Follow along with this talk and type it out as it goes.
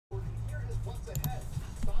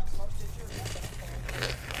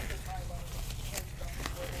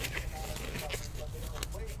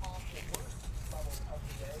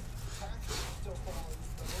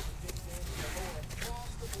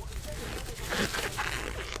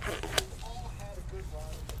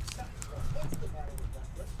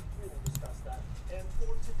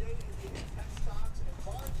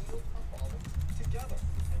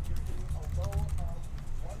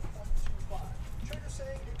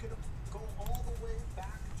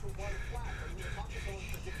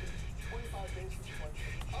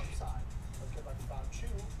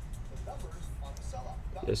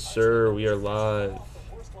Yes, sir. We are live.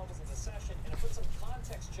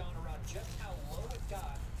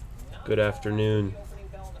 Good afternoon.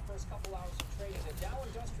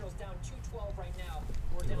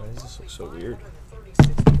 Why does this look so weird?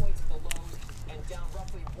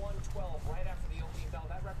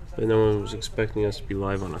 But no one was expecting us to be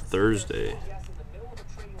live on a Thursday.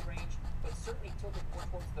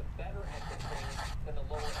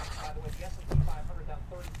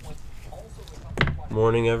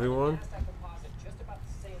 Morning, everyone.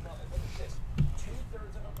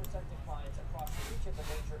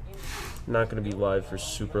 Not going to be live for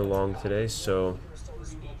super long today, so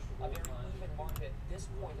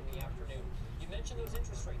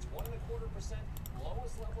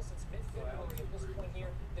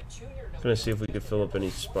going to see if we could fill up any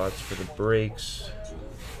spots for the breaks.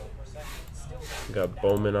 We got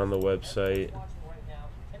Bowman on the website.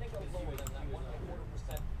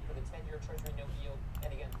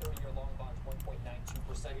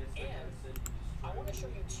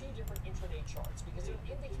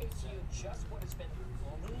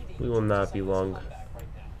 We will not be long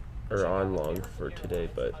or on long for today,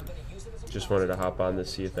 but just wanted to hop on to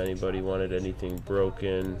see if anybody wanted anything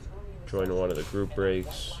broken, join one of the group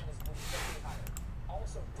breaks.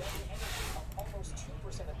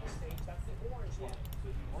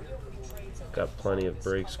 Got plenty of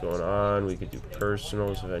breaks going on. We could do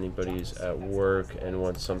personals if anybody's at work and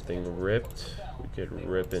wants something ripped. We could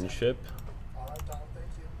rip and ship.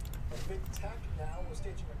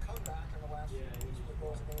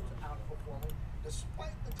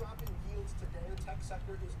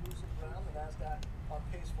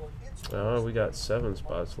 We got 7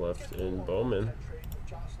 spots left in Bowman.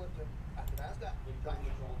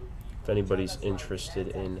 If anybody's interested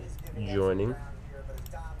in joining.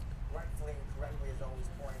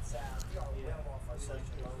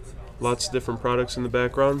 Lots of different products in the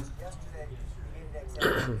background.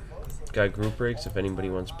 Got group breaks if anybody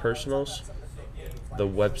wants personals. The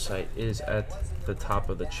website is at the top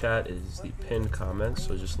of the chat. It is the pinned comment,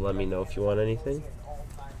 so just let me know if you want anything.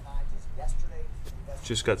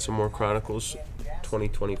 Just got some more Chronicles,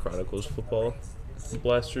 2020 Chronicles football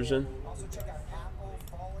blasters in.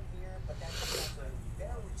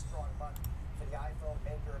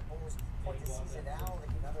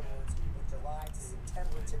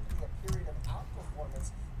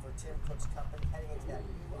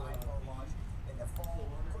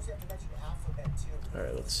 All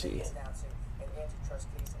right, let's see.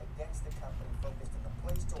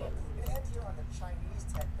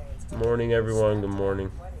 Morning, everyone. Good morning.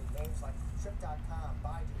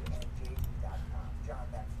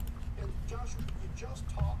 Josh, you just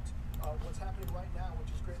talked what's happening right now, which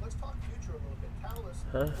is great. Let's talk future a little bit. Catalyst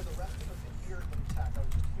for the rest of the year in tech. I was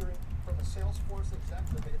just hearing from a Salesforce exec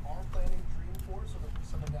that they are planning Dreamforce, so there'll be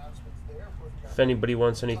some announcements there. If anybody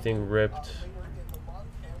wants anything ripped,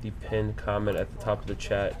 the pinned comment at the top of the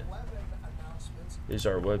chat is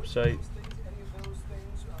our website.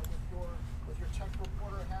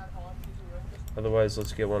 Otherwise,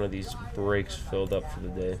 let's get one of these breaks filled up for the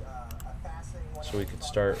day so we could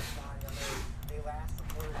start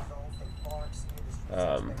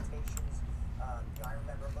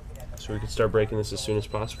breaking this as soon as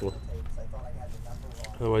possible.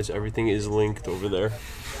 Otherwise, everything is linked over there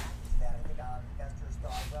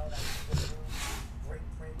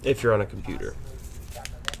if you're on a computer.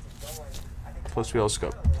 Plus, we also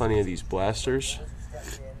got plenty of these blasters.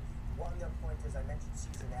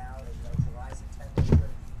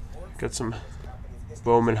 Got some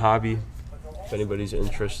Bowman hobby if anybody's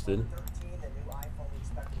interested.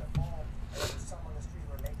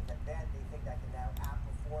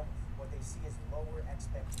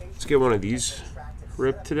 Let's get one of these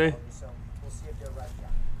ripped today.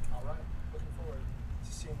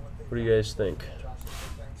 What do you guys think?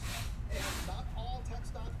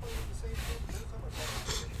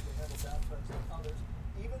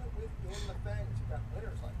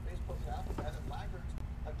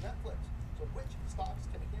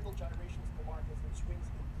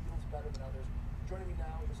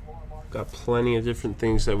 Got plenty of different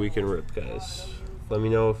things that we can rip, guys. Let me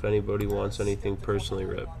know if anybody wants anything personally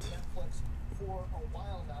ripped.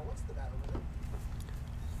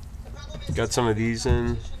 Got some of these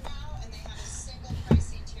in.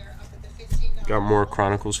 Got more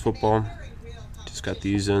Chronicles football. Just got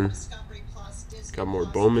these in. Got more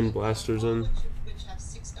Bowman blasters in.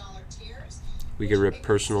 We can rip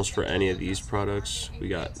personals for any of these products. We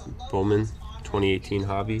got Bowman 2018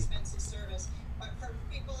 hobby.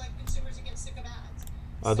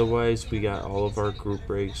 Otherwise, we got all of our group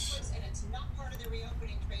breaks.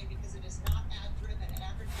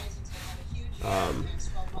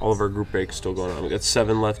 All of our group breaks still going on. We got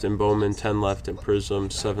 7 left in Bowman, 10 left in Prism,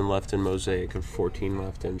 7 left in Mosaic, and 14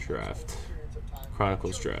 left in Draft.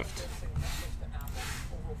 Chronicles Draft.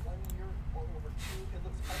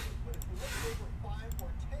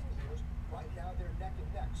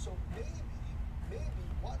 So maybe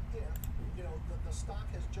what if, you know, the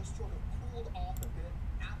stock has just sort of cooled off a bit,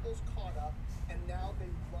 Apple's caught up, and now they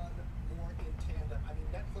run more in tandem. I mean,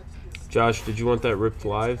 Netflix is... Josh, did you want that ripped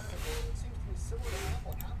live? It seems to be similar to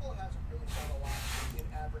Apple. Apple hasn't really done a lot in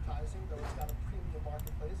advertising, though it's got a premium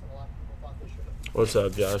marketplace, and a lot of people thought they should have. What's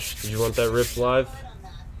up, Josh? Did you want that ripped live?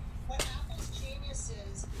 What Apple's genius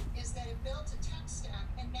is that it built a tech stack,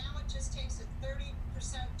 and now it just takes a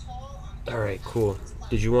 30% toll on... All right, cool.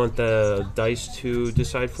 Did you want the dice to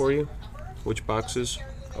decide for you? Which boxes?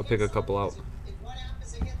 I'll pick a couple out.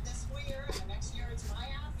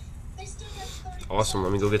 Awesome,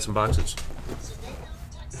 let me go get some boxes. So they build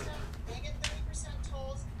a tech stack, they get 30%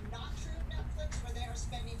 tolls, not true of Netflix, where they are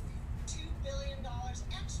spending $2 billion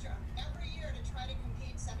extra every year to try to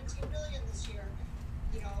compete, $17 billion this year,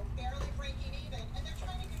 you know, barely breaking even, and they're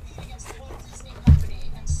trying to compete against the Walt Disney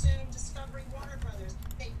Company and soon Discovery Warner Brothers.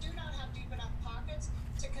 They do not have deep enough pockets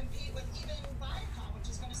to compete with even Viacom,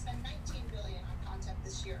 which is going to spend $19 billion on content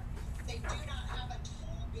this year. They do not have a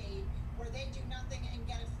toll gate where they do nothing and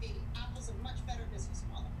get a fee. Apple's a much better business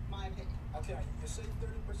model, in my opinion. Okay, you say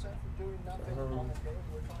 30% for doing nothing on the day.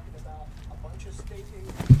 We're talking about a bunch of state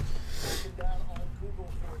agencies taken down on Google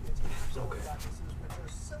for its App Store practices, which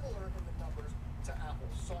are similar in the numbers to Apple.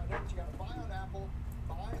 So I know that you got to buy on Apple,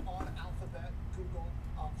 buy on Alphabet, Google,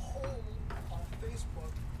 hold on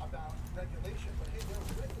Facebook about regulation. But hey,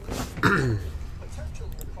 there's regulation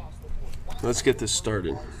potentially across the board. Let's get this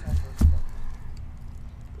started.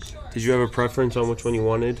 Did you have a preference on which one you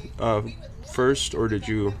wanted first, or did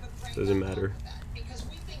you? Doesn't matter. Because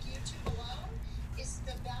we think YouTube alone is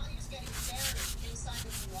the value's getting buried inside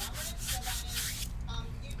the conglomerate. So that is,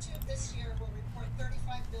 YouTube this year will report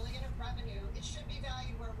 $35 billion of revenue. It should be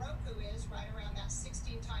valued where Roku is, right around that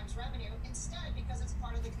 16 times revenue. Instead, because it's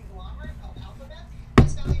part of the conglomerate called Alphabet,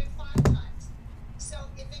 it's valued at 5 times. So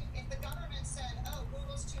if the government said, "Oh,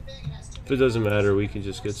 Google's too big, it has too If it doesn't matter, we can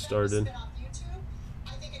just get started.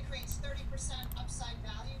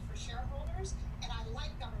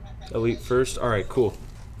 Elite first. All right, cool.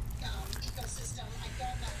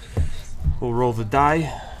 We'll roll the die.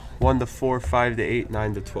 1 to 4, 5 to 8,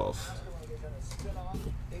 9 to 12.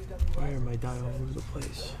 Why are my die all over the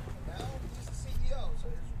place?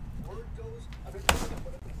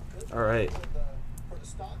 All right.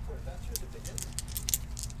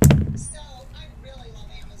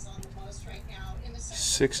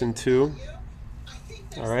 6 and 2.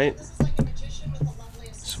 All right.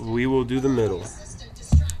 So we will do the middle.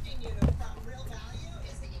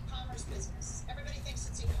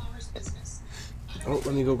 Oh,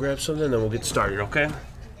 let me go grab something, then we'll get started, okay?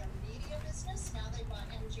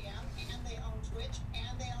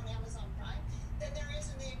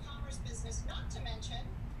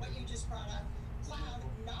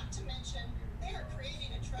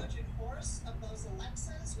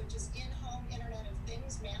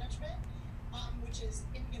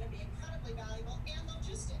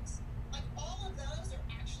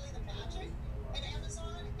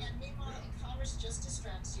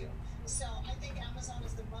 So I think Amazon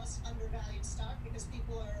is the most undervalued stock because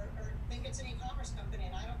people think it's an e-commerce company,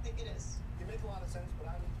 and I don't think it is. You make a lot of sense,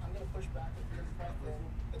 but I'm going to push back with your thing.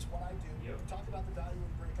 It's what I do. We talked about the value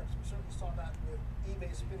in breakups. We certainly saw that with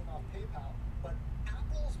eBay spinning off PayPal. But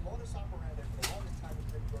Apple's modus operandi for the longest time has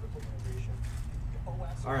been vertical integration. The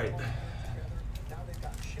OS all right. Together. Now they've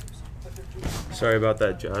got chips, but they're doing. Sorry about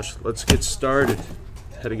that, Josh. Let's get started.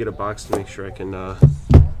 Had to get a box to make sure I can,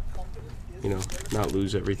 you know, not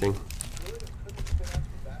lose everything.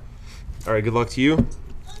 All right, good luck to you.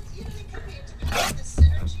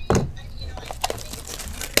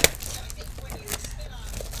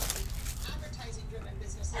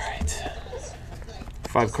 Alright.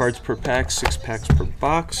 5 cards per pack, 6 packs per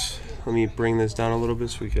box. Let me bring this down a little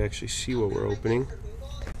bit so we can actually see what we're opening.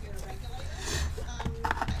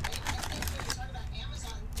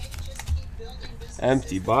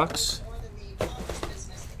 Empty box.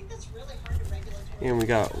 And we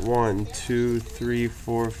got 1, 2, 3,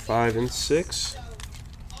 4, 5, and 6.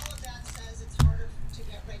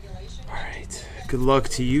 Alright. Good luck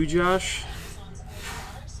to you, Josh.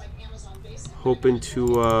 Hoping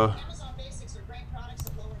to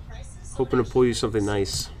pull you something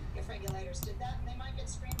nice.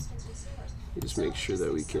 Just make sure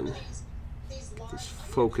that we can just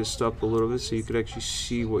focused up a little bit so you could actually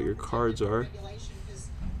see what your cards are.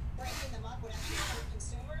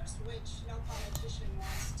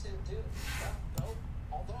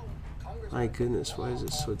 My goodness, why is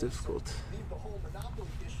it so difficult?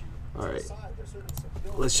 Alright,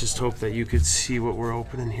 let's just hope that you could see what we're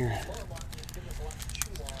opening here.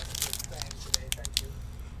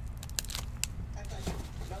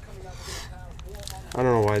 I don't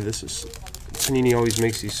know why this is... Panini always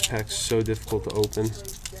makes these packs so difficult to open.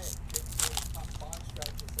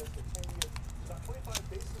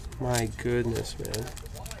 My goodness, man.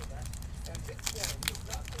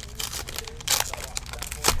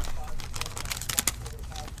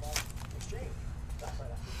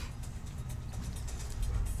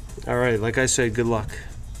 Alright, like I said, good luck.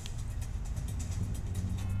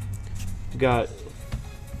 We got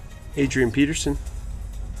Adrian Peterson,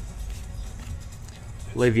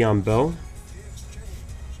 Le'Veon Bell,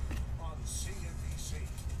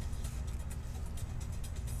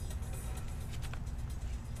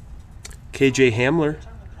 KJ Hamler,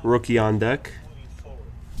 rookie on deck.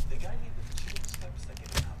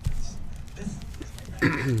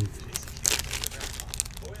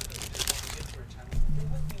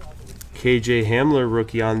 KJ Hamler,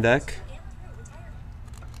 rookie on deck.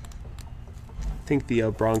 I think the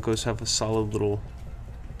Broncos have a solid little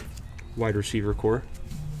wide receiver core.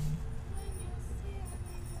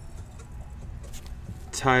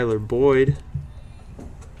 Tyler Boyd.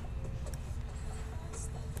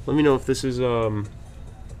 Let me know if this is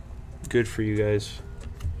good for you guys.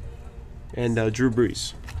 And Drew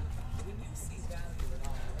Brees.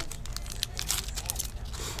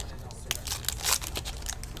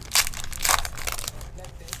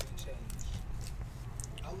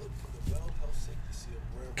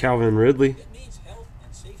 Calvin Ridley,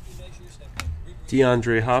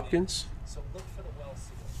 DeAndre Hopkins,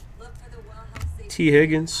 T.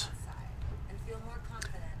 Higgins,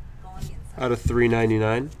 out of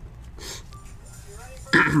 399.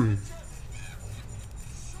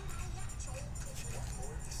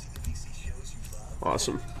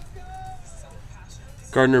 Awesome.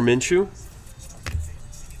 Gardner Minshew,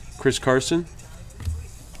 Chris Carson.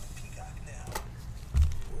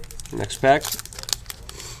 Next pack.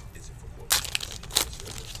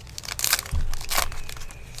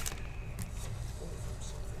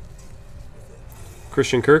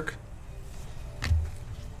 Christian Kirk,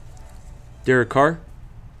 Derek Carr.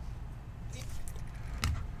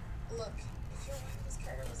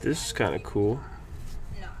 This is kind of cool.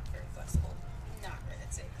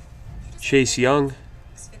 Chase Young,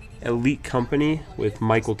 Elite Company with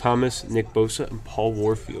Michael Thomas, Nick Bosa, and Paul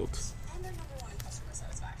Warfield.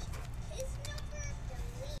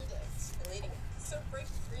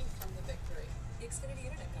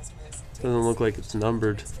 Doesn't look like it's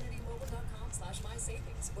numbered.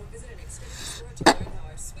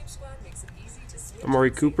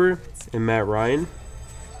 Amari Cooper and Matt Ryan.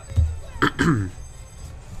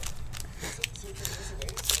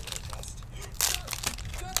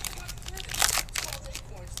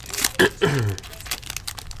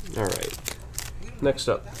 All right. Next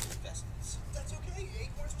up,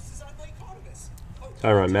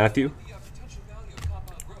 Tyrann Mathieu,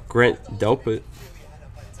 Grant Delpit.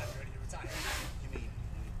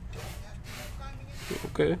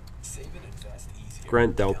 Okay.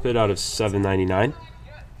 Grant Delpit out of 799.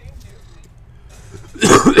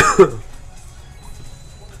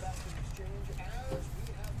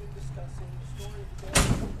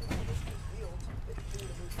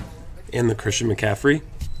 And the Christian McCaffrey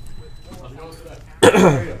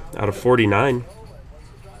out of 49.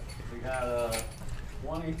 We got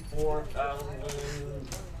 24,000.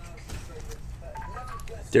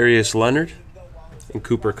 Darius Leonard and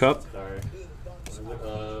Cooper Kupp. Sorry.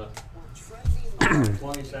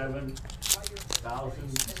 27,000.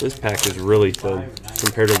 This pack is really thin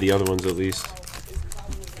compared to the other ones, at least.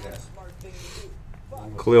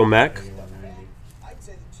 Khalil Mack,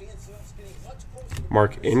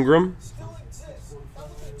 Mark Ingram,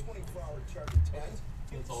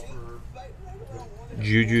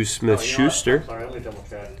 Juju Smith-Schuster, Sorry, let me double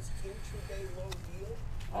check.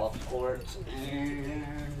 All sports.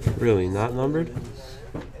 really not numbered.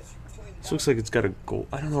 This looks like it's got a gold.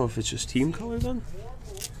 I don't know if it's just team color then.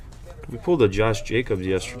 We pulled a Josh Jacobs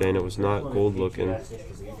yesterday and it was not gold looking,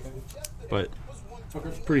 but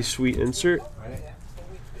pretty sweet insert.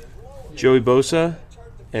 Joey Bosa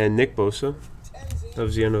and Nick Bosa. That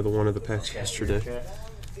was the end of one of the packs yesterday.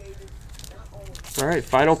 All right,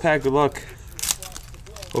 final pack. Good luck.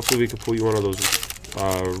 Hopefully we can pull you one of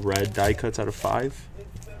those red die cuts out of 5.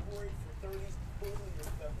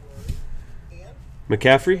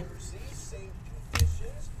 McCaffrey,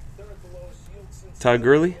 Todd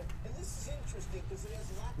Gurley.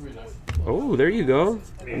 Oh, there you go.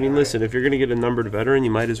 I mean, listen, if you're going to get a numbered veteran,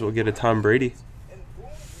 you might as well get a Tom Brady.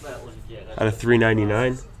 Out of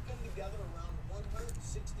 399. Put together around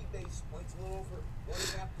 160 basis points, a little over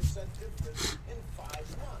 1.5% difference in 5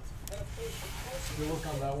 months. And of course, If you look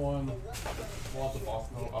on that one, we'll have the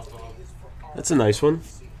box note up on. That's a nice one.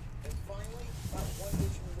 and finally, one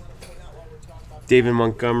issue we want to point out while we're talking about David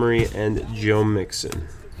Montgomery and Joe Mixon.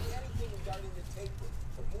 anything regarding the taper.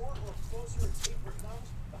 The more or closer a taper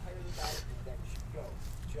comes, the higher the value index should go.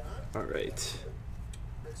 John? All right.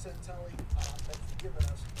 Rick Santelli, thanks for giving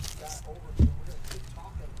us that overview. We're going to keep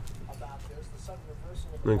talking about this. The sudden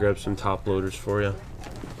reversal of I'm gonna grab some top loaders for you. the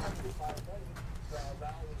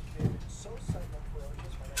rally has been so sudden and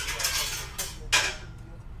ferocious. My next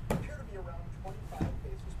appear to be around 25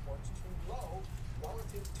 basis points too low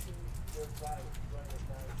relative to their drivers. Running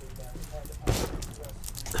as manager that head of U.S.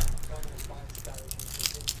 government bond strategy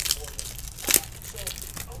is so,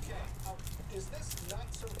 okay, is this not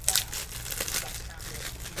so fast? That's happening.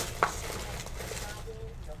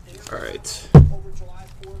 All right. Over July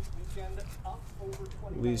 4th weekend, up over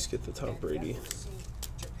 20. Please get the top Brady.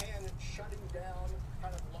 Japan shutting down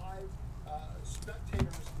kind of live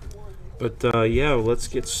spectators for the But yeah, let's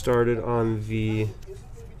get started on the isn't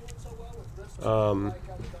going to be doing so well with risks like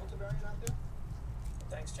the Delta variant out there?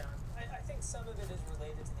 Thanks, John. I think some of it is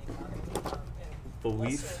related to the economy and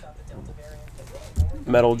Belief. less so about the Delta variant, but really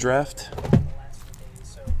more metal draft. in the last few days.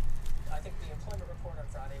 So I think the employment report on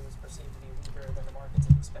Friday was perceived to be weaker than the markets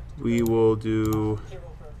had expected. We will do.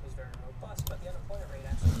 Payroll growth was very robust, but the unemployment rate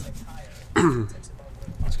actually ticked higher. It ticks above where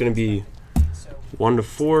the It's gonna be market expected. So 1 to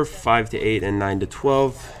 4, 5 to 8, and 9 to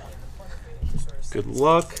 12. the unemployment rate was sort of Good steady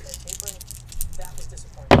luck. state tapering. That was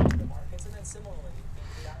disappointing to the markets. And then similarly,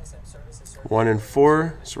 the ISM services survey 1 and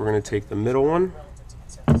 4. So we're gonna take the middle one. relative to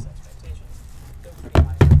consensus expectations. They're pretty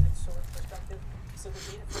high from a sort of perspective. So the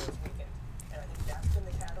data flow is weakened, and I think that's been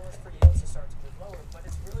the catalyst for yields to start to move lower. But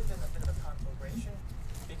it's really been a bit of a conflagration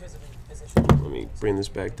because of the positioning. Let me bring this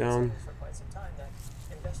back down. For quite some time, that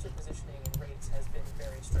investor positioning in rates has been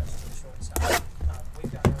very stressed to the short side.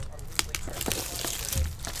 We've got our weekly trend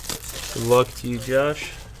Good luck to you,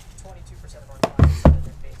 Josh. 22% of our clients on a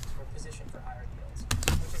net basis were positioned for higher yields,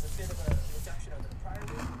 which is a bit of a reduction over the prior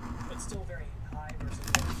week, but still very high versus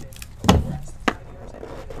what it's been over the last 5 years and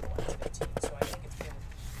really over the last 15. So I think it's been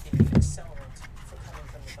the accelerant for coming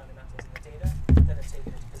from the fundamentals and the data that have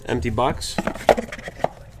taken its position. Empty box. So,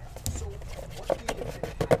 what do you think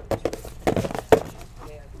happens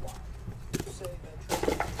and why? You say that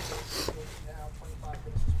Treasury is now 25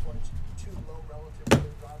 basis points too low relative to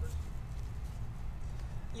their drivers?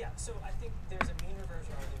 Yeah, so I think there's a mean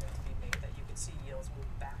reversion argument to be made that you could see yields move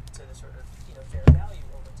back to the sort of fair value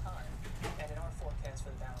over time. And in our forecast for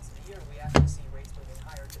the balance of the year, we actually see rates moving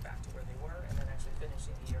higher to back to where they were, and then actually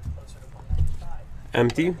finishing the year closer to 195.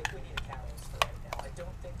 Empty. I think we need a catalyst for right now. I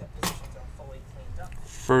don't think that positions are fully cleaned up.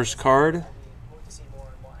 First card. We look to see more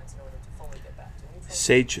unwinds in order to fully get back to neutral.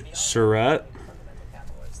 Sage The other Surratt. fundamental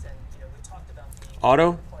catalyst, and we talked about the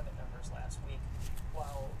Auto. employment numbers last week.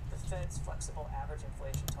 While the Fed's flexible average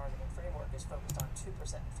inflation targeting framework is focused on 2%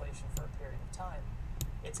 inflation for a period of time,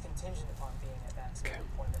 it's contingent upon being at maximum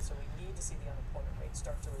employment. So we need to see the unemployment rate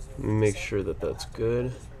start to resume. Make 2%. sure that that's After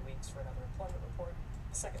good. 3 weeks for another employment report.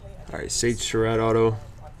 Secondly, I think All right, we Sage need to see Surratt auto.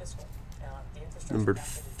 on fiscal. The infrastructure Numbered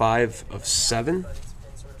package is 5 of but 7. it's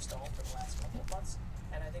been sort of stalled for the last couple of months,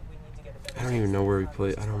 and I think we need to get a better I don't even know where he sense of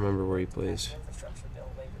plays. how I don't remember where he this plays. infrastructure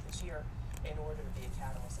bill later this year in order to be a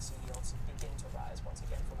catalyst to see yields begin to rise once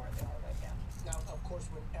again from where they are right now. Now, of course,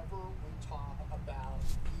 whenever we talk about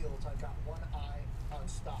yields, I've got one eye on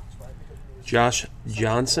stocks, right? Because we were Josh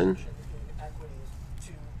Johnson. in equities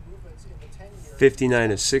to movements in the 10-year 59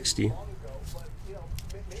 to 60. long ago,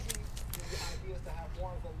 but maybe the idea is to have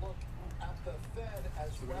more of a look at the Fed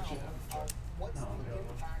as well. What's the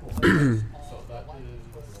impact of this on the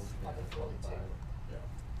likelihood of an early taper?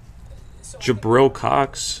 So I think Jabril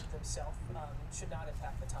Cox. themselves should not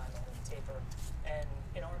impact the timeline of the taper, and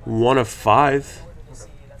in our 1 of 5. in order to see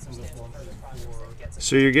that substantial further progress that gets us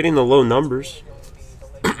So you're getting the low numbers. going to be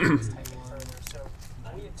the latest tightening further. So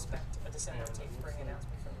we expect a December tapering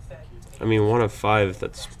announcement from the Fed to be I mean, 1 of 5.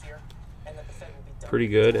 That's next year, and that the Fed will be done pretty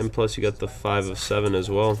good. And plus, you got the 5 of 7 as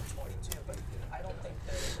well. 22. But I don't think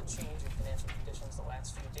the change in financial conditions the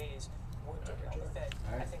last few days would derail the Fed.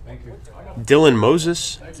 I think what would derail the Dylan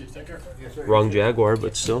Moses. Thank you. Take care. Wrong Jaguar,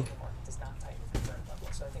 but still. market does not tighten from current level.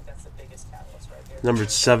 So I think that's the biggest catalyst right there.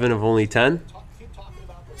 Numbered 7 of only 10. Keep talking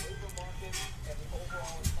about the labor market and the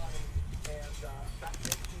overall economy, and that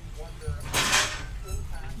makes me wonder about the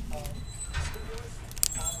impact of stimulus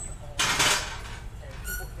on and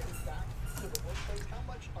people getting back to the workplace. How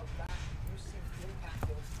much of that do you see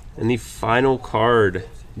impacting? And the final card,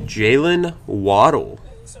 Jalen Waddle.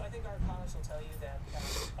 So I think our economists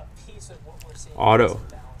we're seeing Auto. some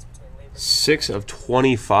balance between labor 6 of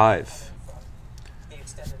 25. from the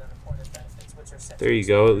extended unemployment benefits, which are set There you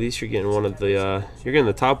go. At least you're getting one of the you're getting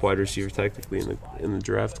the top wide receiver technically in the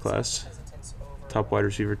draft class. hesitance over Top wide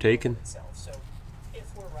receiver taken. itself. So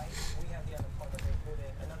if we're right, we have the unemployment rate moving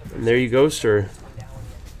another And there you go, sir. down at the end of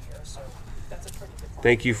the year. So that's a pretty good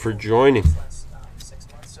Thank you for joining. last 6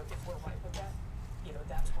 months. So if we're right with that,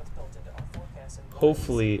 that's what's built into our forecast. And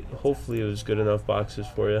Hopefully it was good enough boxes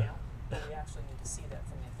for you. but we actually need to see that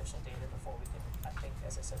from the official data before we can, I think,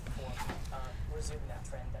 as I said before, resume that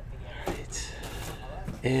trend that began.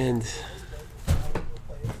 And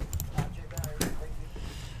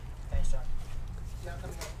Thanks, John.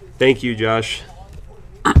 thank you, Josh.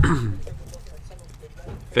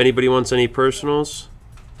 If anybody wants any personals,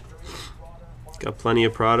 got plenty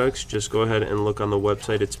of products. Just go ahead and look on the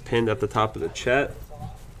website. It's pinned at the top of the chat.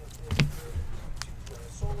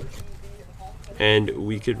 And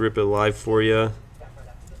we could rip it live for you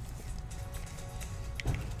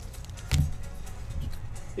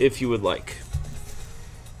if you would like.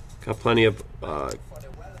 Got plenty of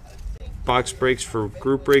box breaks for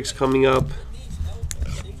group breaks coming up.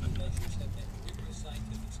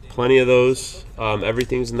 Plenty of those.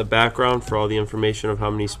 Everything's in the background for all the information of how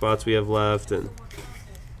many spots we have left and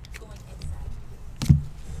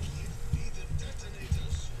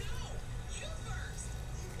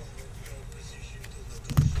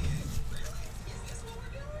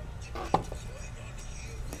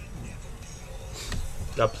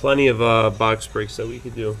got plenty of box breaks that we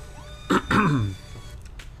could do.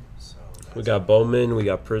 We got Bowman, we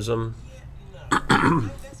got Prism.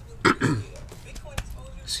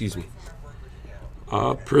 Excuse me.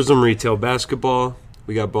 Prism Retail Basketball.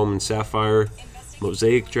 We got Bowman Sapphire,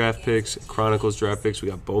 Mosaic draft picks, Chronicles draft picks. We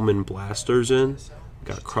got Bowman Blasters in. We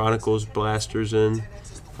got Chronicles Blasters in.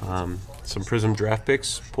 Some Prism draft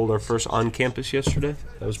picks. Pulled our first on campus yesterday.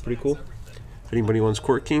 That was pretty cool. If anybody wants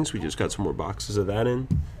Court Kings, we just got some more boxes of that in.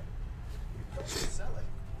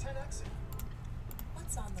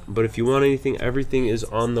 But if you want anything, everything is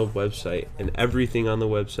on the website, and everything on the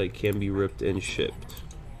website can be ripped and shipped.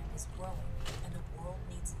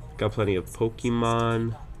 Got plenty of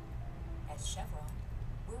Pokemon. At Chevron,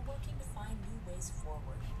 we're working to find new ways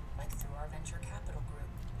forward, like through our venture capital group.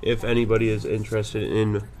 If anybody is interested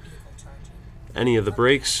in any of the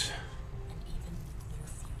breaks,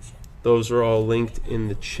 those are all linked in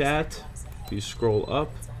the chat. If you scroll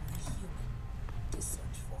up,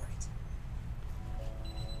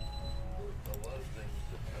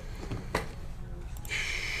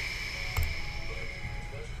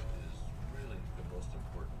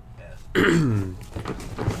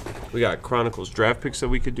 we got Chronicles draft picks that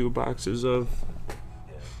we could do boxes of.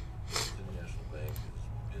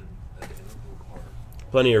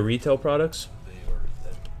 Plenty of retail products.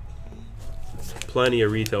 Plenty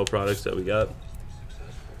of retail products that we got.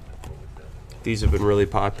 These have been really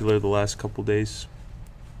popular the last couple days.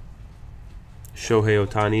 Shohei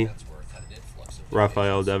Ohtani,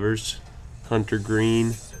 Rafael Devers, Hunter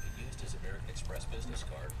Green.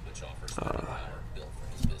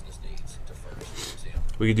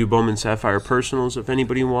 We could do Bowman Sapphire personals if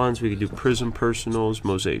anybody wants. We could do Prism personals,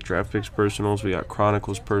 Mosaic draft picks personals. We got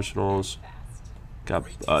Chronicles personals. Got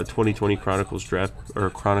 2020 Chronicles draft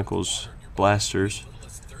or Chronicles Blasters.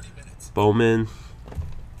 Bowman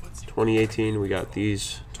 2018. We got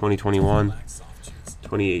these 2021,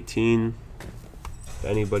 2018. If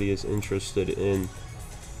anybody is interested in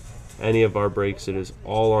any of our breaks, it is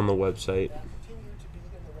all on the website.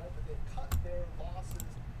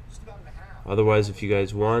 Otherwise, if you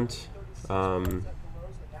guys want,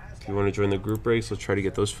 if you want to join the group breaks, let's try to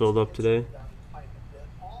get those filled up today.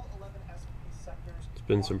 It's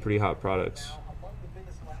been some pretty hot products.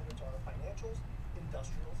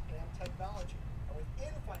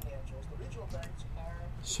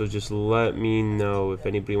 So just let me know if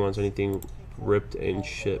anybody wants anything ripped and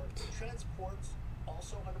shipped.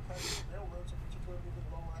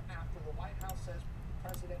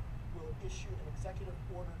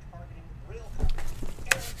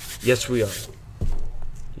 Yes, we are.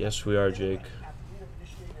 Yes, we are, Jake.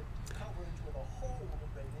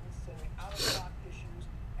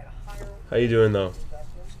 How you doing, though?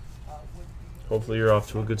 Hopefully you're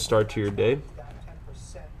off to a good start to your day.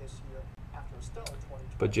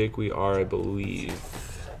 But Jake, we are, I believe.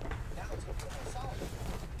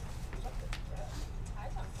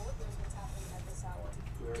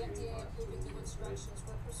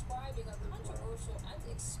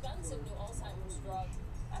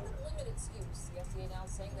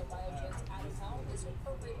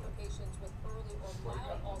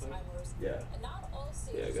 Yeah.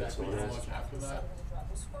 Yeah, I got someone else. After that,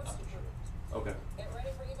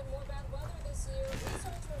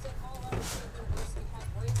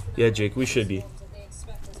 Yeah, Jake, we should be.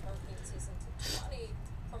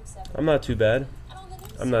 I'm not too bad.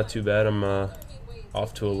 I'm not too bad. I'm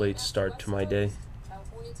off to a late start to my day.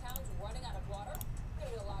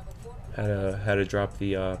 Had to drop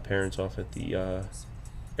the parents off at the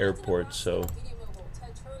airport, so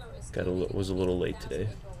was a little late today.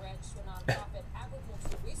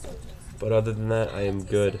 But other than that, I am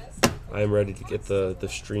good. I am ready to get the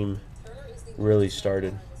stream really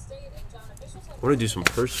started. I want to do some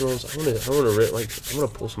personals. I want to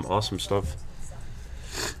pull some awesome stuff.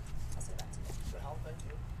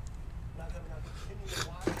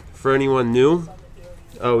 For anyone new,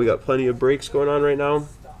 we got plenty of breaks going on right now.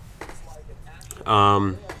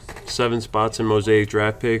 7 spots in Mosaic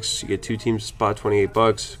draft picks. You get 2 teams to spot,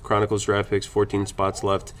 $28. Chronicles draft picks, 14 spots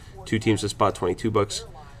left. 2 teams to spot, $22.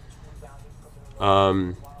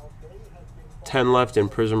 10 left in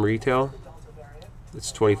Prism Retail.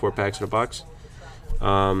 It's 24 packs in a box.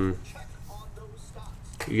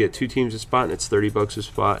 You get 2 teams to spot, and it's $30 a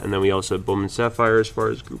spot. And then we also have Bowman Sapphire as far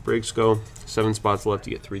as group breaks go. 7 spots left.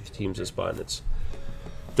 You get 3 teams to spot, and it's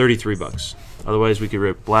 $33. Otherwise, we could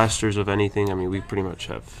rip blasters of anything. I mean, we pretty much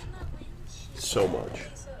have so much.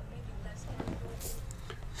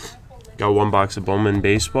 Got 1 box of Bowman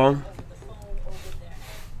Baseball.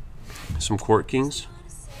 Some Court Kings.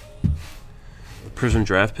 Prism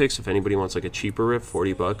Draft Picks, if anybody wants like a cheaper rip,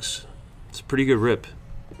 $40. It's a pretty good rip.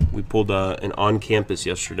 We pulled an on-campus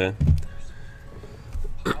yesterday.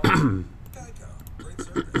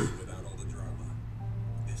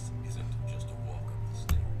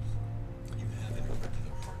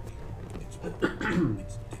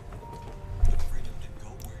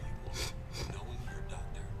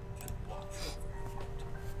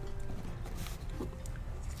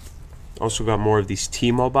 Also got more of these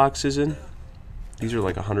T-Mall boxes in. These are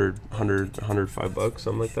like $105,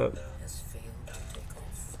 something like that.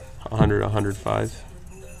 100, 105.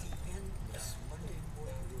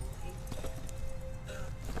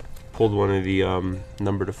 Pulled one of the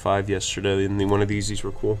number to 5 yesterday, and one of these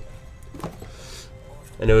were cool.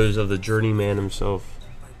 And it was of the journeyman himself.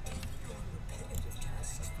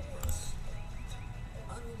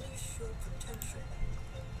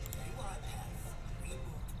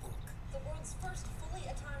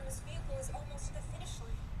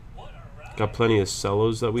 Got plenty of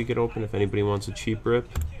cellos that we could open if anybody wants a cheap rip.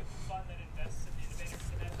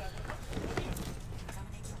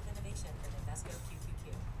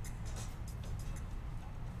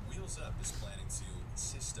 Wheels Up is planning to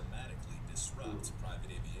systematically disrupt private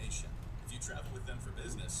aviation. If you travel with them for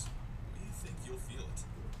business, we think you'll feel it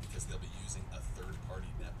because they'll be using a third-party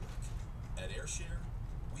network. At AirShare,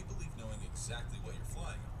 we believe knowing exactly what you're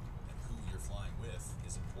flying on and who you're flying with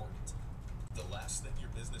is important. The last thing your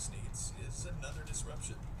business needs is another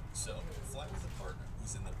disruption. So, fly with a partner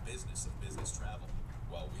who's in the business of business travel.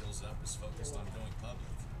 While Wheels Up is focused on going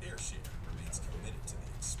public, AirShare remains committed to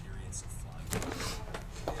the experience of flying.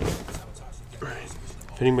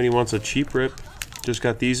 If anybody wants a cheap rip, just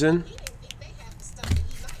got these in.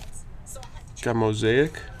 Got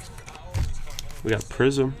Mosaic. We got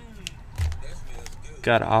Prism.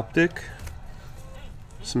 Got Optic.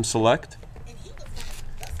 Some Select.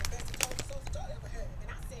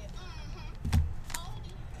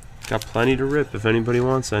 Got plenty to rip if anybody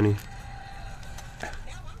wants any.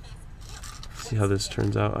 See how this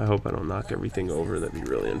turns out. I hope I don't knock everything over. That'd be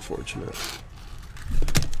really unfortunate.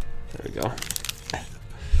 There we go.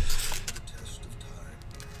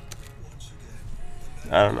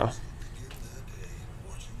 I don't know.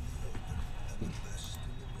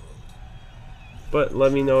 But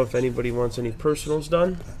let me know if anybody wants any personals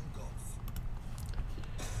done.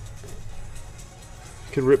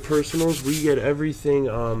 Could rip personals. We get everything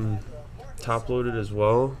top loaded as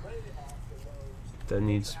well. That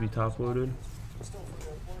needs to be top loaded.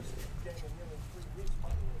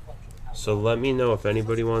 So let me know if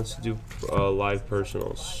anybody wants to do live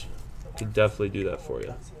personals. Could definitely do that for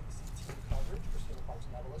you.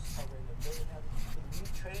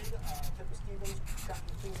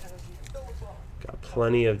 Got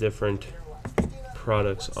plenty of different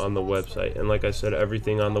products on the website, and like I said,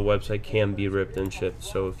 everything on the website can be ripped and shipped.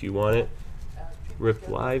 So if you want it ripped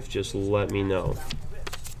live, just let me know.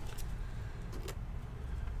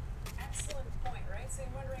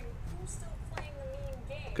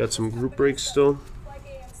 Got some group breaks still.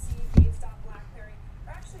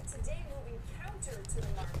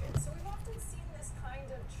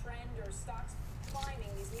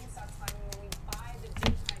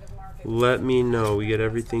 Let me know. We get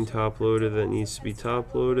everything top loaded that needs to be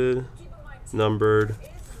top loaded, numbered.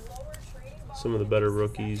 Some of the better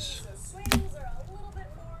rookies.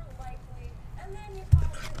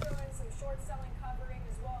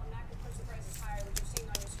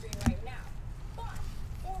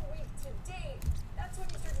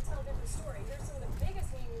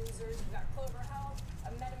 We've got Clover Health,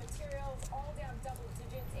 Meta Materials, all down double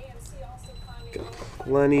digits. AMC also climbing. Got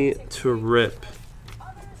plenty to rip.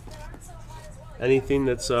 Others that aren't so high as well. Anything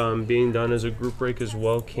that's being done as a group break as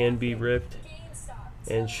well can be ripped GameStop,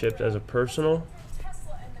 and shipped as a personal.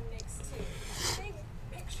 Tesla in the mix too. Big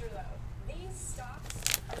picture though, these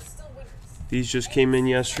stocks are still winners. These just came in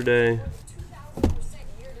yesterday. More than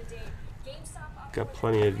 2,000% year to date. GameStop up Got more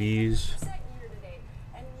plenty than of these. 90% year to date.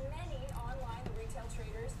 And many online retail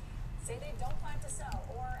traders say they don't plan to sell,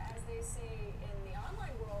 or as they say in the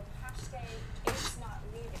online world, hashtag it's not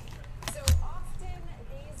leaving. So often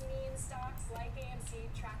these meme stocks like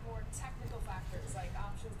AMC track more technical factors like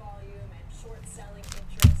options volume and short selling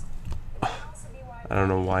interest. It may also be why I don't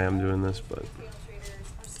know why I'm doing this, but retail traders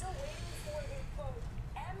are still waiting for the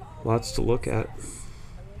quote lots to look at. the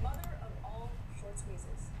mother of all short squeezes.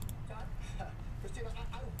 John? Christina,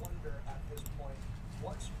 I wonder at this point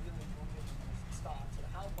what's really moving these stocks and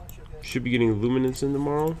how much of it Should be getting Luminance in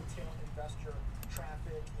tomorrow. retail investor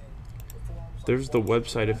traffic in the forums like There's the Wall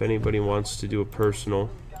Street website if anybody wants to do a personal.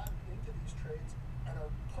 have gotten into these trades and are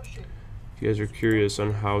pushing If you guys are curious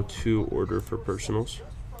on how to order for personals. just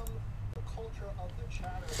from the culture of the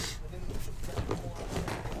chatter within the subject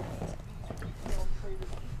forums. These retail traders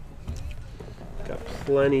believe Got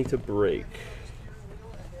plenty to break. and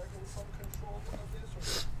they're in some control of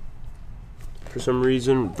this, or For some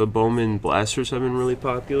reason, the Bowman blasters have been really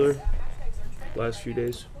popular Hashtags are trending last few right now,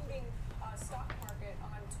 days. including stock market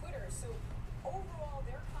on Twitter. So overall,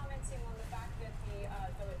 they're commenting on the fact that the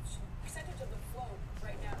percentage of the flow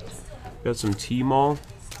right now is still heavily Got some T-Mall.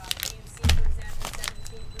 AMC, for example,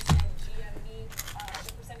 17%. GME,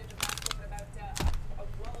 the percentage of that float about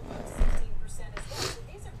well above 16% as well. So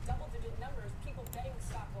these are double-digit numbers. People betting the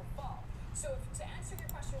stock will fall. So to answer your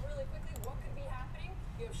question really quickly, what could be happening?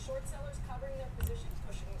 You have short sellers covering their position,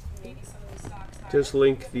 pushing maybe some of these stocks higher. Just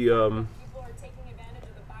link the People are taking advantage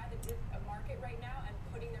of the buy the dip market right now and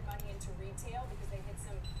putting their money into retail because they hit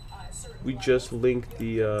some certain we levels. just linked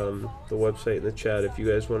the website in the chat if you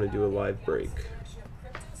guys want to do a live break. Direction of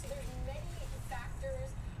crypto. So there's many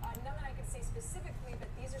factors, none that I could say specifically, but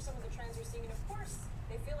these are some of the trends we're seeing. And of course,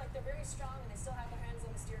 they feel like they're very strong and they still have their hands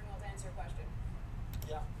on the steering wheel to answer your question.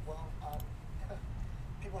 yeah, well,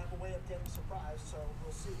 people have a way of getting surprised, so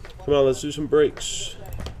we'll see. Come on, let's do some breaks.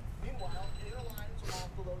 Meanwhile, airlines are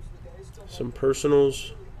off the lows of the day, still Some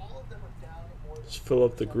personals. all of them are down more than Let's fill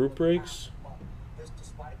up the group breaks. this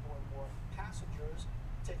despite more and more passengers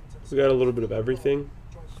taking to the We got a little bit of everything.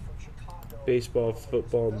 joins us from Chicago. Baseball,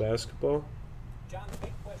 football, and basketball. John, the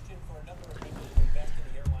big question for a number of people who invest in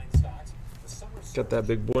the airline stocks, the summer Got that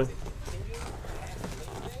big boy. continue past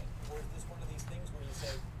Labor Day, or is this one of these things where you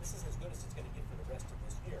say this is as good as it's going to get for the rest of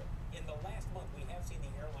this year? In the last month, we have seen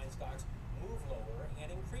the airline stocks move lower, and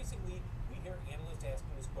increasingly we hear analysts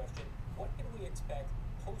asking this question: what can we expect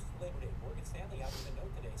post Labor Day? Morgan Stanley out with a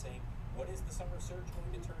note today saying, "What is the summer surge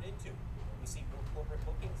going to turn into?" We see more corporate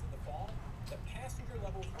bookings in the fall. The passenger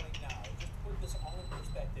levels right now, just to put this all in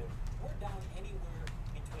perspective, we're down anywhere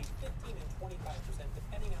between 15 and 25%,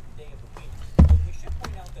 depending on the day of the week. But we should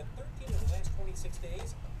point out that 13 of the last 26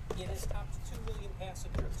 days, it has topped 2 million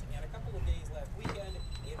passengers. And a couple of days last weekend,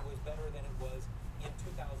 it was better than it was in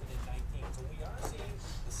 2019. So we are seeing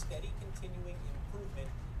the steady continuing improvement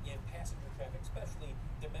in passenger traffic, especially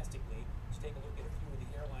domestically. Just take a look at a few of the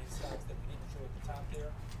airline stocks that we didn't show at the top there,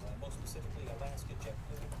 most specifically Alaska,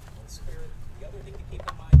 JetBlue, and Spirit. The other thing to keep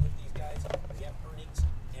in mind with these guys, we have earnings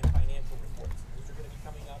and financial reports. Those are going to be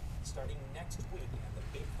coming up starting next week, and the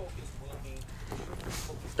big focus will be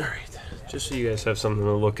All right, just so you guys have something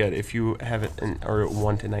to look at if you have it or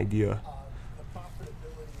want an idea. The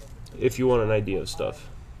profitability of the If you want an idea of stuff.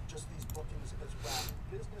 just these bookings as well.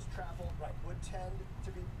 Business travel would tend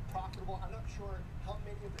to be profitable. I'm not sure how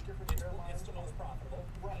many of the different airlines it's the most profitable.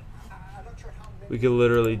 Right. I'm not sure how many. We could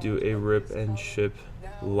literally do a rip and ship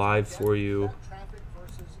live for you Traffic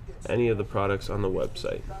versus it's any of the products on the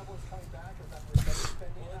website. travel is coming back. Is that where better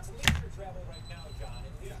spending Well, it's happens? leisure travel right now, John,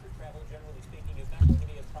 and leisure travel, generally speaking, is not going to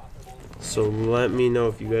be as profitable as So let me know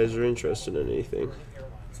if you guys are interested in anything. the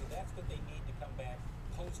airlines. So that's what they need to come back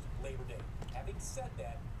post Labor Day. Having said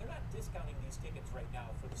that, they're not discounting these tickets right now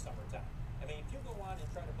for the summertime. I mean, if you go on and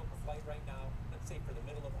try to book a flight right now, let's say for the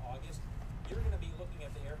middle of August, you're going to be looking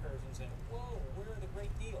at the airfares and saying, whoa, where are the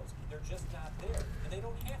great deals? They're just not there. And they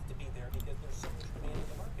don't have to be there because there's so much demand in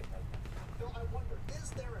the market right now. Bill, I wonder,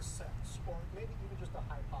 is there a sense, or maybe even just a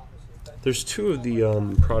hypothesis, that There's two of the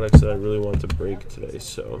products that I really want to break today,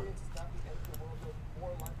 so that we enter the world of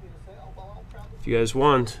more likely to say, oh, well, I'll travel if you guys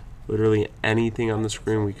want, literally anything on the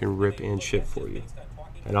screen we can rip and ship for you.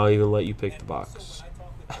 And I'll even let you pick the box. When I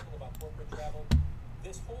talk with people about corporate travel,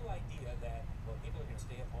 this whole idea that, well, people are going to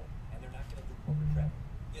stay at home and they're not going to do corporate travel.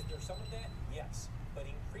 Is there some of that? Yes. But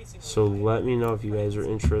increasingly, So let me know if you guys are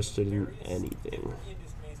interested in anything.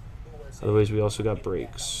 Otherwise, we also got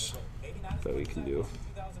breaks that we can do.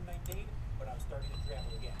 2019, but I'm starting to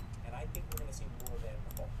travel again, and I think we're going to see more of that in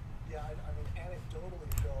the fall. Yeah, I mean, anecdotally,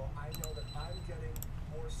 Bill, I know that I'm getting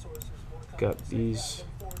more sources, more Got companies saying, these. "Yeah,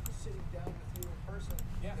 looking forward to sitting down with you in person."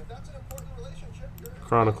 Yeah. If that's an important relationship, you're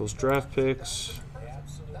Chronicles draft picks.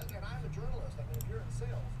 Absolutely. And I'm a journalist. I mean, if you're in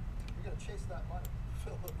sales, you're going to chase that money,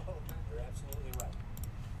 fill the boat. You're absolutely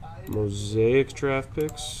right. Mosaic draft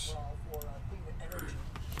picks. Well, for clean energy,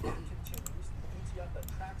 it continues. The ETF that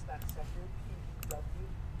tracks that sector, PBW,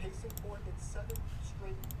 pacing for its 7th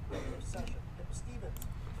straight regular session. It was Stevens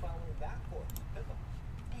following that course. Pitbull.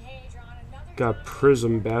 Hey, John, another Got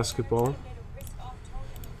Prism basketball. risk-off tone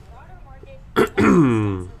in the broader market. Stocks are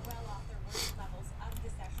well off their worst levels of the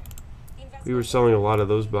session. The We were selling a lot of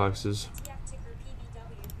those boxes. ETF ticker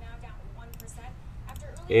PBW is now down 1% after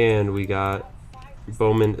early And we got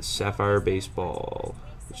Bowman Sapphire Baseball,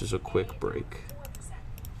 which is a quick break.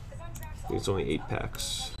 I think it's only 8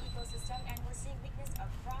 packs. ecosystem, and we're seeing weakness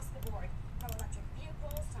across the board, from electric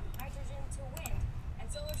vehicles to hydrogen to wind,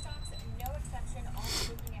 and solar stocks no exception, all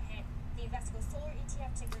taking a hit. The Invesco Solar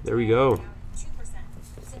ETF ticker There we today go. down 2%.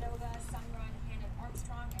 Sonova, Sunrun, Hannon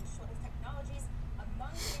Armstrong, and Shoals Technologies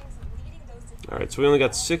among names leading those to. All right, so we only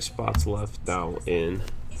got 6 spots left now in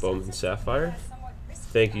Bowman Sapphire.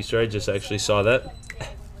 Thank you, sir. I just actually saw that.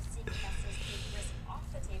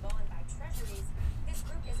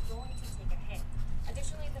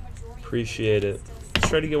 Appreciate it. Let's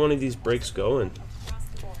try to get one of these breaks going.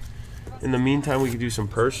 In the meantime, we could do some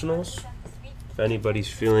personals. If anybody's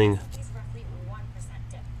feeling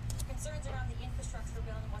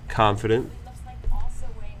confident.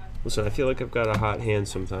 Listen, I feel like I've got a hot hand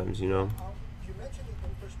sometimes, you know. You mentioned the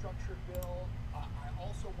infrastructure bill. I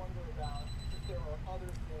also wonder about if there are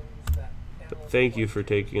other things that But thank you for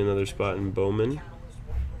taking another spot in Bowman. analysts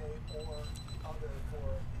one way or the other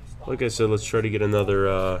for these stocks. Like I said, let's try to get another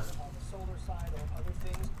On the solar side or other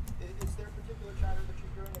things, is there particular chatter that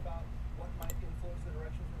you're hearing about what might influence the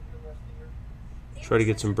direction for the rest of the year? try to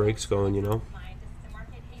get some breaks going, you know. The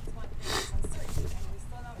market hates one thing, it's uncertainty, and we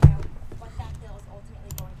still don't know what that bill is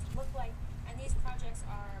ultimately going to look like. And these projects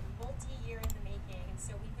are multi-year in the making, and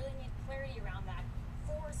so we really need clarity around that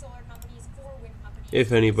for solar companies, for wind companies.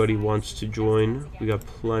 If anybody wants to join, we got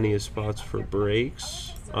plenty of spots for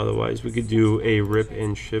breaks. Otherwise, we could do a rip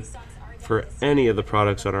and ship for any of the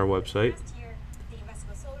products on our website. Last year, the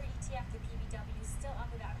Invesco Solar ETF, the PBW, still up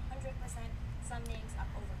about 100%, some names up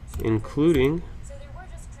over 200%. Including, So there were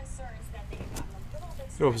just concerns that they had gotten a little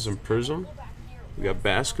bit oh, some Prism. We got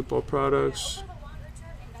basketball products, over the longer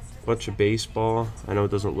term, investors bunch of baseball. I know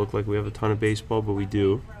it doesn't look like we have a ton of baseball, but we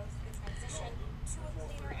do. growth, the transition to a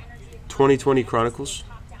cleaner energy 2020 Chronicles.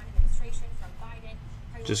 top-down administration from Biden.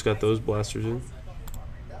 Just got those blasters in.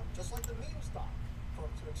 Yeah, just like the meme stock,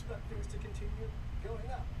 folks who expect things to continue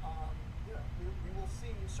going up. You know, we will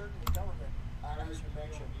see certainly government, as you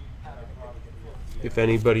mentioned, having a big influence. If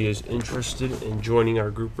anybody is interested in joining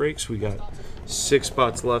our group breaks, we got 6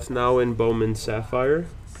 spots left now in Bowman Sapphire.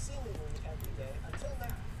 Seemingly every day until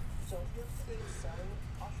now. So if today's selling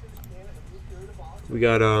ushers in a new period of volatility, We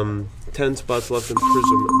got 10 spots left in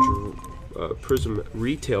Prism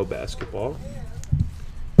Retail Basketball.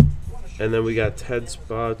 And then we got 10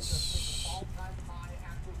 spots,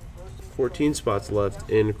 14 spots left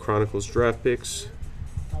in Chronicles Draft Picks,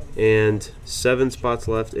 and 7 spots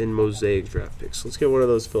left in Mosaic Draft Picks. Let's get one of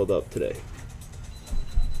those filled up today.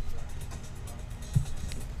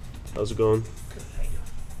 How's it going?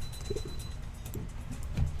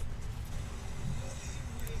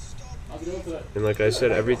 How's it going today? And like I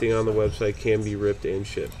said, everything on the website can be ripped and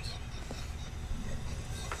shipped.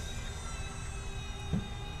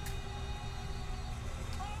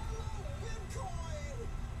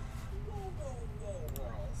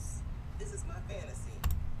 This is my fantasy.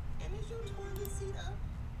 And is your toilet seat up?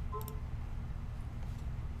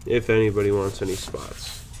 If anybody wants any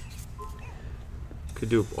spots. Could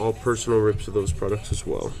do all personal rips of those products as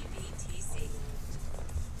well.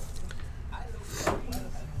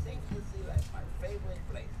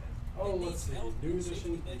 Oh, let's see. New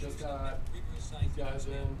edition. We just got these guys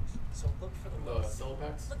in. So look for the The cell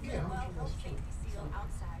packs. Look at well, they'll take the seal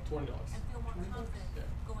outside $20. and feel more confident Yeah.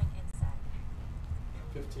 going inside.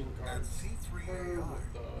 15 At cards. C3AI,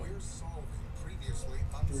 we're solving previously 3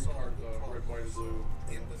 card unsolved red, white, and problems. blue.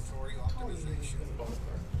 Inventory optimization, And the bonus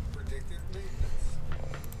card. predictive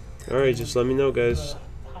maintenance, Alright, just let me know, guys.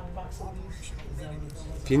 operational readiness,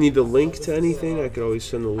 If you need the link to anything, I could always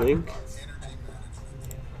send the link. energy management.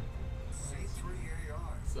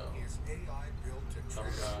 So we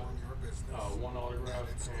got one autograph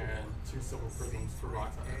and 2 silver prisms per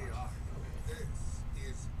box. This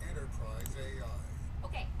is Enterprise AI.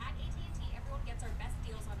 Okay, at AT&T, everyone gets our best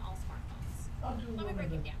deals on all smartphones. Let me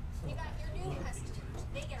break it down. You got your new customers,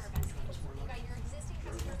 they get our best deals. You got your existing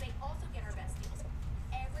customers, they also get our best deals.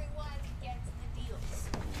 Everyone gets the deals.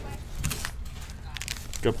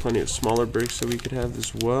 Got plenty of smaller breaks that we could have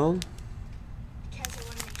as well. Because I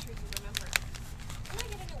want to make sure you remember. Can I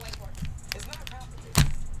get a new whiteboard? It's not complicated.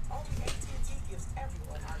 Only AT&T gives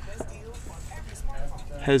everyone our best deals on every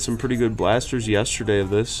smartphone. Had some pretty good blasters yesterday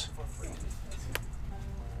of this.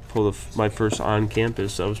 Pulled my first on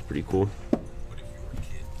campus. That was pretty cool.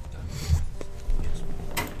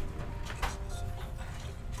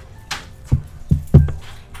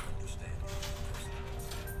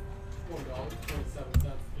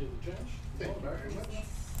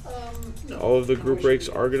 All of the group breaks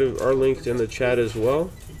are linked in the chat as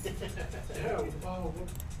well.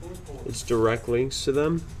 It's direct links to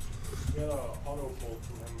them. We got an auto pull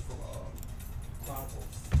from him from Chronicles.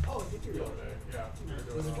 Oh, did you? The other day,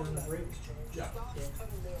 yeah. Was it during the break? Yeah. Yeah.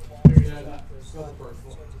 Yeah, that's another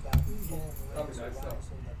personal. That'd be nice stuff.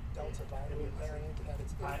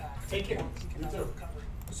 Take care. You too.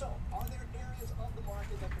 So, are there areas of the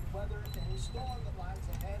market that can weather any storm that lies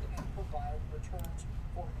ahead and provide returns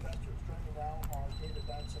for investors? Joining me now are David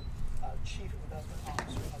Benson, Chief Investment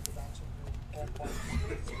Officer of the Benson Group, and Mark.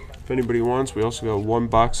 If anybody wants, we also got one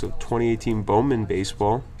box of 2018 Bowman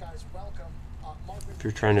baseball. Guys, welcome. If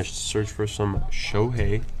you're trying to search for some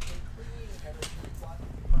Shohei.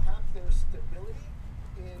 Perhaps there's stability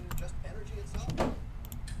in just energy itself.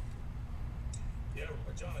 Yeah,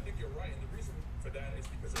 John, I think you're right, and the reason for that is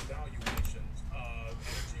because of valuations.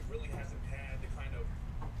 Energy really hasn't had the kind of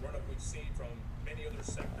run-up we've seen from many other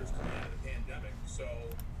sectors coming out of the pandemic. So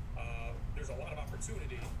there's a lot of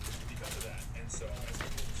opportunity because of that. And so as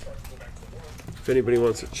people start to go back to work, If anybody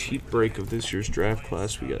wants a cheap break of this year's draft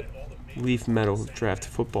class, we got Leaf Metal Draft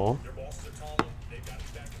Football. their bosses are telling them they've got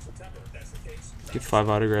it back in September. If that's the case, Get 5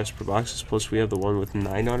 autographs per boxes, plus we have the one with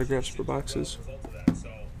 9 autographs per boxes. result of that. So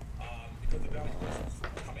because the valuations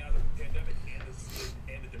coming out of the pandemic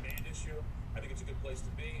and the demand issue, I think it's a good place to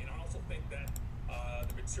be. And I also think that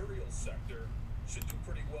the materials sector should do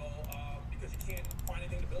pretty well because you can't find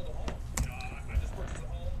anything to build a home. I just purchased a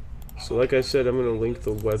home So like I said, I'm going to link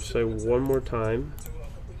the website one more time, to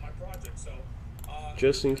complete my project. So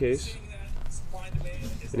just in case seeing that supply and demand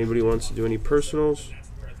is anybody wants to do any personals, that's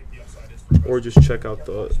where I think the upside is for or just check out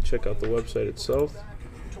the website itself.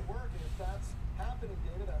 To work, and if that's happening,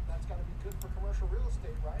 David, that's got to be good for commercial real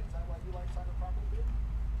estate, right? Is that why you like Simon Property Group?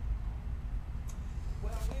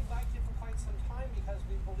 Well, we've liked it for quite some time because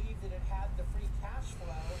we believed that it had the free cash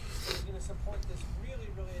flow that was going to support this really,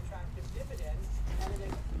 really attractive dividend. And then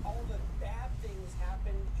if all the bad things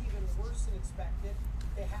happened even worse than expected,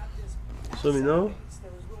 they had this So let me know. asset base.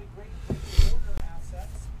 There was really great brick-and-mortar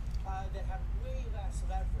assets that had way less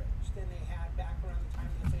leverage than they had back around the time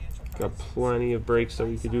of the financial crisis. Got plenty of breaks that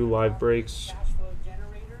we could do, live breaks. Cash flow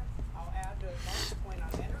generator. I'll add to Mark's point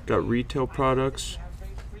on energy. Got retail products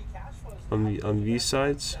on these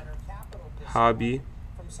sides. Hobby,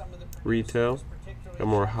 retail. Got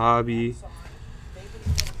more hobby.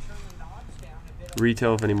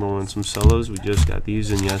 Retail, if anyone wants some cellos, we just got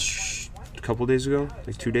these in a couple days ago,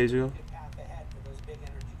 like 2 days ago.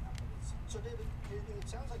 So, David, it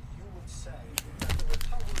sounds like you would say that the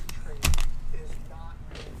recovery trade is not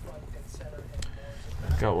really front and center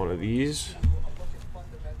anymore. Got one of these. A look at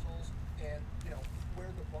fundamentals and,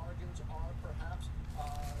 where the bargains are, perhaps.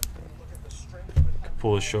 When you look at the strength of it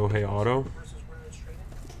Pull a Shohei auto. versus where it's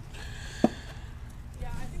trading.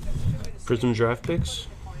 Prism draft picks.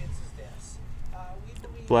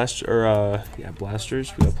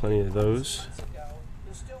 Blasters. We got plenty of those.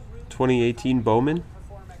 2018 Bowman.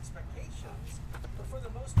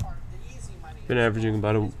 Been averaging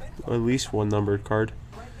about at least one numbered card.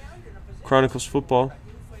 Chronicles football.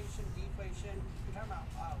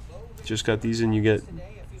 Just got these, and you get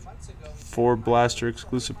 4 Blaster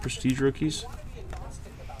exclusive prestige rookies.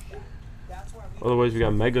 Otherwise, we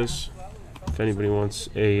got megas. If anybody wants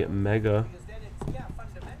a mega.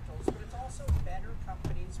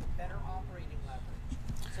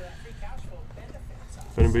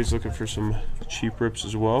 If anybody's looking for some cheap rips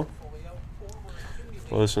as well.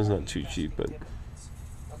 Well, this one's not too cheap, but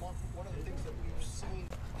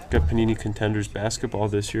got Panini Contenders basketball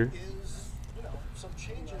this year. Some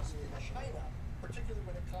changes in China, particularly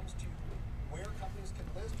when it comes to where companies can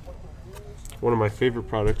list, what the rules. One of my favorite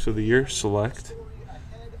products of the year, Select.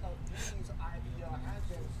 Ahead of these IPO had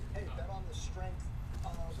been, hey, bet on the strength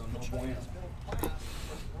of China's middle class, the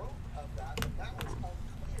growth of that. That was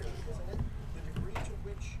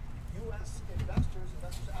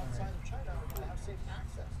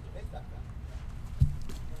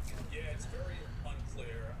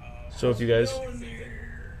So if you guys Chairman Xi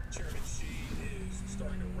is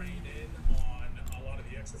starting to rein in on a lot of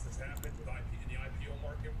the excess that's happened with in the IPO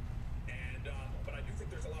market, and but I do think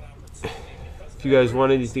there's a lot of opportunity because if you guys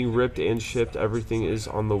want anything ripped and shipped, everything is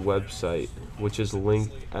on the website, which is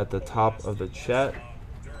linked at the top of the chat.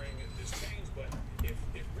 during this change. But if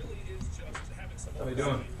it really is just having some How you doing?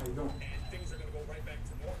 and things are going to go right back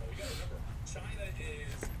to normal. We got to remember, China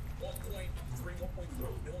is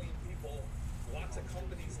 1.4 billion people. Lots of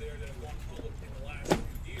companies there that have gone public in the last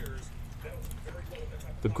few years. That was very low.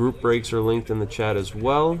 The group breaks are linked in the chat as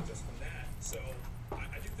well. Just from that. So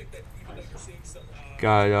I do think that even though you're seeing some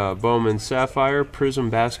Got Bowman Sapphire, Prism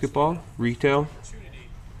Basketball, retail. opportunity,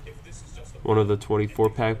 if this is just a One of the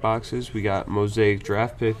 24-pack boxes. We got Mosaic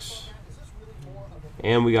draft picks.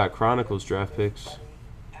 And we got Chronicles draft picks.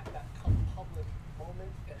 at that public moment,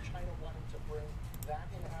 and China wanting to bring that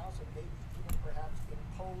in-house and maybe even perhaps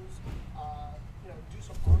impose, do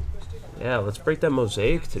some arm twisting. Yeah, let's break that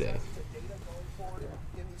Mosaic today. The data going forward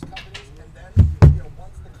in these companies, and then,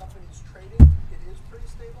 once the company's trading, it is pretty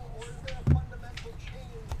stable, or is there a fundamental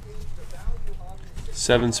change in the value on the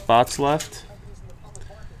 7 spots left. companies in the public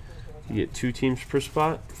market that's going to You get 2 teams per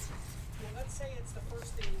spot. Well, let's say it's the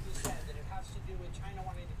first thing you said, that it has to do with China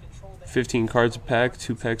wanting to control the 15 cards a pack,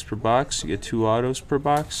 2 packs per box. You get 2 autos per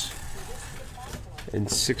box. And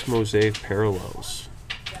 6 Mosaic parallels.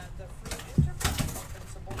 that the free enterprise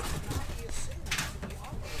principle cannot be assumed to be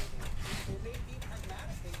operating. It may be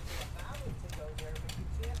pragmatically valid to go there, but you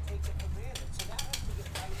can't take it for granted. So that has to get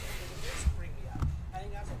priced into the risk premium. I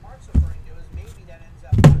think that's what Mark's referring to, is maybe that ends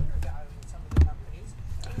up undervaluing some of the companies.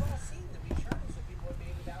 And we've all seen the returns that people have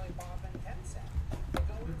made with Alibaba and Tencent. But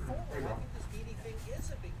going forward, I think this BD thing is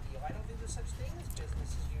a big deal. I don't think there's such thing as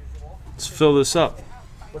business as usual. Let's fill this up.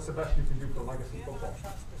 What's the best you can do for legacy football?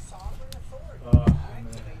 Trust the sovereign authority.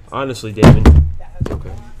 Honestly, Damon.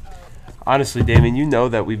 Okay. Honestly, Damon, you know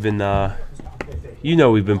that we've been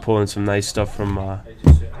we've been pulling some nice stuff from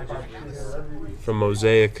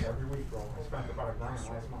Mosaic. Every week, bro. I spent about $1 last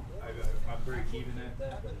month. I break even at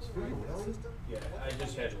that, but it's pretty low. Yeah, I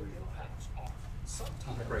just had to relax.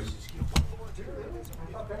 Crazy skill. I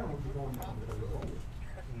thought that would be going down because of gold.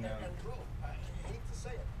 No. I hate to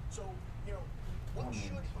say it. So, what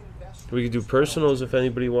should investors We could do personals if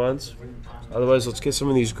anybody wants. Otherwise, let's get some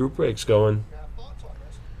of these group breaks going. have thoughts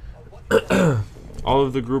on this? All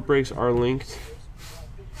of the group breaks are linked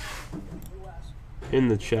in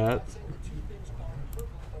the chat. Two things are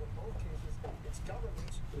equivalent, but in both cases, it's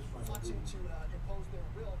governments flexing to impose their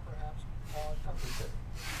will, perhaps, on companies.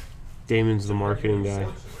 Damon's the marketing guy.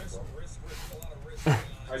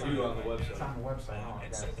 I do on the website. It's on the website. Oh, I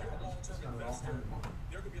got that. It's gonna be all kinds of money.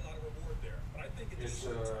 there could be a lot of reward there. But I think in the It's,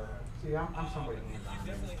 short term, See, I'm somebody hands-on.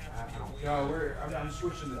 I don't. no, I'm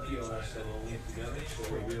switching the POS so we'll link together so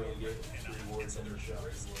we really get rewards on the show.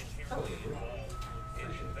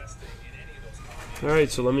 All right,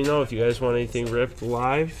 so let me know if you guys want anything ripped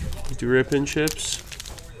live. Do rip and chips.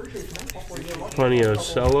 Plenty of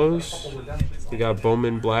cellos. We got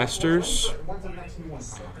Bowman blasters, When's the next new one?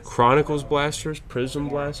 Chronicles blasters, Prism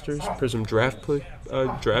blasters, Prism draft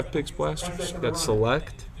picks blasters. We got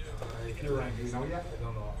select. Do you know yet?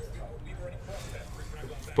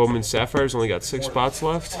 Bowman Sapphires only got 6 spots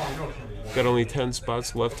left. Got only 10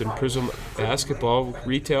 spots left in Prism Basketball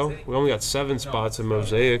retail. We only got 7 spots in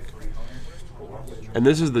Mosaic. And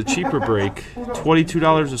this is the cheaper break,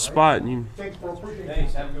 $22 a spot. And you, Thanks, bro. Appreciate it.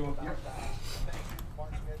 Thanks, have a good one.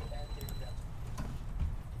 Mark Smith and David Benson.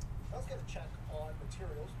 Let's get a check on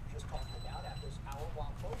materials we just talked about at this hour.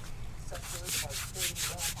 While both sectors are trading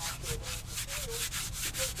well off their lows, materials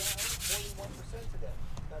still down 41% today.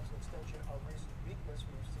 That's an extension of recent weakness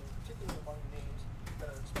we've seen, particularly among names that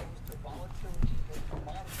are exposed to volatility in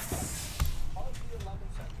commodity prices. Of the 11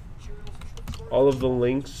 sectors, materials and short all of the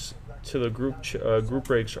links to the group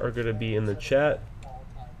breaks are going to be in the chat.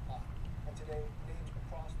 all-time high. And today, names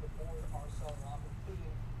across the board are selling off,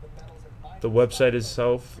 including the metals and mining. The website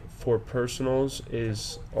itself for personals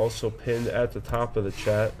is also pinned at the top of the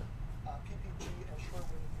chat. PPG and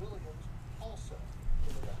Sherwin-Williams also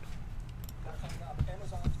in the run. Now coming up,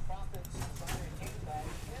 Amazon's profits, designer handbag,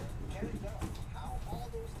 and Dell. How all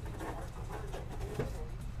those things are contributing to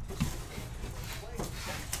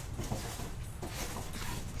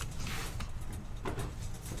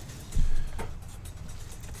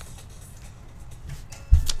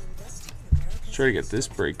Let's try to get this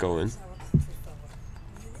break going.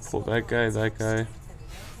 Pull that guy, that guy.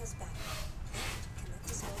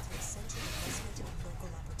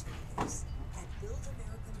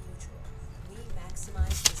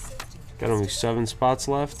 Got only 7 spots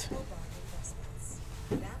left.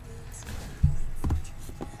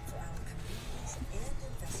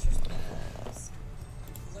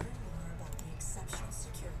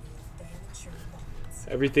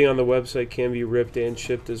 Everything on the website can be ripped and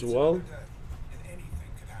shipped as well. And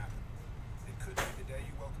anything could happen. It could be the day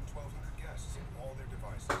you welcome 1,200 guests and all their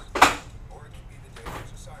devices. Or it could be the day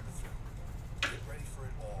there's a cyber threat. Get ready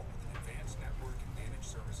for it all with an advanced network and managed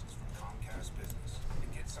services from Comcast Business.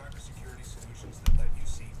 And get cybersecurity solutions that let you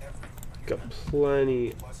see everything on your Got network.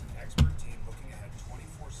 plenty. Plus an expert team looking ahead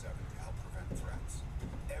 24/7 to help prevent threats.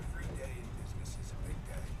 Every day in business is a big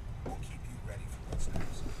day. We'll keep you ready for what's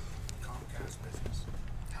next. Comcast Business.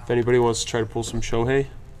 If anybody wants to try to pull some Shohei,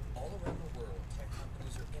 All around the world, tech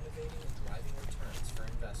companies are innovating and driving returns for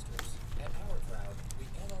investors. At Our Crowd, we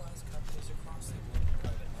analyze companies across the global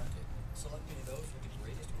private market, selecting those with the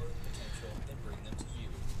greatest growth potential and bring them to you.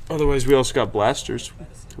 otherwise we also got blasters,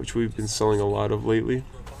 which we've been selling a lot of lately.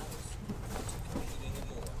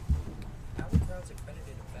 Our Crowd's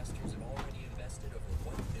accredited investors have already invested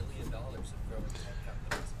over $1 billion in growing tech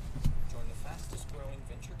companies. Join the fastest growing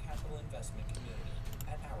venture capital investment community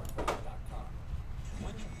at ourcrowd.com.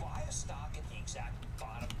 When you buy a stock at the exact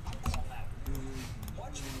bottom, I call that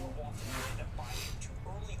much more often you end up buying it too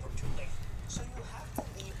early or too late. So you have to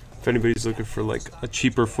leave. If anybody's looking for like a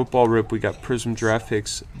cheaper football rip, we got Prism Draft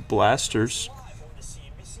Picks Blasters.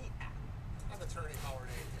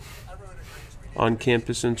 On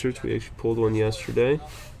campus inserts, we actually pulled one yesterday.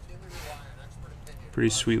 Pretty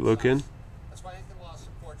sweet looking.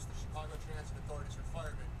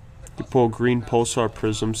 You pull green pulsar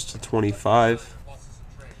prisms to 25.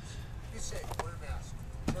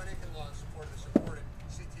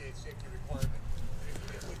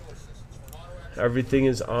 Everything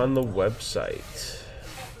is on the website,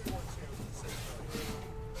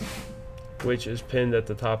 which is pinned at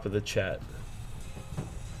the top of the chat.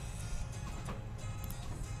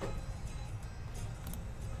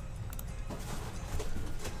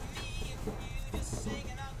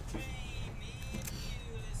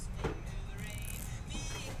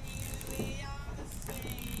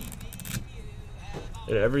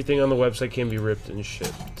 And everything on the website can be ripped and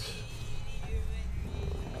shipped.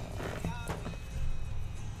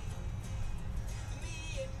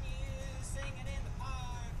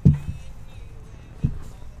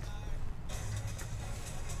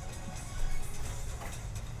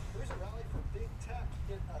 There's a rally for big tech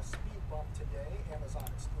hit a speed bump today, Amazon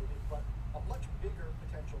excluded, but a much bigger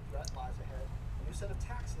potential threat lies ahead. A new set of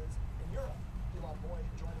taxes in Europe. Elon Boyd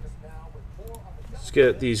joining us now with more on the Let's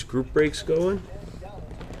get these group breaks going.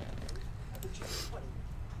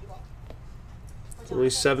 Only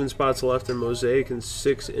 7 spots left in Mosaic and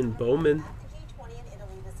 6 in Bowman. G20 in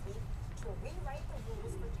Italy this week to rewrite the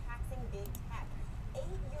rules for taxing big tech. 8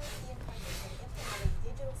 European countries have implemented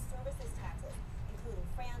digital services taxes, including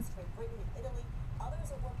France, Great Britain, and Italy.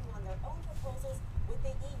 Others are working on their own proposals, with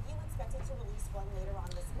the EU expected to release one later on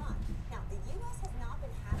this month. Now, the U.S. has not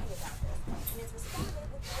been happy about this, and has responded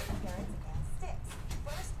with both carrots and sticks.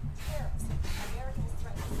 First, tariffs. America has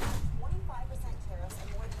threatened to add 25% tariffs and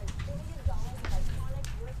more than $1 billion of iconic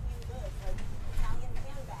European goods like Italian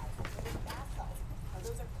handbags and British bath salts. Now,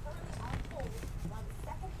 those are currently on hold while the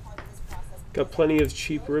second part of this process. Got plenty of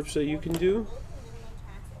cheap rips that you can do.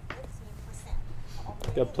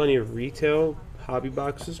 Got plenty of retail, hobby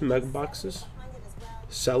boxes, mega boxes,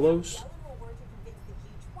 cellos.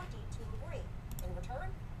 In return,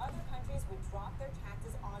 other countries would drop their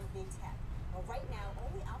taxes on big tech. Well, right now,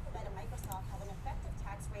 only Alphabet and Microsoft have an effective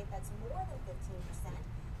tax rate that's more than 15%.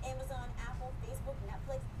 Amazon, Apple, Facebook,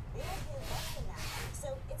 Netflix, they all pay less than that.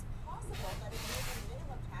 So it's possible that a new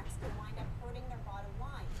minimum tax could wind up hurting their bottom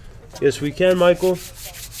line. Yes, we can, Michael.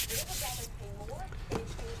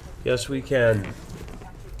 Yes, we can.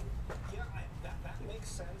 Yeah, that makes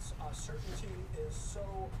sense. Certainty is so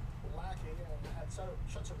lacking and at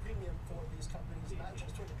such a premium for these companies, not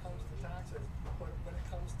just when it comes to taxes, but when it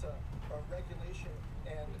comes to regulation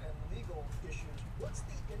and legal issues. What's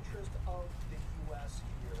the interest of the U.S.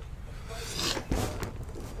 here? The president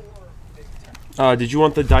for big tech Did you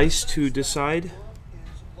want the dice to decide is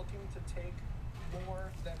looking to take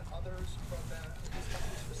more than others from these companies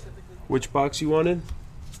specifically. which box you wanted?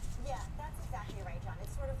 Yeah, that's exactly right, John.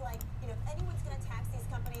 It's sort of like, if anyone's going to tax these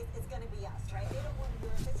companies, it's going to be us, right? They don't want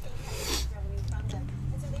Europe to take tax revenue from them.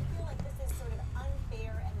 And so they feel like this is sort of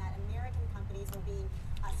unfair and that American companies are being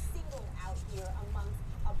singled out here amongst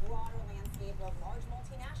a broader landscape of large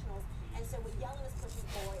multinationals. And so what Yellen is pushing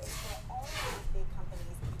for is for all of these big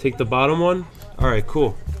companies Take the bottom one? Alright,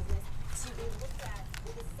 cool. to be looked at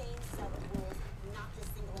with the same set of rules, not just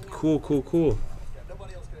singling out. Cool.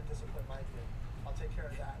 Nobody else going to discipline Mike here. I'll take care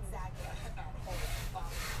of that.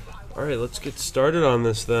 Alright, let's get started on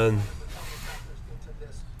this then.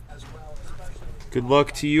 Good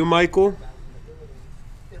luck to you, Michael.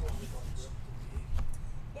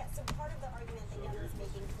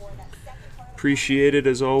 Appreciated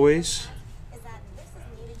as always. Is that this is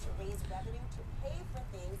needed to raise revenue to pay for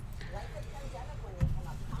things like the pandemic when they come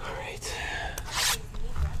up. All right. Companies need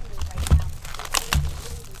revenue right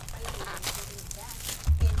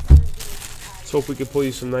now. These Let's hope we can pull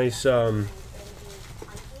you some nice,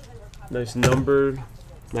 nice numbered,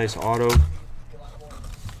 nice auto.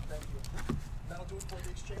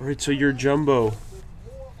 All right, so your jumbo.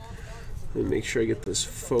 Let me make sure I get this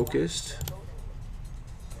focused.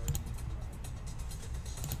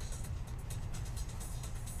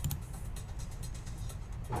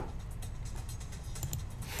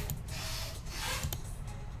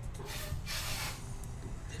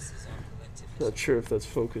 Not sure if that's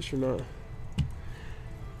focused or not.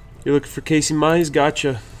 You're looking for Casey Mize?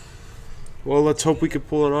 Gotcha. Well, let's hope we could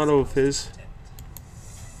pull an auto of his.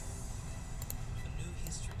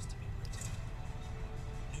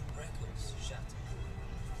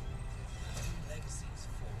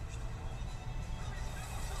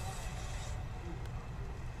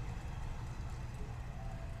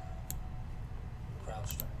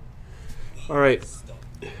 All right.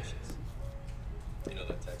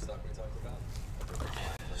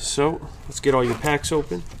 So, let's get all your packs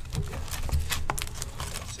open.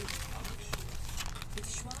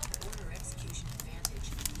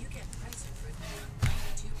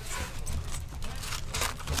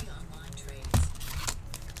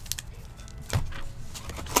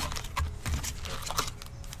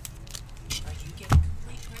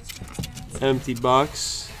 Empty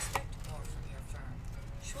box.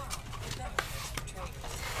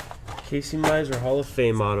 Casey Mize or Hall of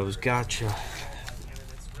Fame autos. Gotcha.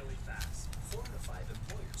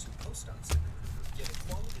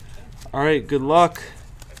 All right, good luck.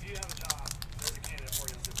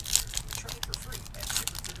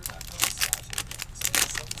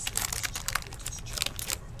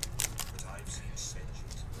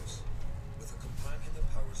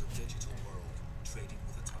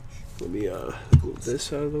 Let me move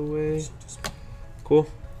this out of the way. Cool.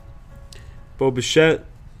 Bo Bichette,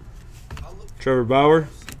 Trevor Bauer,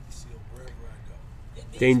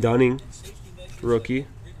 Dane Dunning, rookie.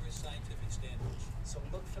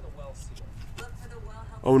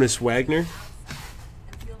 Honus Wagner.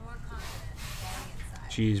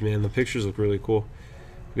 Jeez, man, the pictures look really cool.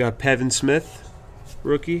 We got Pevin Smith,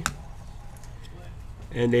 rookie.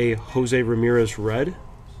 And a Jose Ramirez red.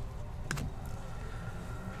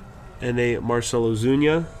 And a Marcelo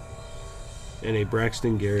Zuna. And a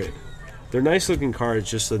Braxton Garrett. They're nice looking cards,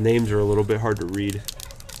 just the names are a little bit hard to read.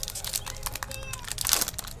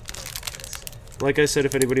 Like I said,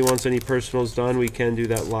 if anybody wants any personals done, we can do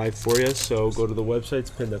that live for you. So go to the website, it's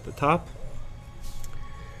pinned at the top.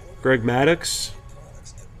 Greg Maddux,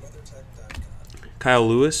 Kyle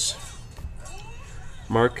Lewis,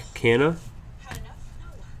 Mark Canna,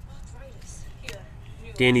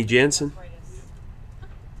 Danny Jansen,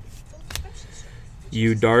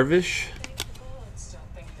 Yu Darvish,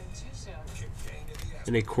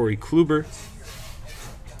 and a Corey Kluber.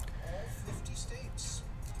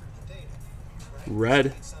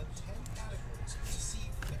 Red.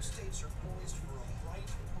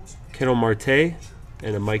 Kendall Marte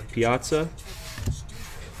and a Mike Piazza.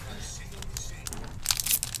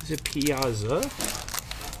 Is it Piazza?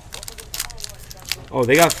 Oh,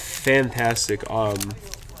 they got fantastic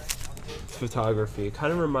photography. It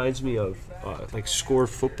kind of reminds me of like Score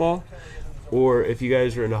Football, or if you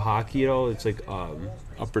guys are into hockey at all, it's like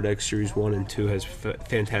Upper Deck Series 1 and 2 has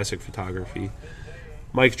fantastic photography.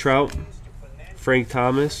 Mike Trout, Frank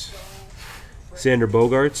Thomas, Xander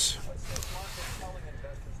Bogaerts,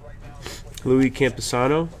 Louis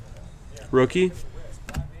Campusano, rookie,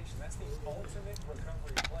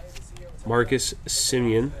 Marcus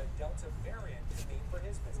Semien.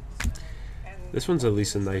 This one's at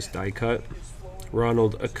least a nice die cut.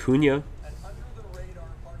 Ronald Acuna.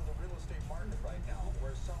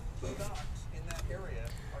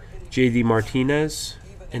 JD Martinez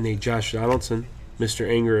and a Josh Donaldson, Mr.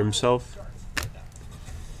 Anger himself.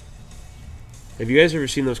 Have you guys ever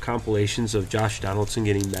seen those compilations of Josh Donaldson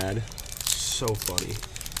getting mad? So funny.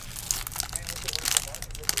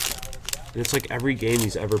 And it's like every game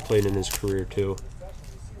he's ever played in his career too.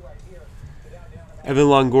 Evan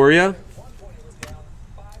Longoria,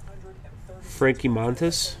 Frankie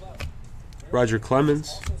Montas, Roger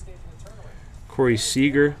Clemens, Corey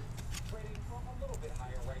Seager,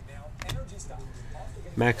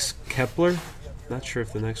 Max Kepler. Not sure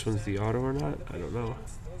if the next one's the auto or not. I don't know.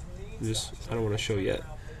 I don't want to show yet.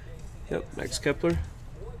 Yep, Max Kepler.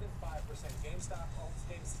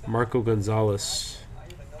 Marco Gonzalez.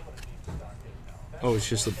 Oh, it's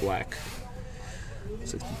just the black.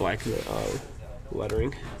 It's like the black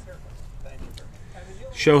lettering.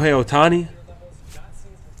 Shohei Ohtani,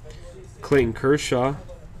 Clayton Kershaw,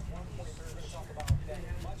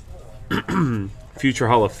 future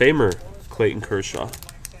Hall of Famer Clayton Kershaw.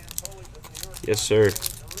 Yes, sir.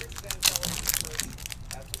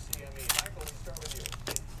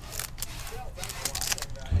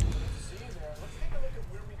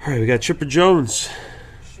 All right, we got Chipper Jones,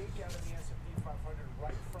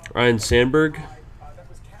 Ryan Sandberg,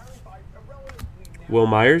 Will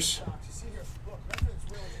Myers,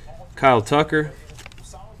 Kyle Tucker,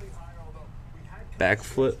 bat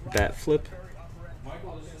flip,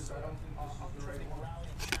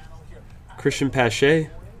 Christian Pache.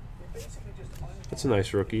 That's a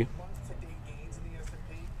nice rookie.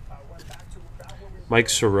 Mike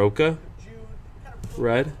Soroka,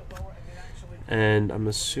 red. And I'm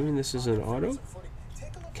assuming this is an auto?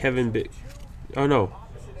 Kevin Big... Oh, no.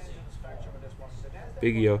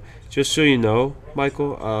 Big Yo. Just so you know,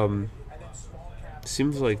 Michael,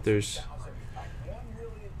 seems like there's...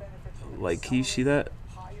 Like, can you see that?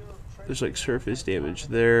 There's, like, surface damage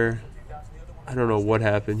there. I don't know what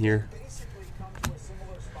happened here.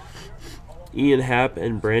 Ian Happ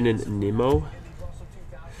and Brandon Nimmo.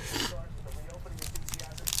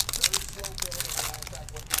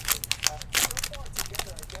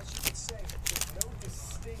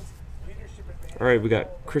 All right, we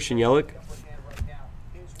got Christian Yelich,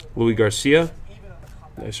 Louis Garcia,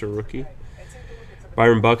 nicer rookie,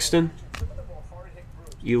 Byron Buxton,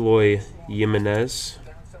 Eloy Jimenez,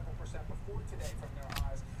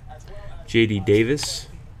 J.D. Davis,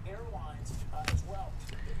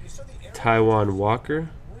 Taiwan Walker,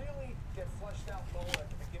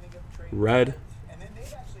 red,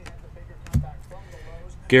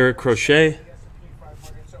 Garrett Crochet,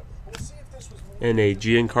 and a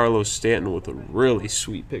Giancarlo Stanton with a really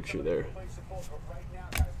sweet picture there.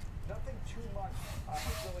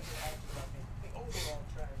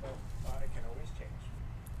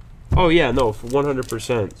 Oh yeah, no, for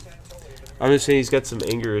 100%. I'm just saying he's got some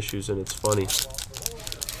anger issues and it's funny.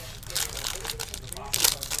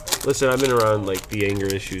 Listen, I've been around like the anger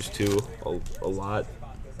issues too a lot.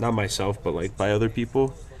 Not myself, but like by other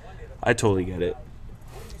people. I totally get it.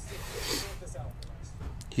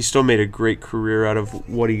 He still made a great career out of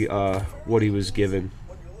what he was given.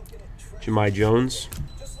 Jahmai Jones,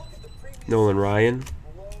 Nolan Ryan,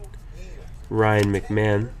 Ryan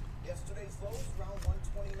McMahon,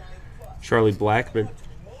 Charlie Blackmon,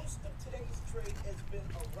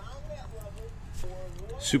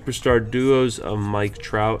 superstar duos of Mike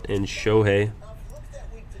Trout and Shohei,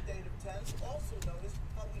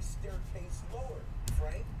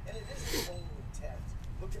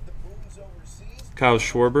 Kyle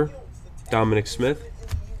Schwarber, Dominic Smith,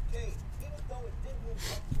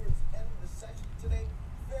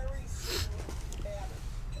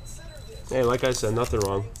 hey, like I said, nothing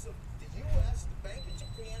wrong.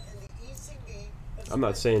 I'm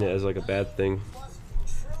not saying it as like a bad thing.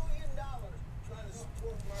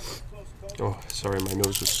 Oh, sorry, my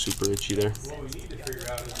nose was super itchy there. What we need to figure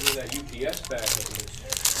out is where that UPS bag is.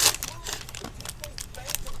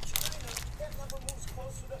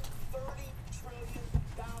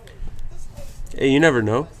 Hey, you never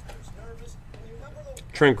know.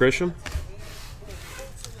 Trent Grisham.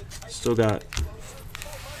 Still got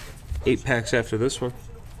 8 packs after this one.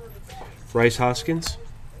 Bryce Hoskins.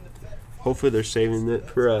 Hopefully they're saving it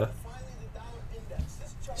for a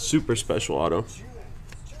super special auto.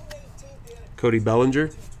 Cody Bellinger.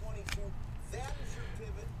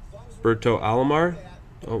 Berto Alomar.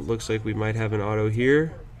 Oh, looks like we might have an auto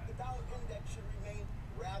here.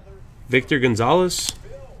 Victor Gonzalez.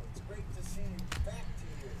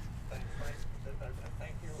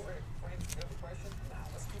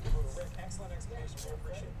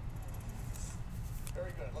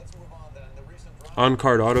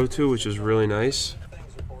 On-card auto too, which is really nice.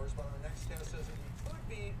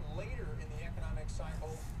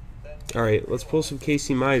 All right, let's pull some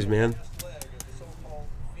Casey Mize, man.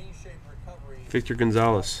 Victor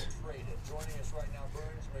Gonzalez.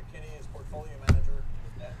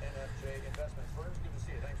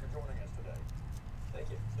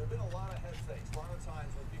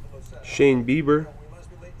 Shane Bieber.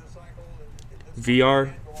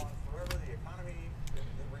 VR.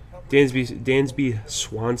 Dansby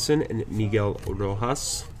Swanson and Miguel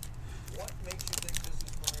Rojas.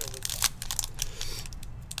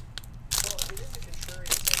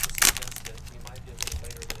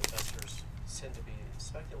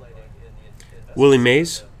 Willie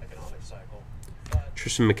Mays.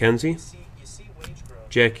 Tristan McKenzie.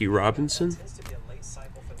 Jackie Robinson.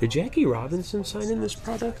 Did Jackie Robinson sign in this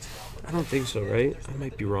product? I don't think so, right? I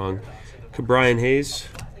might be wrong. Brian Hayes.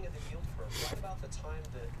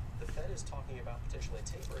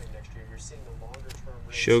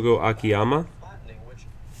 Shogo Akiyama,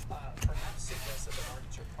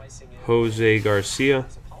 Jose Garcia,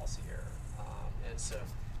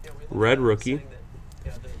 red rookie,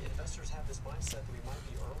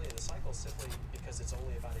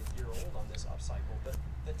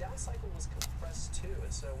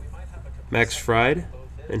 Max Fried,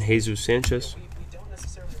 and Jesus Sanchez.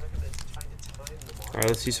 All right,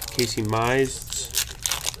 let's see some Casey Mize.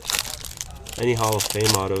 Any Hall of Fame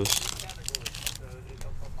autos.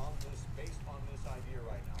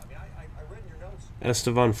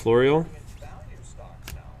 Estevan Florial,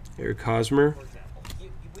 Eric Hosmer,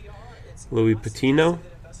 Louis Patino.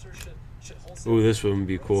 Ooh, this one would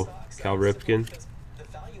be cool. Cal Ripken.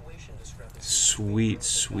 Sweet,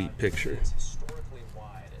 sweet picture.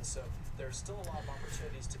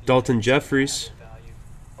 Dalton Jeffries,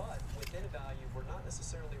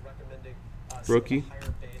 rookie,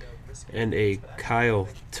 and a Kyle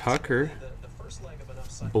Tucker,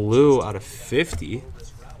 blue out of 50.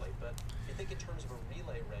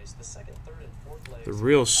 The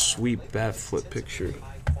real sweet bat flip picture.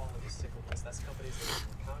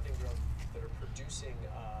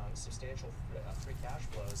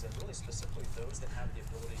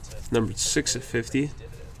 Numbered 6 of 50.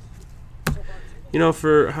 You know,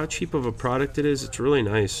 for how cheap of a product it is, it's really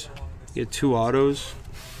nice. You get 2 autos.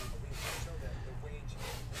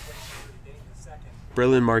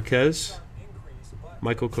 Brilliant Marquez,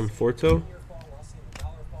 Michael Conforto,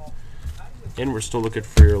 and we're still looking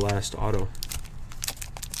for your last auto.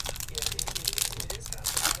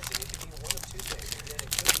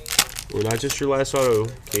 Well, not just your last auto,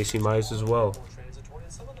 Casey Mize as well.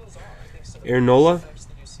 Aaron Nola,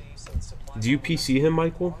 do you PC him,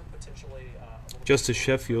 Michael? Justice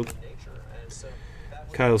Sheffield,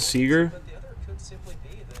 Kyle Seager,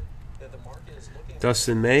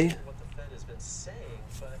 Dustin May,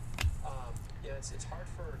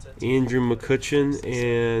 Andrew McCutcheon,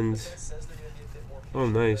 and oh,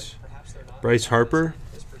 nice, Bryce Harper,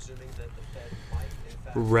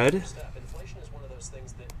 red.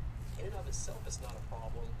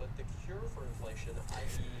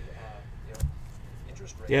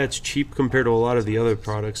 Yeah, it's cheap compared to a lot of the other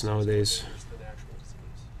products nowadays.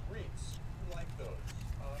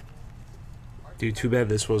 Dude, too bad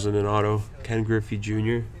this wasn't an auto. Ken Griffey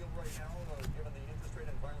Jr.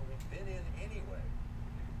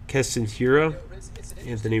 Keston Hiura,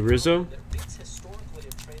 Anthony Rizzo.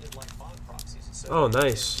 Oh,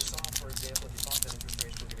 nice.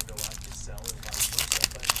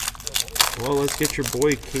 Well, let's get your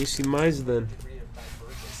boy Casey Mize then.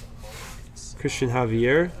 Christian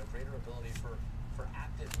Javier,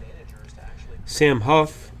 Sam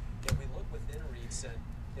Huff,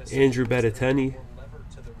 Andrew Benintendi,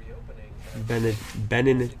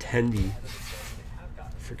 Benintendi.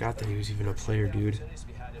 Forgot that he was even a player, dude.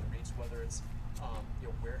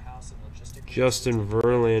 Justin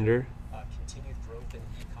Verlander.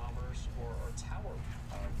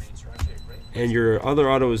 And your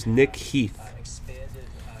other auto is Nick Heath.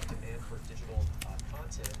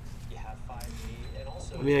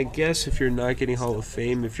 I mean, I guess if you're not getting Hall of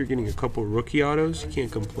Fame, if you're getting a couple rookie autos, you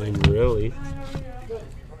can't complain, really.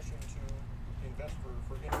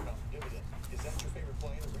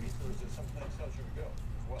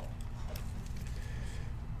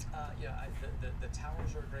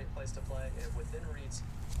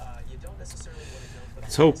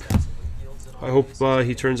 Let's hope. I hope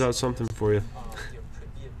he turns out something for you.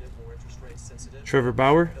 Trevor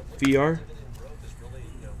Bauer, VR.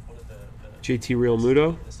 JT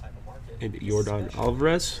Realmuto and Jordan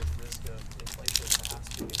Alvarez.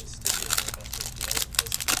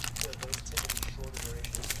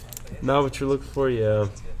 Now what you're looking for, yeah.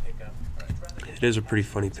 It is a pretty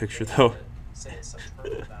funny picture though.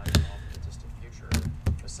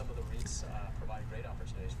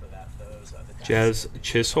 Jazz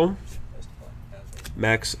Chisholm,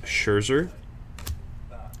 Max Scherzer,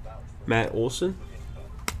 Matt Olson,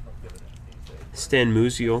 Stan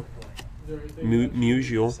Musial,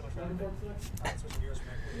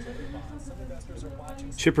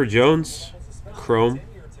 Chipper Jones, Chrome,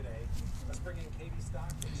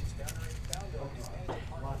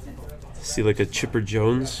 see like a Chipper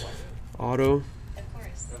Jones auto,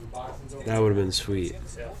 that would have been sweet.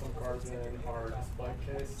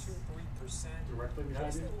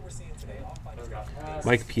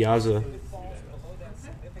 Mike Piazza.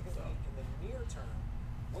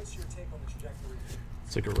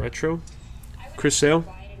 It's like a retro. Chris Sale.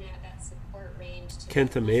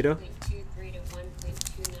 Kenta Maeda.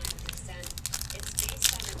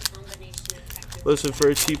 Listen, for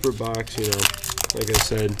a cheaper box, you know, like I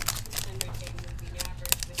said,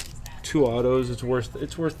 2 autos. It's worth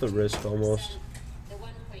the risk almost. The 1.29%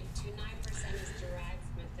 is derived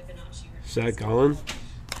from a Fibonacci Zach Gallen, I'm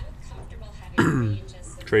comfortable having a range as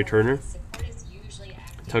support. Trey Turner, Support is usually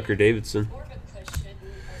active. Tucker Davidson, More of a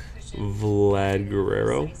cushion Vlad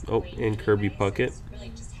Guerrero, oh, and Kirby Puckett, It's really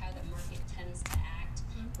just how the market tends to act.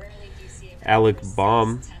 Rarely do you see a Alec persistent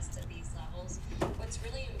Baum. test of these levels. What's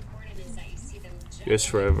really important is that you see them You guys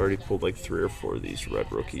swear I've already pulled like 3 or 4 of these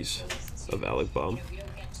red rookies of Alec Baum. we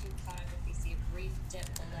don't get too caught up if we see a brief dip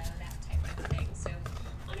below that type of thing. So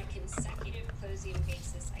on a consecutive closing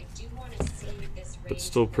basis, I do want to see this range But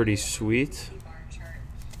still pretty sweet. bar chart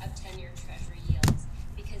of 10-year Treasury yields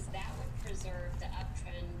because that would preserve the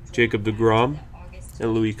uptrend Jacob deGrom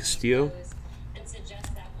and Luis Castillo. and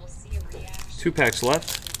suggest that we'll see a reaction 2 packs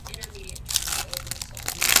left. intermediate term oversold,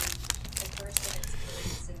 the first of its kind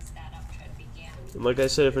since that uptrend began. And like I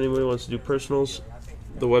said, if anybody wants to do personals,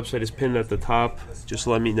 the website is pinned at the top. Just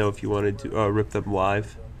let me know if you want to rip them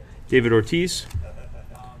live. David Ortiz,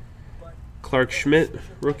 Clark Schmidt,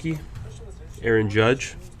 rookie, Aaron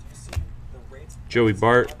Judge, Joey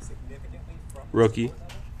Bart, rookie,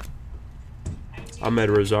 Ahmed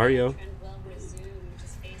Rosario,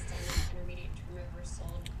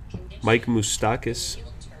 Mike Moustakis,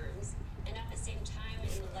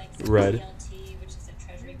 red,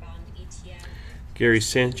 Gary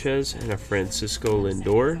Sanchez, and a Francisco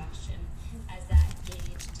Lindor.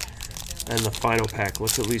 And the final pack,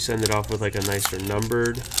 let's at least end it off with like a nicer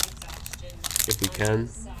numbered, if we can.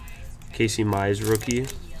 Casey Mize, rookie.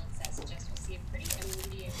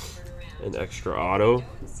 An extra auto.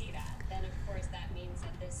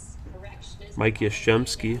 Mike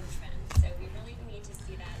Yastrzemski.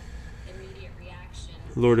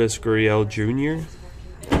 Lourdes Gurriel Jr.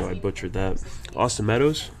 Oh, I butchered that. Austin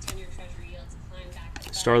Meadows.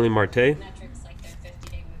 Starling Marte.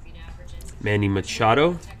 Manny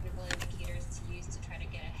Machado.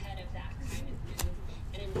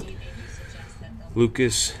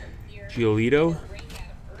 Lucas Giolito.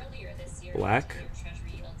 Black.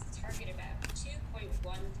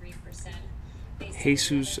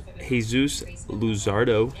 Jesus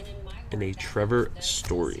Luzardo. And a Trevor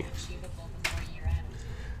Story.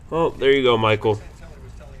 Well, there you go, Michael.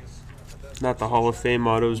 Not the Hall of Fame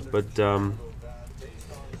autos, but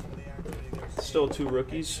still 2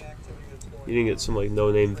 rookies. You didn't get some like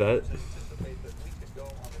no-name vet.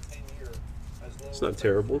 It's not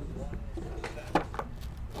terrible.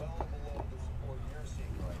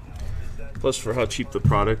 Plus, for how cheap the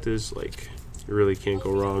product is, like, you really can't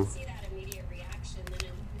go wrong.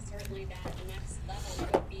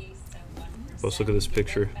 Let's look at this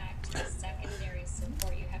picture.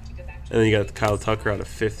 And then you got Kyle Tucker out of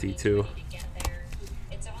 50 too.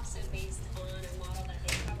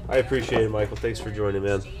 I appreciate it, Michael. Thanks for joining,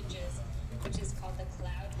 man.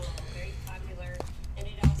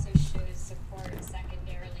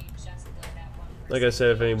 Like I said,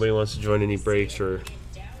 if anybody wants to join any breaks or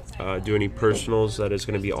do any personals, that is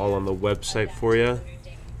going to be all on the website for you.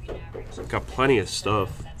 Got plenty of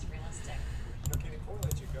stuff.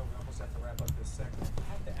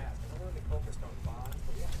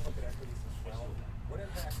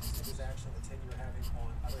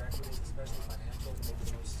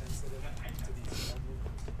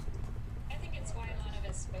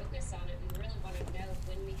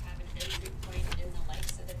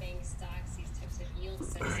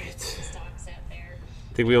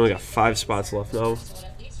 I think we only got 5 spots left now.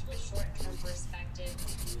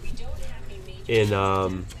 And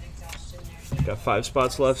got 5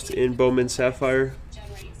 spots left in Bowman Sapphire.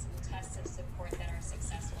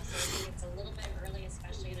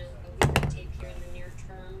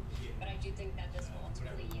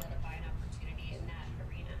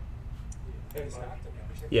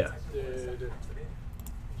 Yeah. Did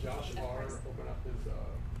Josh Barr open up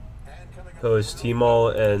his His T-Mall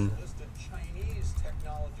and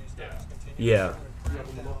yeah.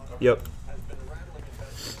 Yep.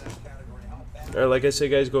 Alright, like I said,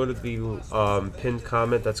 guys, go to the pinned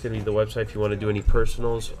comment. That's going to be the website if you want to do any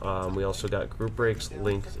personals. We also got group breaks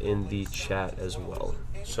linked in the chat as well.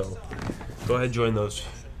 So go ahead and join those.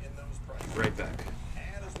 Right back.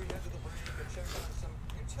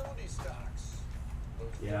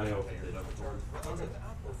 Yeah, I opened it up.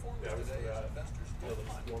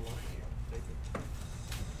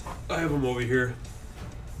 I have them over here.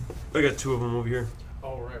 I got 2 of them over here.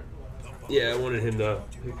 Oh, right. Yeah, I wanted him to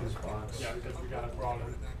pick his box. Yeah, because we got it brought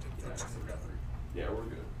in. Yeah, we're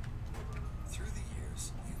good. Through the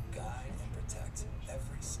years, you guide and protect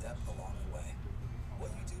every step along the way.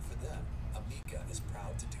 What you do for them, Amica is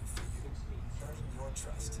proud to do for you, earning your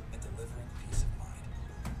trust and delivering peace of mind.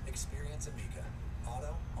 Experience Amica,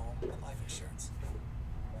 auto, home, and life.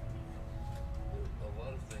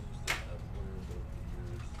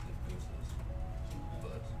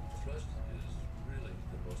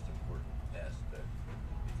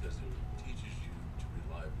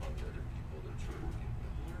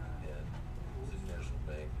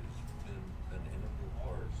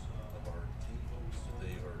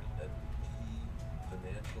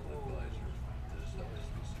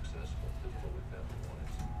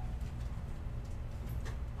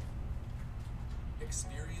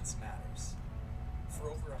 Experience matters. For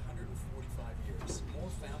over 145 years, more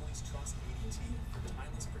families trust ADT for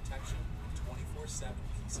timeless protection and 24/7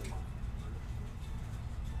 peace of mind.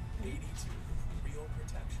 ADT, real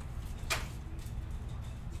protection.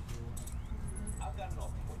 I've got an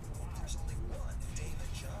offer for you. There's only one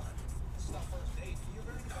David John. This is our first date. You're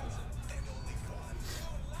very expensive. And only one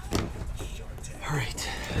Shark Tank. All right,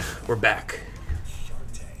 we're back. Shark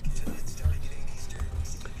Tank, tonight starting at 8 Eastern,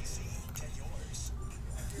 CNBC. Get yours.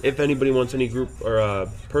 If anybody wants any group or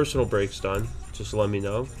personal breaks done, just let me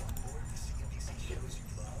know.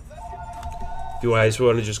 If you guys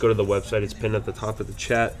want to just go to the website, it's pinned at the top of the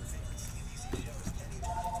chat.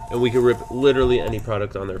 And we can rip literally any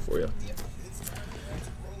product on there for you. Roll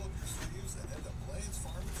up your sleeves and head to Blaine's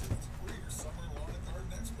Pharmaceuticals. We're your summer lawn and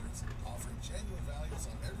garden experts, offering genuine values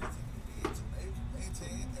on everything you need to make,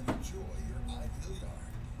 maintain, and enjoy your ideal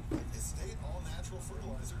yard. Like Estate all-natural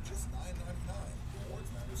fertilizer, just $9.99. Board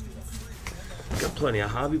members get a free $10 Got plenty of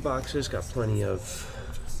hobby boxes, got plenty of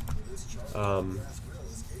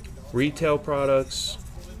retail products,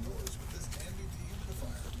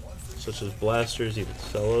 such as blasters, even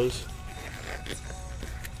cellos.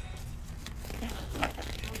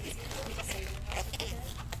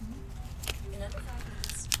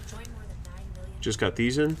 Just got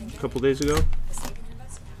these in a couple days ago.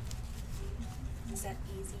 Is that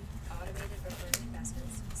easy, automated recurring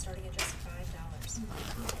investments starting at just $5.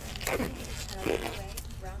 And along the way,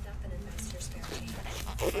 round up and invest your spare change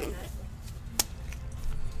automatically.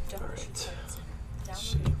 Don't rush your plans.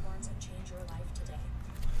 Download Acorns and change your life today.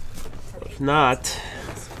 If not,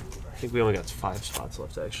 I think we only got 5 spots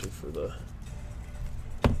left actually for the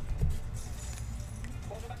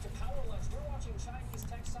Welcome back to Power Lunch. We're watching Chinese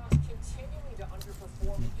tech stocks continuing to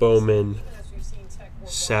underperform. Bowman Even as we've seen tech more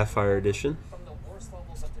Sapphire Edition. from the worst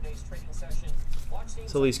levels of today's trading session. Watch names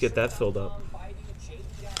Let's at least get that filled up. like Baidu,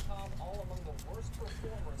 JD.com, all among the worst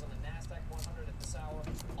performers on the Nasdaq 100 at this hour,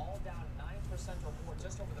 all down 9% or more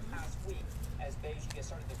just over the past week as Beijing has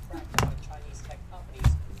started to crack down on Chinese tech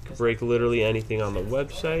companies. Break literally anything on the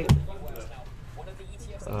website.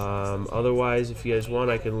 Otherwise, if you guys want,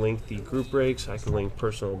 I can link the group breaks. I can link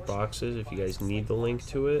personal boxes if you guys need the link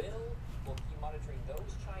to it. We'll keep monitoring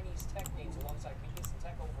those Chinese tech names alongside weakness in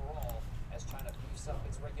tech overall as China beefs up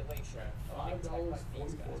its regulation. Big tech like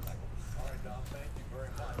these guys. All right, Dom, thank you very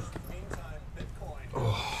much. Meantime, Bitcoin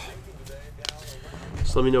sinking today down around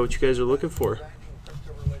So let me know what you guys are looking for.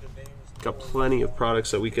 crypto-related names. Got plenty of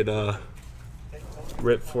products that we could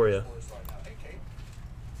rip for you. Hey, Kate.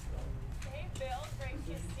 Hey Bill, great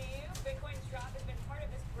to see you. Bitcoin's drop has been part of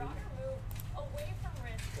this broader move away from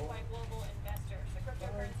risk by global investors. The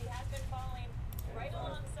cryptocurrency has been falling right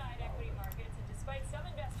alongside equity markets, and despite some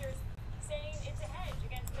investors saying it's a hedge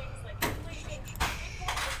against things like inflation,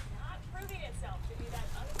 Bitcoin is not proving itself to be that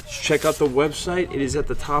unaffordable. Check out the website. It is at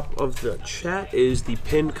the top of the chat. It is the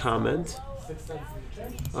pinned comment.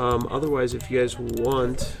 Otherwise, if you guys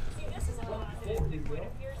want,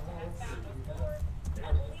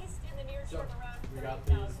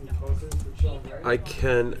 I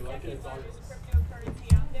can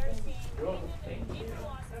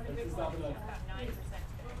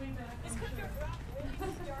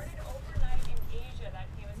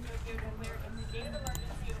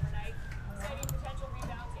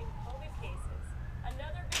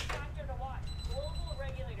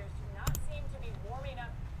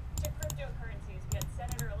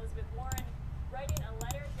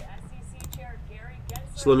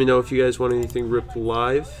so let me know if you guys want anything ripped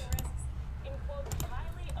live.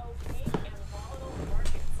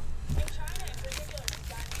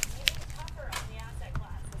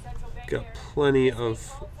 Got plenty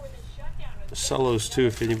of cellos too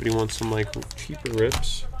if anybody wants some like cheaper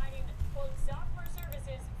rips.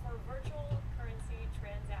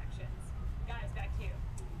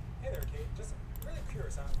 Hey there, Kate. Just really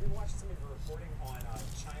curious. We've been watching some of your reporting on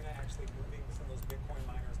China actually moving some of those Bitcoin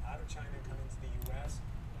miners out of China and coming to the U.S.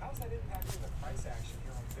 How's that impacting the price action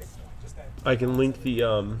here on Bitcoin? Just that I can link the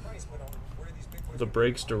price, but on where these Bitcoins the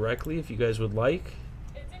breaks directly if you guys would like.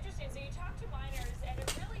 It's interesting. So you talk to miners, and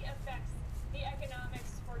it really affects the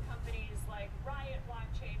economics for companies like Riot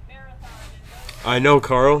Blockchain, Marathon, and those. I know,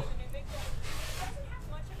 Carl.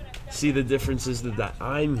 See, the difference is that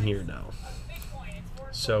I'm here now.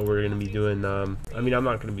 So we're going to be doing, I mean, I'm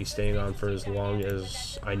not going to be staying on for as long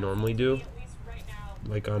as I normally do.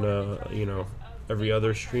 Like on a, you know, every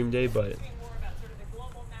other stream day, but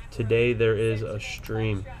today there is a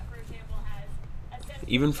stream.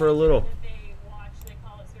 Even for a little.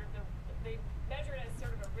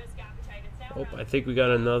 Oh, I think we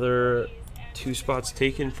got another 2 spots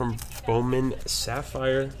taken from Bowman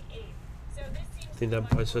Sapphire think that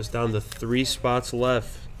puts us down to 3 spots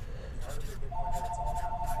left.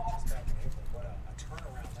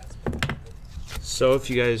 So if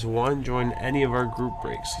you guys want to join any of our group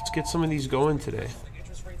breaks, let's get some of these going today.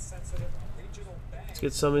 Let's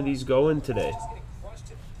get some of these going today.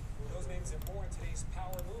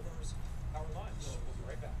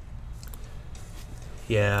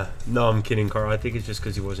 Yeah, no, I'm kidding, Carl. I think it's just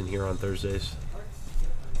because he wasn't here on Thursdays.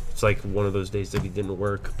 It's like one of those days that he didn't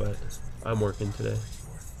work, but I'm working today.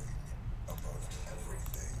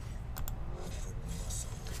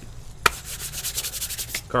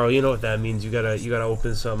 Carl, you know what that means. You gotta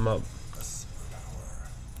open something up.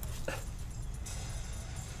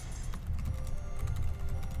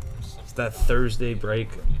 It's that Thursday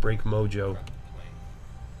break mojo.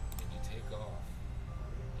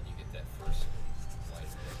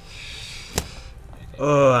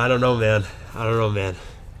 Oh, I don't know, man.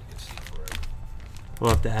 We'll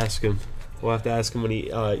have to ask him. We'll have to ask him when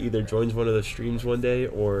he either joins one of the streams one day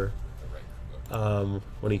or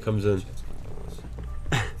when he comes in.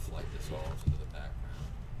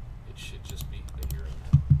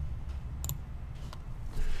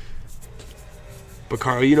 But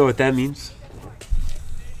Carl, you know what that means.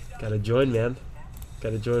 Gotta join, man.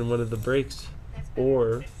 Gotta join one of the breaks.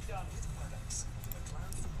 Or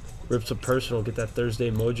rips a personal, get that Thursday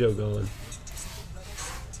mojo going.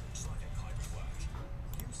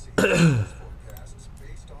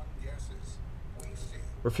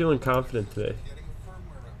 We're feeling confident today.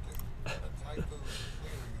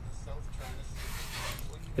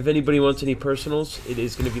 If anybody wants any personals, it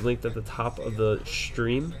is going to be linked at the top of the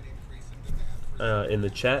stream in the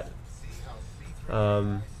chat.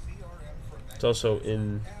 It's also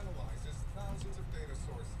in...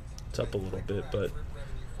 It's up a little bit, but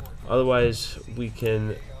otherwise we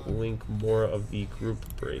can link more of the group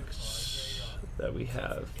breaks that we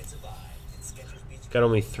have. Got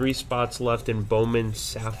only 3 spots left in Bowman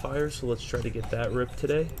Sapphire, so let's try to get that ripped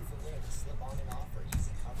today.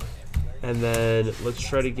 And then let's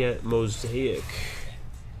try to get Mosaic.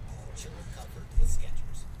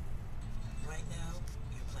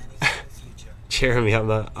 Jeremy,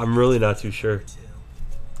 I'm really not too sure.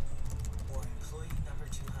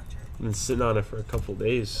 I've been sitting on it for a couple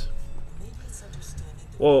days.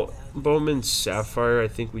 Well, Bowman Sapphire, I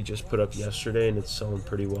think we just put up yesterday, and it's selling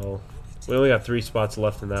pretty well. We only got 3 spots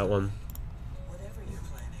left in that one.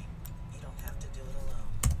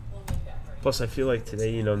 Plus, I feel like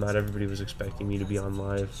today, you know, not everybody was expecting me to be on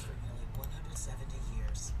live.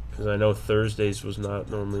 Because I know Thursdays was not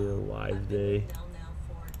normally a live day.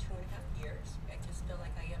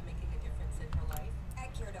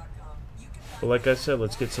 But like I said,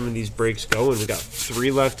 let's get some of these breaks going. We got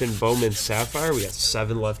 3 left in Bowman Sapphire. We got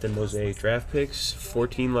 7 left in Mosaic draft picks.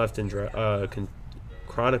 14 left in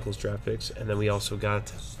Chronicles draft picks. And then we also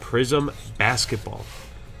got Prism basketball.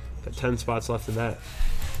 Got 10 spots left in that.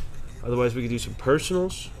 Otherwise, we could do some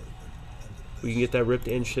personals. We can get that ripped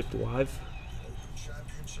and shipped live.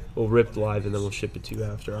 We'll rip live and then we'll ship it to you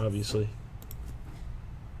after, obviously.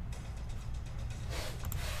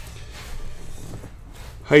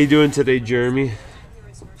 How you doing today, Jeremy?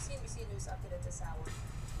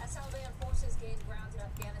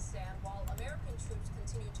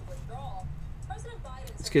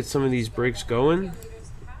 Let's get some of these breaks going.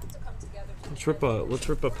 Let's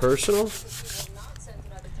rip a personal.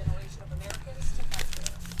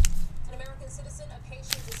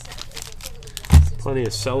 Plenty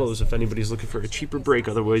of cellos if anybody's looking for a cheaper break.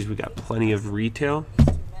 Otherwise, we got plenty of retail.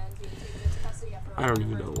 I don't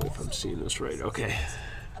even know if I'm seeing this right. Okay.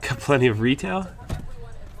 Got plenty of retail.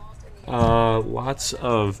 Lots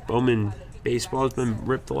of Bowman baseball has been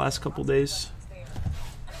ripped the last couple days.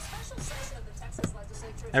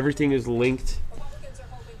 Everything is linked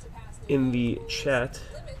in the chat.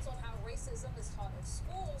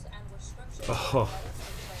 Oh.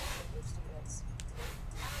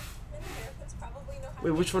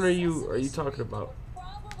 Wait, which one are you talking about?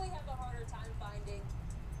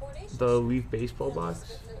 The Leaf baseball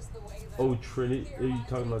box? Oh, Trinity. Are you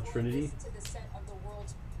talking about Trinity?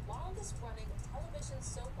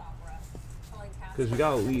 Because we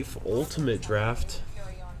got a Leaf Ultimate Draft.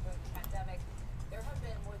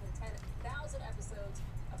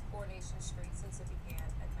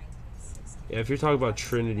 Yeah, if you're talking about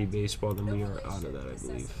Trinity baseball, then we are out of that, I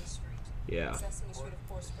believe. Yeah.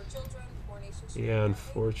 Yeah,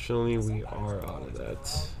 unfortunately, we are out of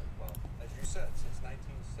that.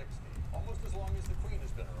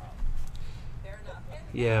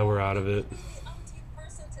 Yeah, we're out of it.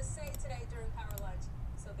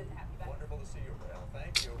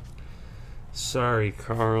 Sorry,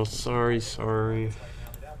 Carl. Sorry.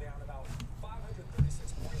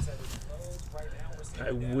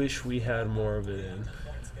 I wish we had more of it in.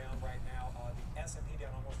 Points down right now. The S&P down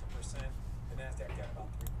almost 1%. The Nasdaq down about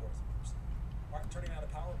 0.75%. All right, turning now to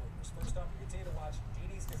power movers. First up, we continue to watch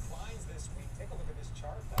DD's declines this week. Take a look at this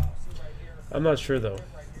chart. See right here. I'm not sure though.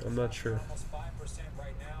 I'm not sure.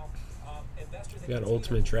 We got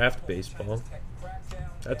Ultimate Draft Baseball.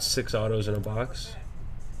 That's 6 autos in a box.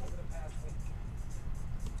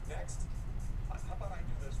 Next, how about I do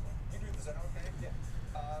this one? You do this, okay? Yeah.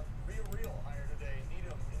 Real higher today.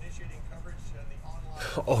 Needham initiating coverage in the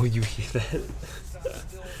online. Oh, you hear that? Still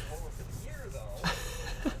lower for the year, though.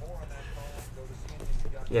 More on that phone. Go to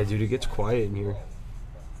CNBC.com. Yeah, dude, it gets quiet in here.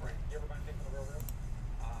 Frank, you ever buy anything from the Real?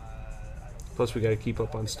 I don't. Plus, we got to keep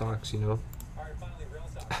up on stocks, you know. All right, finally, real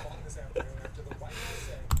stocks falling this afternoon after the White House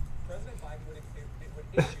said President Biden would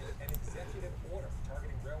issue an executive order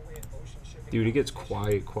targeting railway and ocean shipping. Dude, it gets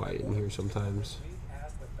quiet in here sometimes.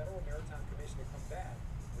 Asked the Federal Maritime Commission to combat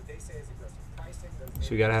what they say is aggressive pricing.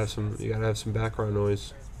 So you gotta have some background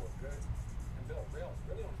noise. Transport goods. And Bill, rail is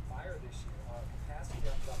really on fire this year. Capacity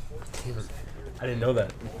up about 14%. I didn't know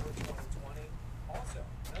that. Over 2020. Also,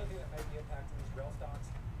 another thing that might be impacting these rail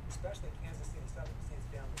stocks, especially Kansas City Southern, it's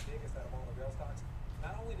down the biggest out of all the rail stocks.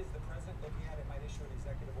 Not only is the president looking at it, might issue an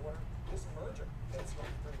executive order, this merger that's going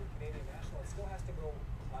through with Canadian National, it still has to go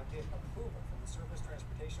get approval from the Surface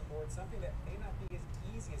Transportation Board, something that may not be as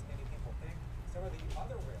easy as many people think. Some of the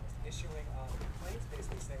other rails issuing complaints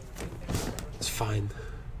basically saying that they think It's fine.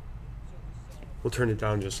 We'll turn it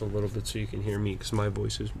down just a little bit so you can hear me, because my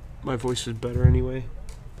voice is better anyway.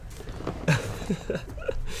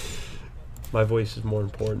 My voice is more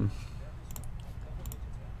important.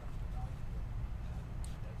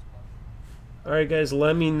 Alright guys,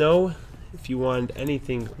 let me know if you want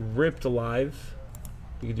anything ripped alive.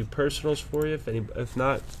 We can do personals for you. If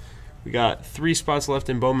not, we got 3 spots left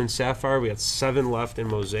in Bowman Sapphire. We got 7 left in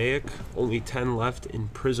Mosaic. Only 10 left in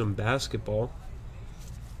Prism Basketball.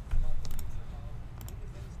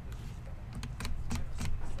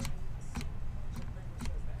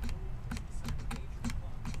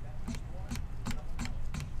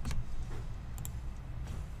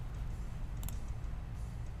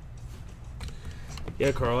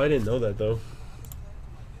 Yeah, Carl, I didn't know that though.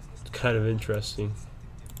 It's kind of interesting.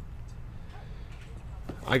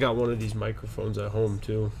 I got one of these microphones at home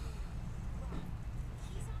too.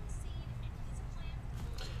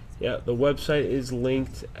 Yeah, the website is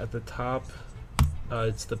linked at the top.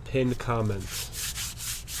 It's the pinned comment.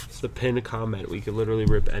 It's the pinned comment. We can literally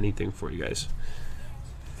rip anything for you guys.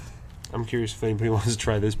 I'm curious if anybody wants to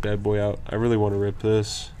try this bad boy out. I really want to rip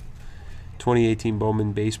this. 2018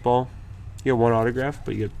 Bowman Baseball. You get 1 autograph,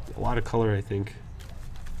 but you get a lot of color, I think.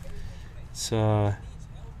 It's dude,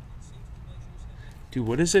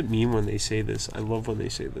 what does it mean when they say this? I love when they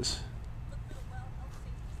say this.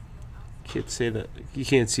 Can't say that. You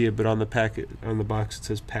can't see it, but on the packet, on the box, it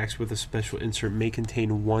says packs with a special insert may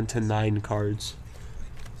contain 1 to 9 cards.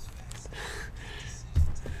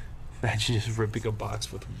 Imagine just ripping a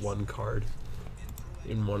box with 1 card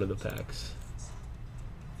in one of the packs.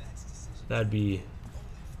 That'd be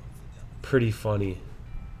pretty funny,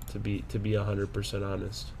 to be 100%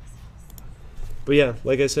 honest. But yeah,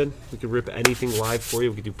 like I said, we could rip anything live for you.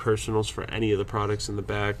 We could do personals for any of the products in the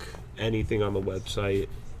back, anything on the website.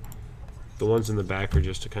 The ones in the back are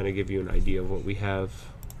just to kind of give you an idea of what we have.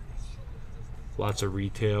 Lots of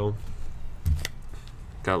retail.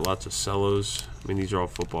 Got lots of cellos. I mean, these are all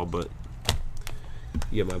football, but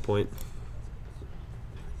you get my point.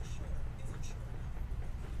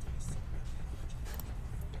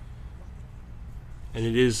 And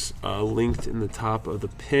it is linked in the top of the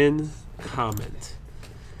pin comment.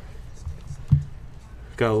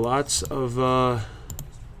 Got lots that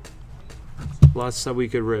we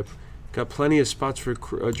could rip. Got plenty of spots for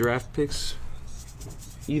draft picks.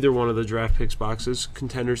 Either one of the draft picks boxes,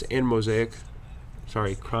 Contenders and Mosaic.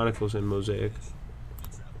 Sorry, Chronicles and Mosaic.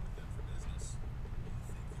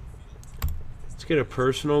 Let's get a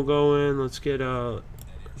personal going. Let's get sort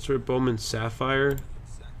of Bowman Sapphire.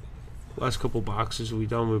 Last couple boxes we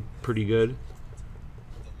done were pretty good.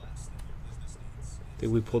 I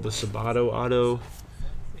think we pulled a Sabato auto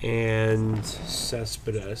and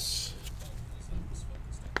Cespedes.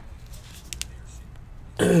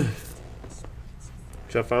 Which,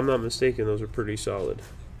 if I'm not mistaken, those are pretty solid.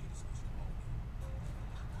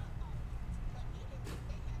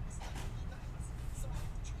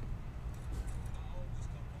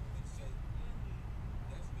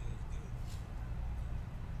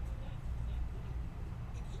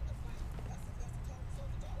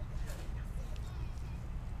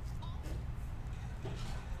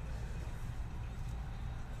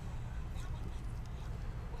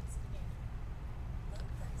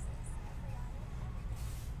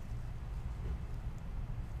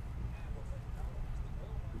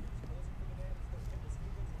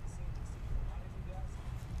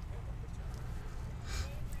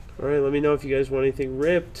 Alright, let me know if you guys want anything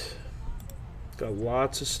ripped. Got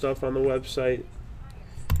lots of stuff on the website.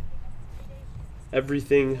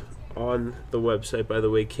 Everything on the website, by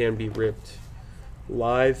the way, can be ripped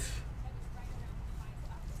live.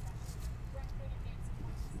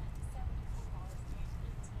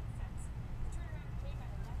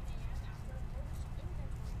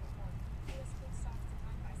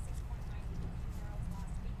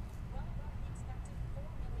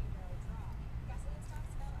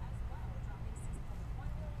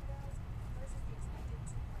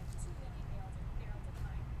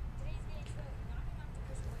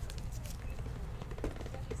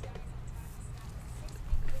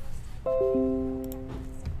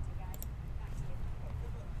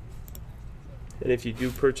 And if you do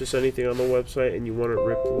purchase anything on the website and you want it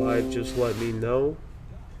ripped live, just let me know.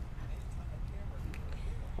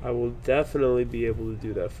 I will definitely be able to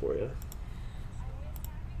do that for you.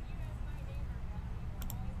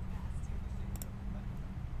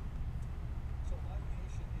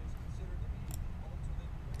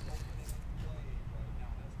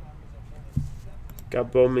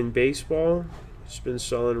 Got Bowman Baseball. It's been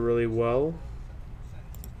selling really well.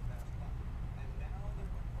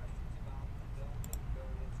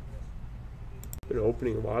 Been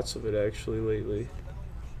opening lots of it actually lately.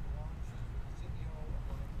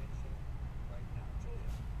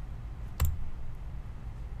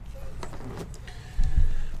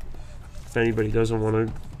 If anybody doesn't want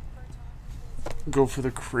to go for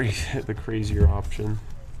the crazier option,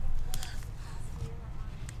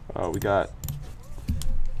 we got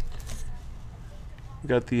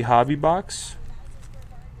the hobby box.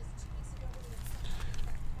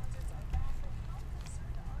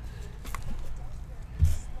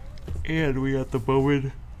 And we got the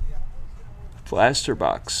Bowman blaster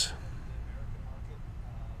box.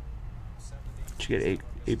 You get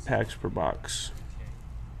eight packs per box.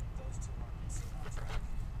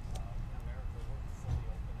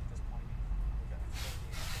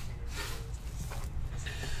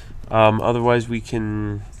 Otherwise, we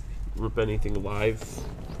can rip anything live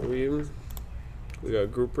for you. We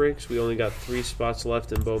got group breaks. We only got 3 spots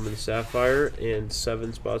left in Bowman Sapphire and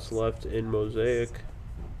 7 spots left in Mosaic.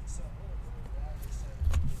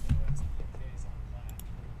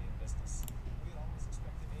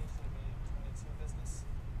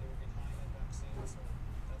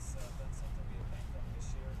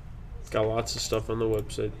 Got lots of stuff on the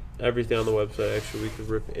website. Everything on the website actually we could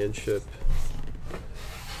rip and ship.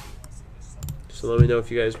 So let me know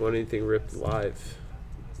if you guys want anything ripped live.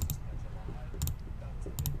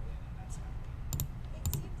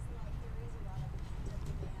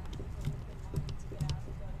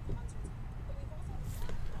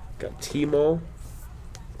 Got T-Mall.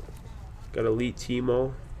 Got Elite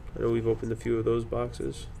T-Mall. I know we've opened a few of those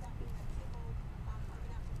boxes.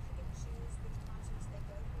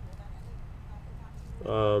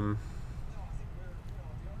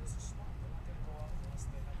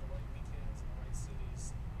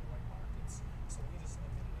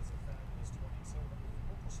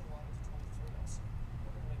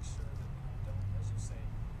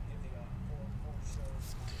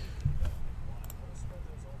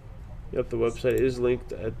 Yep, the website is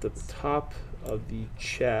linked at the top of the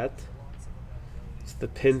chat. It's the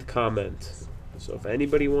pinned comment. So if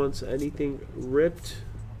anybody wants anything ripped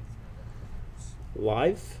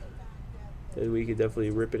live, then we could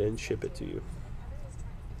definitely rip it and ship it to you.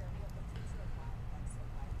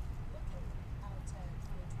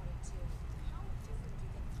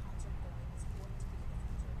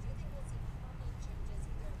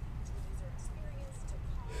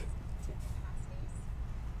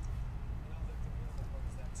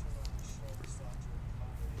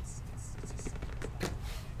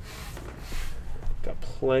 Got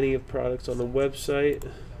plenty of products on the website.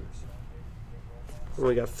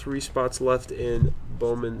 Only got 3 spots left in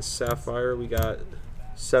Bowman Sapphire. We got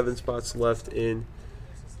 7 spots left in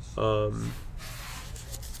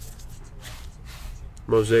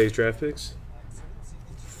Mosaic draft picks.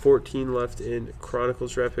 14 left in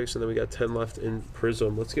Chronicles draft picks, and then we got 10 left in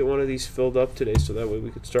Prism. Let's get one of these filled up today so that way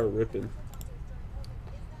we could start ripping.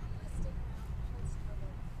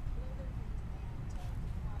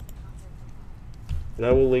 And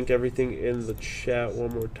I will link everything in the chat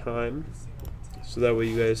one more time, so that way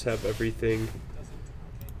you guys have everything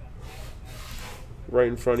right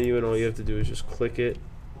in front of you, and all you have to do is just click it.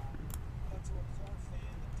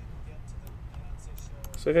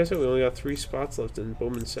 So like I said, we only got 3 spots left in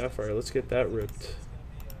Bowman Sapphire. Let's get that ripped.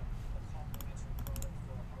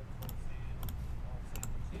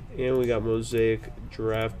 And we got Mosaic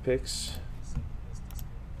draft picks.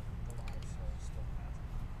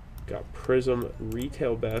 Got Prism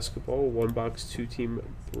Retail Basketball, 1 box, 2 team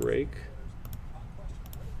break.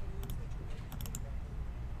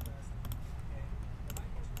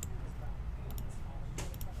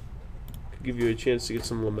 Could give you a chance to get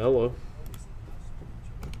some LaMelo.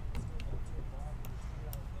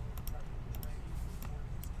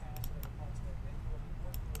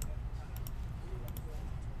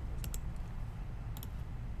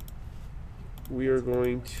 We are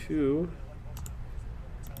going to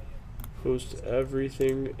post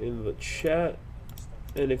everything in the chat,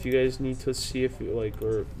 and if you guys need to see if you like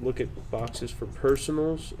or look at boxes for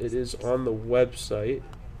personals, it is on the website,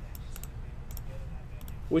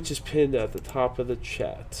 which is pinned at the top of the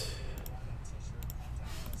chat.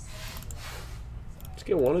 Let's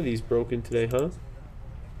get one of these broken today, huh?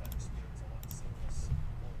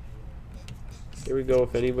 Here we go.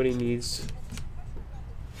 If anybody needs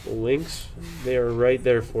links, they are right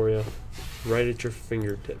there for you, right at your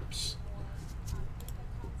fingertips.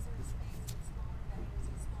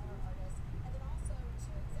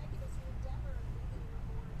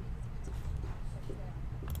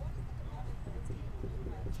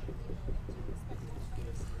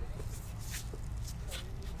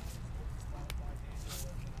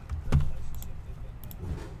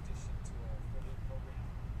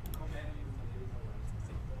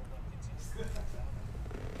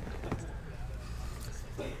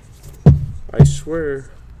 I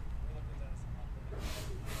swear.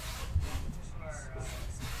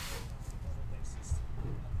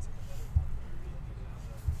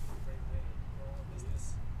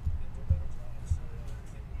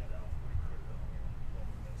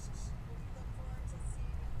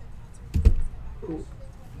 Ooh.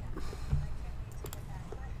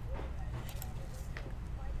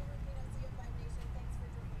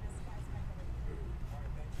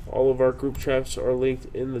 All of our group chats are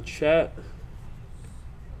linked in the chat.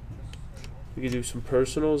 We can do some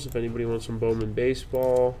personals if anybody wants some Bowman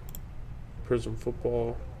baseball, Prism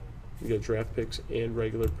football. We got draft picks and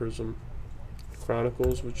regular Prism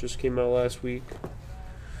Chronicles, which just came out last week.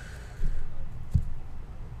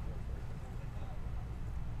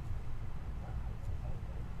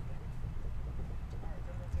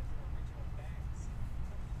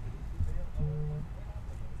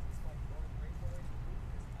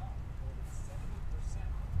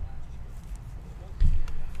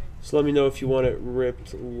 So let me know if you want it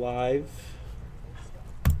ripped live.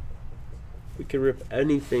 We can rip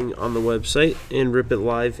anything on the website and rip it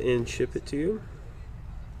live and ship it to you.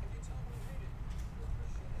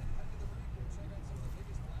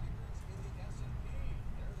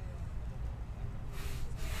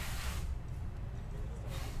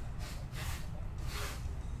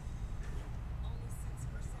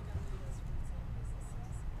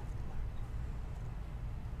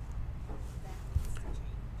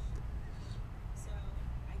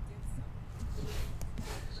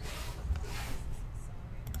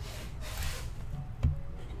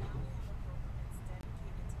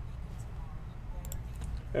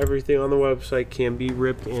 Everything on the website can be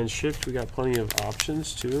ripped and shipped. We got plenty of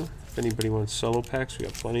options too. If anybody wants solo packs, we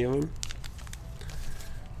got plenty of them.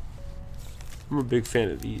 I'm a big fan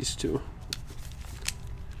of these too.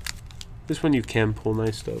 This one you can pull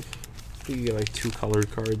nice stuff. You can get like 2 colored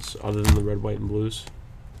cards other than the red, white, and blues.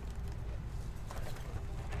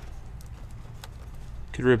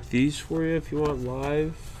 Could rip these for you if you want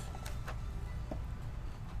live.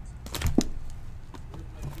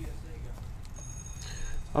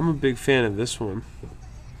 I'm a big fan of this one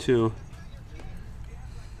too.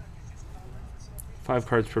 5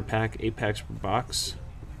 cards per pack, 8 packs per box.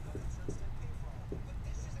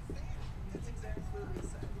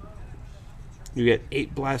 You get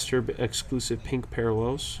 8 Blaster exclusive pink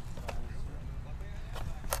parallels.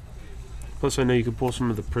 Plus I know you can pull some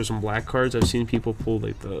of the Prism black cards. I've seen people pull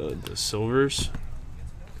like the silvers.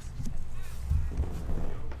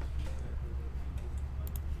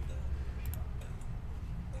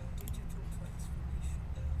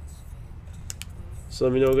 So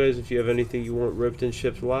let me know, guys, if you have anything you want ripped and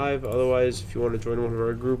shipped live. Otherwise, if you want to join one of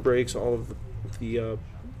our group breaks, all of the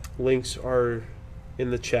links are in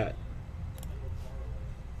the chat.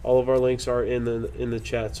 All of our links are in the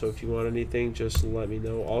chat. So if you want anything, just let me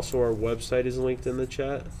know. Also, our website is linked in the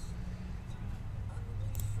chat.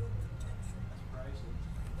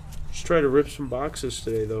 Just try to rip some boxes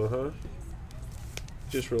today, though, huh?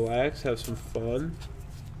 Just relax, have some fun.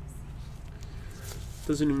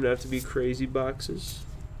 Doesn't even have to be crazy boxes.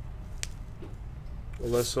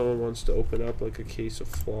 Unless someone wants to open up like a case of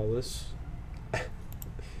Flawless.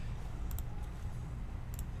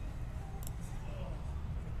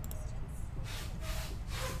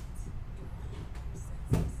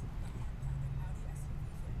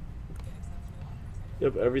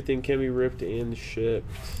 Yep, everything can be ripped and shipped.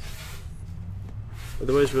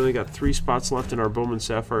 Otherwise, we only got 3 spots left in our Bowman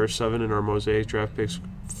Sapphire, 7 in our Mosaic draft picks,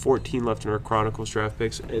 14 left in our Chronicles draft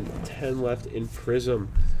picks, and 10 left in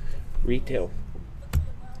Prism retail.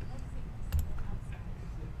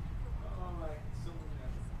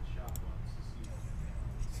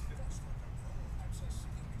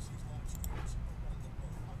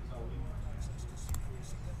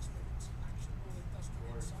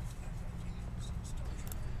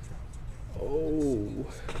 Oh.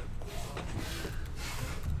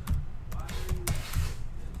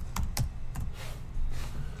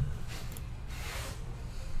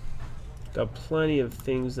 Got plenty of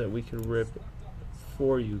things that we can rip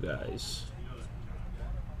for you guys.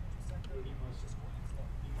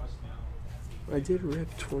 I did rip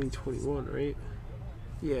 2021, right?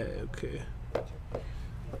 Yeah, okay.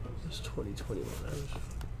 It's 2021.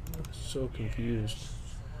 I was so confused.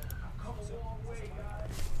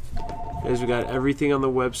 Guys, we got everything on the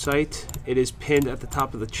website. It is pinned at the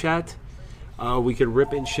top of the chat. We could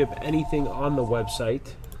rip and ship anything on the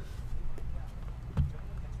website.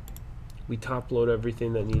 We top load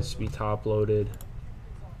everything that needs to be top loaded.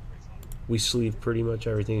 We sleeve pretty much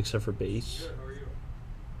everything except for base.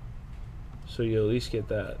 So you at least get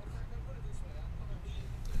that.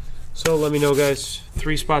 So let me know, guys.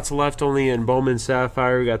 3 spots left only in Bowman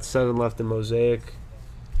Sapphire. We got 7 left in Mosaic.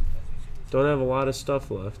 Don't have a lot of stuff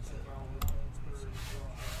left.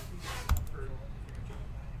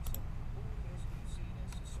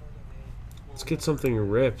 Let's get something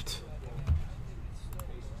ripped.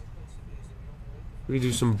 We can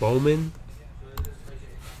do some Bowman.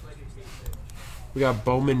 We got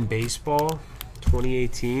Bowman Baseball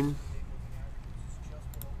 2018.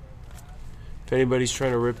 If anybody's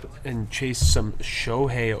trying to rip and chase some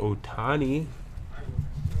Shohei Ohtani.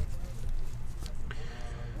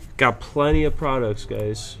 Got plenty of products,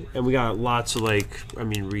 guys. And we got lots of, like, I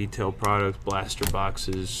mean, retail products, blaster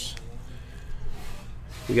boxes.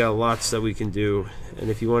 We got lots that we can do. And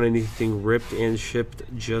if you want anything ripped and shipped,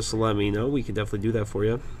 just let me know. We can definitely do that for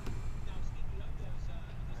you.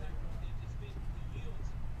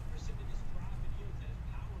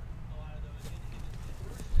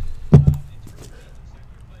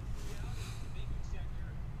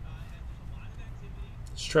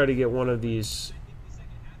 Let's try to get one of these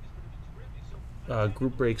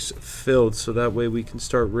group breaks filled so that way we can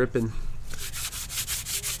start ripping.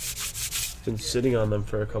 Been sitting on them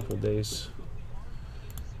for a couple of days.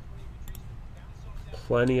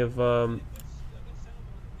 Plenty of all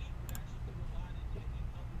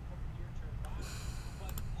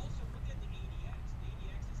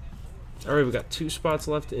right, we got 2 spots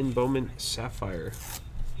left in Bowman Sapphire.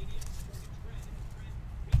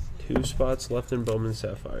 2 spots left in Bowman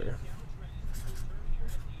Sapphire.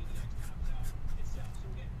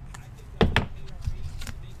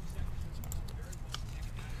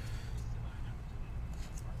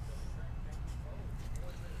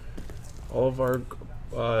 All of our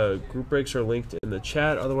group breaks are linked in the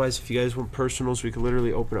chat. Otherwise, if you guys want personals, we can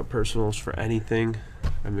literally open up personals for anything.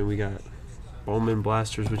 I mean, we got Bowman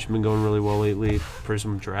Blasters, which have been going really well lately.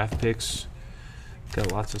 Prism draft picks.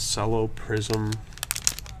 Got lots of Cello, Prism,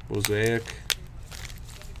 Mosaic.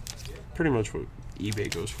 Pretty much what eBay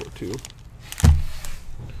goes for, too.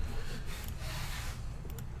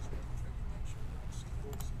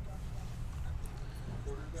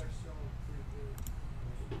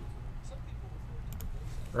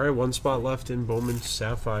 All right, 1 spot left in Bowman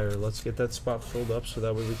Sapphire. Let's get that spot filled up so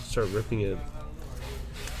that way we can start ripping it.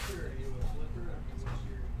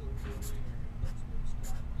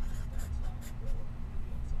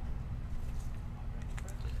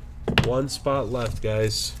 One spot left,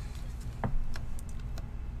 guys.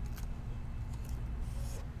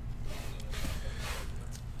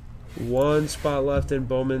 One spot left in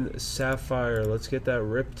Bowman Sapphire. Let's get that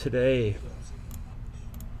ripped today.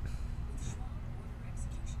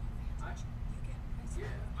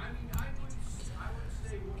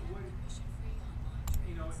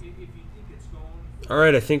 All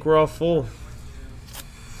right, I think we're all full.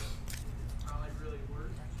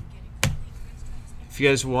 If you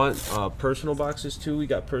guys want personal boxes too, we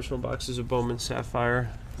got personal boxes of Bowman Sapphire.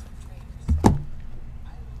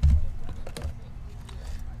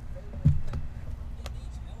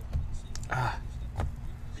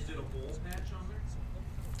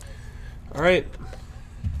 All right.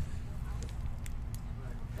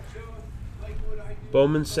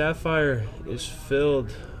 Bowman Sapphire is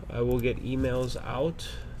filled. I will get emails out.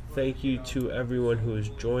 Thank you to everyone who is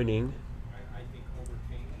joining.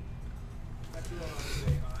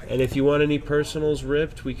 And if you want any personals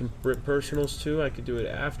ripped, we can rip personals too. I could do it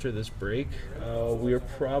after this break. We are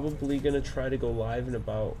probably going to try to go live in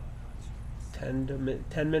about 10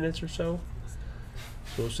 minutes or so.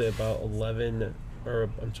 So we'll say about 11, or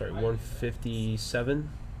I'm sorry, 1:57.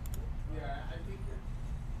 Yeah, I think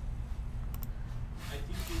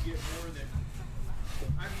you get more than.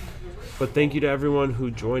 But thank you to everyone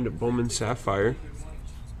who joined at Bowman Sapphire.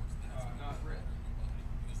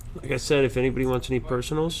 Like I said, if anybody wants any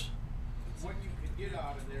personals,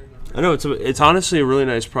 I know it's honestly a really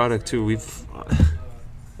nice product too.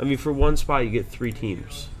 I mean, for one spot you get 3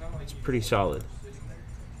 teams. It's pretty solid.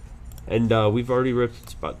 And we've already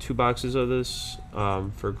ripped about 2 boxes of this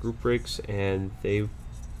for group breaks, and they've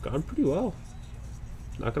gone pretty well.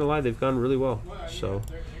 Not gonna lie, they've gone really well. So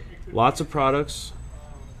lots of products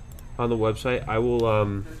on the website. I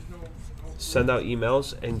will send out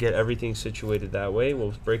emails and get everything situated that way.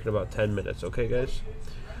 We'll break in about 10 minutes, okay guys?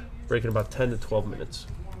 Break in about 10 to 12 minutes.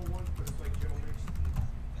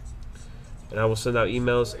 And I will send out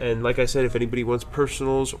emails, and like I said, if anybody wants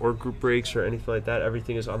personals or group breaks or anything like that,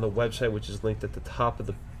 everything is on the website, which is linked at the top of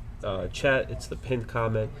the chat. It's the pinned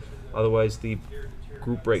comment. Otherwise, the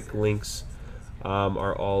group break links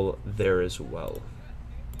are all there as well.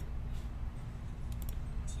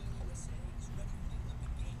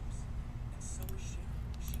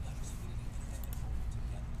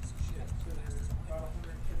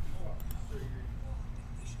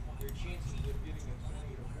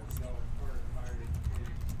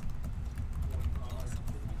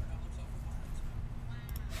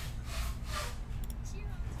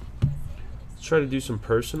 Try to do some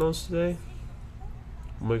personals today.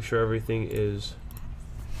 Make sure everything is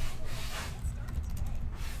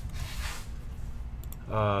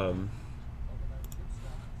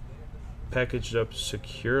packaged up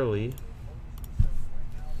securely.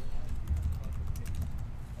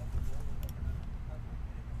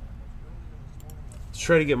 Let's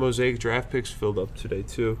try to get Mosaic draft picks filled up today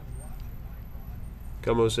too.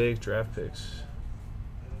 Got Mosaic draft picks.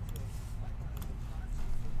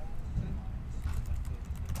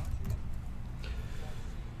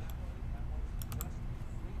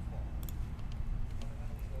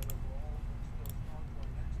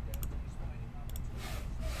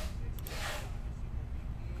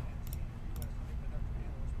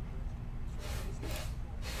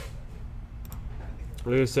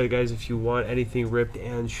 Like I said, guys, if you want anything ripped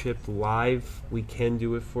and shipped live, we can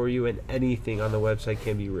do it for you, and anything on the website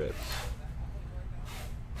can be ripped.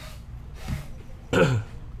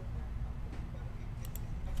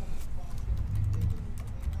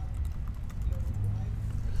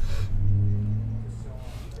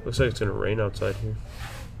 Looks like it's going to rain outside here.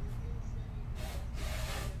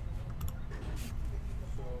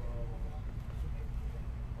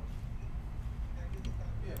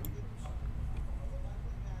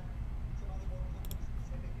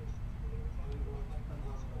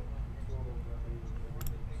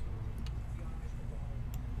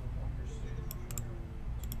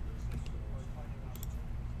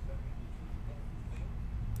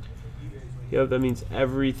 Yep, that means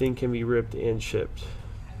everything can be ripped and shipped.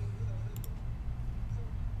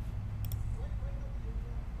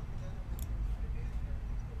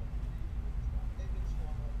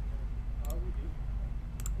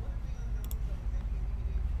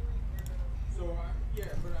 So, yeah,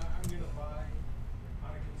 but I'm going to buy,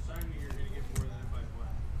 on a consignment, you're going to get more than if I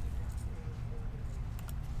buy.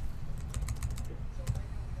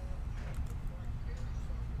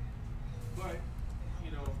 But,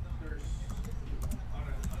 you know, there's, on a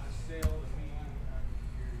sale that we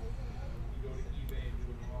go to eBay and do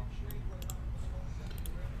an auction.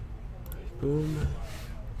 Boom.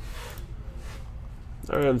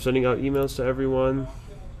 Alright, I'm sending out emails to everyone.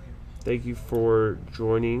 Thank you for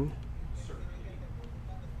joining.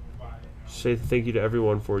 Say thank you to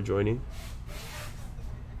everyone for joining.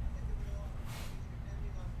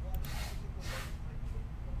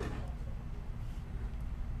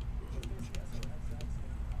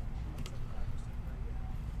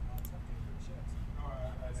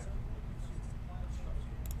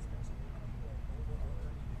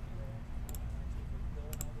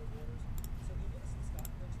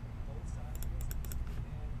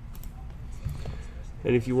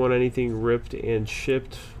 And if you want anything ripped and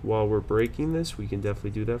shipped while we're breaking this, we can definitely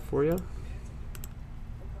do that for you.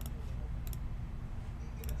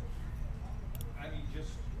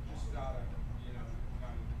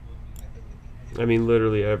 I mean,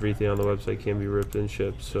 literally everything on the website can be ripped and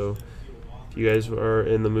shipped. So if you guys are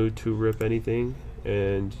in the mood to rip anything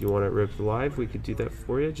and you want it ripped live, we could do that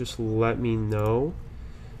for you. Just let me know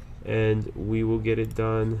and we will get it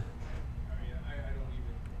done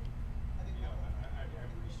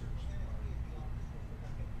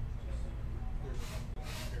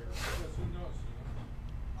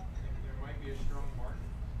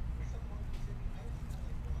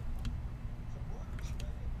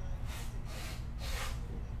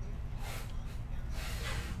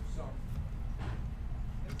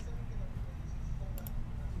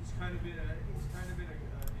kind of been a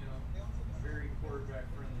you know, very quarterback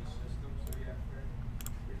friendly system. So yeah,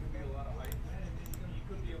 there could be a lot of hype, and you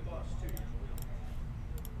could be a bust too. You know,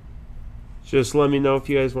 Just let me know if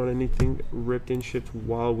you guys want anything ripped and shipped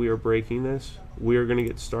while we are breaking this. We are going to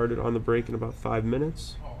get started on the break in about 5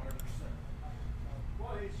 minutes. Oh, 100%.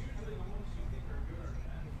 Well, it's usually the ones you think are good are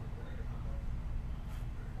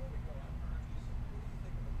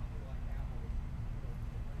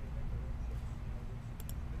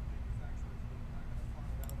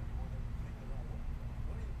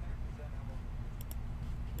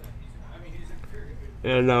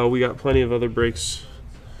bad. And we got plenty of other breaks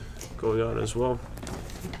going on as well.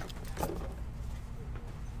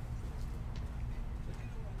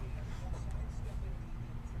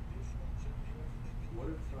 What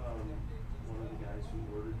if one of the guys who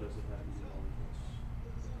ordered doesn't have email with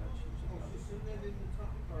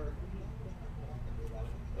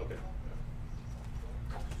us? Okay.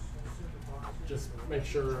 Just make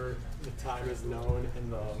sure the time is known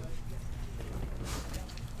and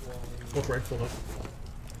what break for us?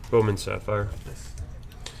 Bowman Sapphire.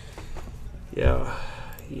 Yeah.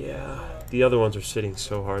 The other ones are sitting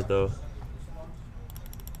so hard though.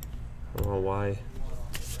 I don't know why.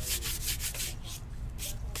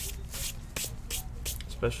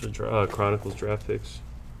 Especially Chronicles draft picks.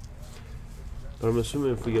 But I'm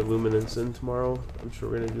assuming if we get Luminance in tomorrow, I'm sure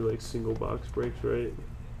we're gonna do like single box breaks, right?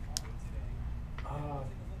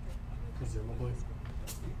 Presumably.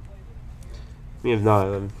 I mean, if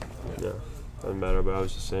not, then yeah, doesn't matter. But I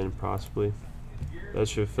was just saying, possibly. That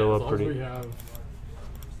should fill up pretty. As long as we have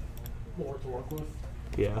more to work with.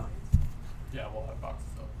 Yeah. Yeah, we'll have boxes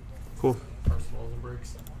up. Cool. Personals and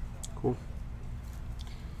breaks. Cool.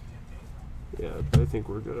 Yeah, I think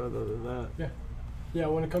we're good other than that. Yeah. Yeah,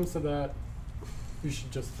 when it comes to that, you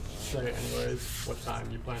should just say anyways what time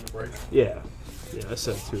you plan to break. Yeah. Yeah, I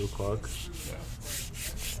said 2 o'clock. Yeah.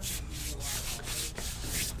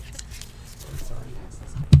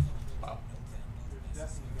 Wow.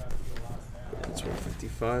 That's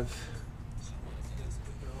 155.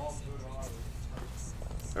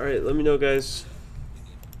 Alright, let me know, guys.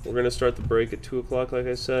 We're going to start the break at 2 o'clock, like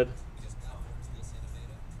I said.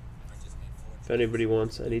 If anybody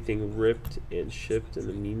wants anything ripped and shipped in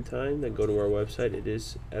the meantime, then go to our website. It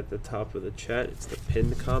is at the top of the chat. It's the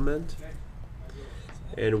pinned comment.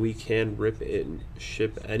 And we can rip and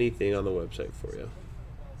ship anything on the website for you.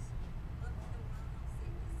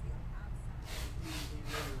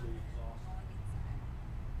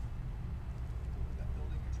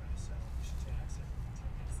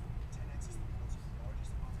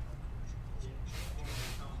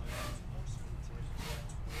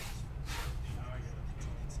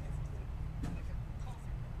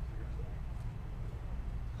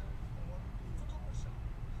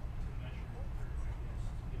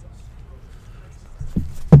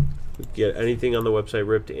 Get anything on the website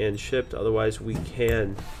ripped and shipped. Otherwise, we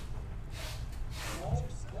can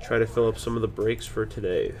try to fill up some of the breaks for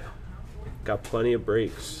today. Got plenty of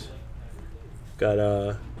breaks.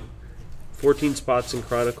 Got 14 spots in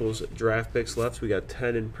Chronicles draft picks left. We got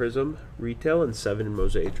 10 in Prism retail and 7 in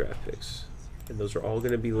Mosaic draft picks. And those are all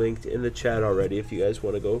going to be linked in the chat already if you guys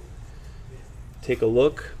want to go take a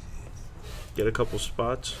look. Get a couple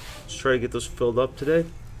spots. Let's try to get those filled up today.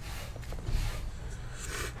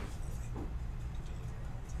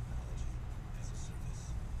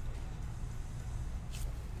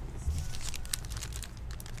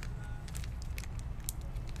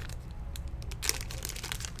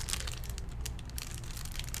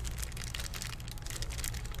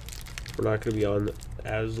 We're not going to be on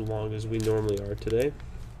as long as we normally are today.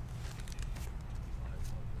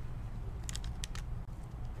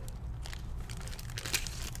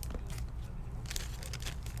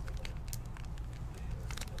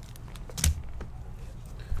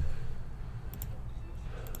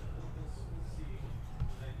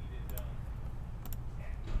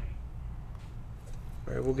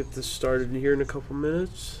 All right, we'll get this started in here in a couple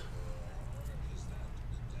minutes.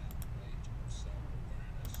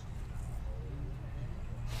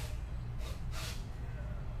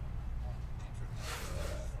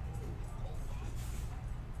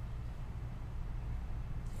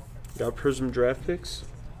 Got Prism draft picks.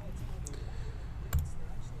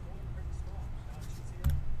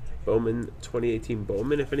 Bowman 2018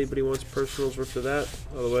 Bowman, if anybody wants personals or for that.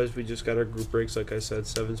 Otherwise, we just got our group breaks, like I said.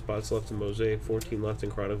 7 spots left in Mosaic, 14 left in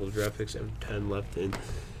Chronicles draft picks, and 10 left in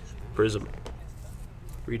Prism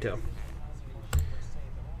retail.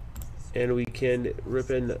 And we can rip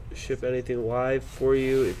and ship anything live for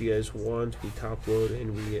you if you guys want. We top load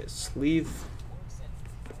and we sleeve.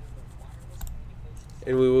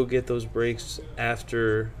 And we will get those breaks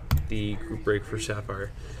after the group break for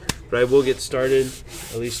Sapphire. But I will get started,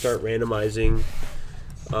 at least start randomizing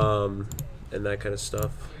and that kind of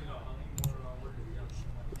stuff.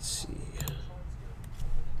 Let's see.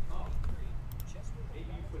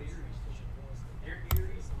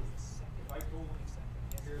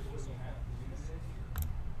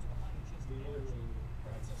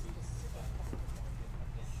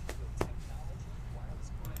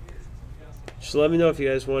 Just let me know if you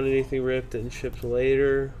guys want anything ripped and shipped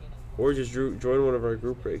later, or just join one of our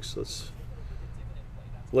group breaks.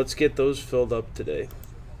 Let's get those filled up today.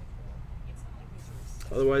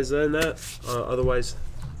 Otherwise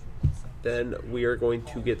then we are going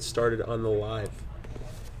to get started on the live.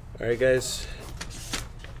 All right, guys.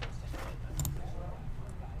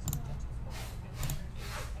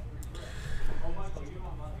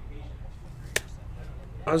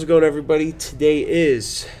 How's it going, everybody? Today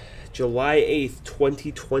is July 8th,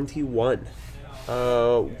 2021.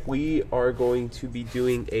 We are going to be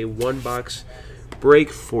doing a one-box break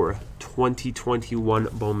for 2021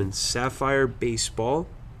 Bowman Sapphire Baseball.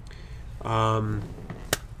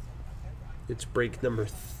 It's break number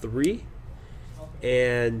 3.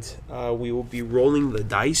 And we will be rolling the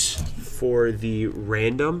dice for the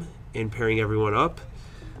random and pairing everyone up.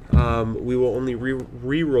 We will only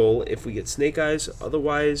re-roll if we get snake eyes.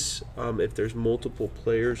 Otherwise, if there's multiple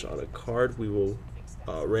players on a card, we will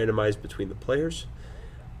randomize between the players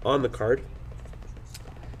on the card.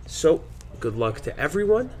 So, good luck to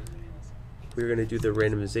everyone. We're going to do the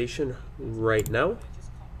randomization right now.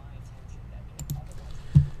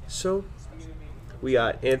 So, we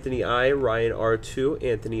got Anthony I, Ryan R 2,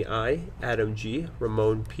 Anthony I, Adam G,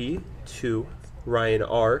 Ramon P 2, Ryan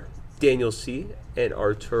R, Daniel C, and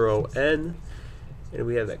Arturo N. And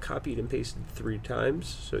we have that copied and pasted 3 times,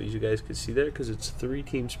 so you guys can see there because it's 3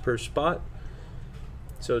 teams per spot.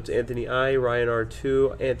 So it's Anthony I, Ryan R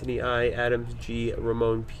 2, Anthony I, Adam G,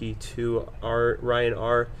 Ramon P 2, Ryan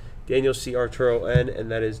R, Daniel C, Arturo N,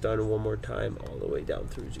 and that is done one more time all the way down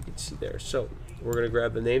through, as you can see there. So we're going to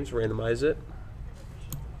grab the names, randomize it.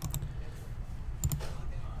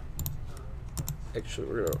 Actually,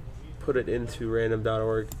 we're going to put it into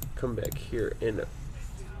random.org, come back here, and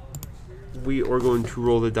we are going to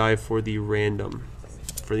roll the die for the random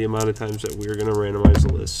for the amount of times that we're going to randomize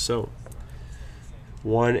the list. So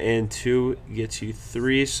 1 and 2 gets you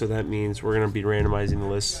 3, so that means we're going to be randomizing the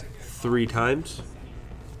list 3 times.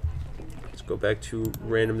 Let's go back to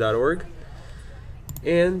random.org,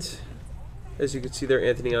 and as you can see there,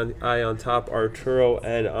 Anthony I on top, Arturo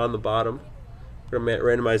N on the bottom. We're going to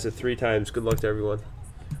randomize it 3 times. Good luck to everyone.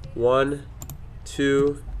 1,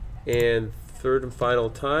 2, and third and final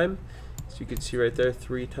time. So you can see right there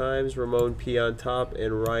 3 times. Ramon P on top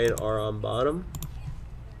and Ryan R on bottom.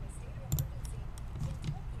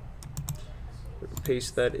 We're going to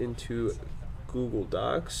paste that into Google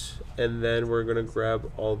Docs, and then we're going to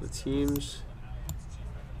grab all the teams.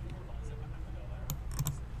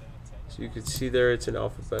 So you can see there it's in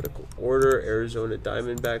alphabetical order. Arizona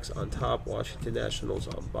Diamondbacks on top, Washington Nationals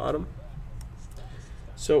on bottom.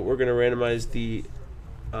 So we're going to randomize the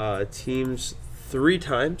teams 3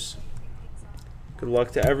 times. Good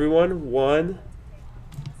luck to everyone. 1,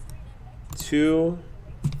 2,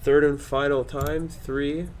 third and final time,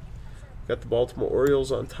 3. Got the Baltimore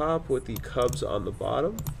Orioles on top with the Cubs on the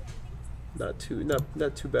bottom. Not too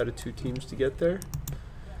bad of 2 teams to get there.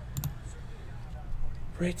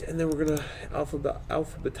 Right, and then we're gonna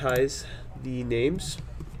alphabetize the names,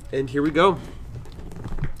 and here we go.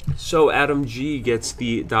 So Adam G gets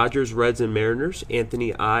the Dodgers, Reds, and Mariners.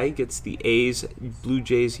 Anthony I gets the A's, Blue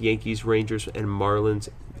Jays, Yankees, Rangers, and Marlins,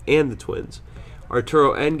 and the Twins.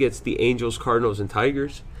 Arturo N gets the Angels, Cardinals, and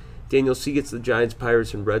Tigers. Daniel C gets the Giants,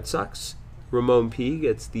 Pirates, and Red Sox. Ramon P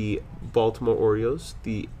gets the Baltimore Orioles,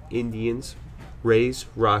 the Indians, Rays,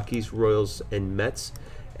 Rockies, Royals, and Mets.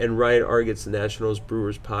 And Ryan R gets the Nationals,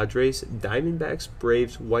 Brewers, Padres, Diamondbacks,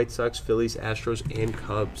 Braves, White Sox, Phillies, Astros, and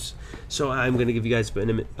Cubs. So I'm going to give you guys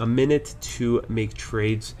a minute to make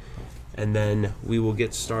trades, and then we will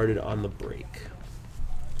get started on the break.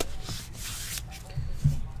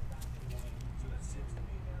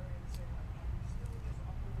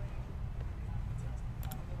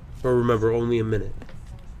 But remember, only a minute.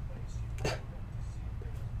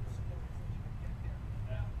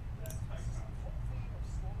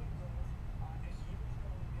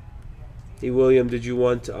 Hey William, did you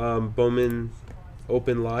want Bowman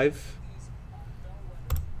Open Live?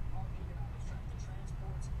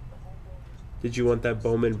 Did you want that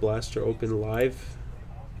Bowman Blaster Open Live?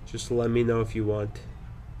 Just let me know if you want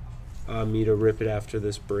me to rip it after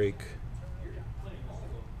this break.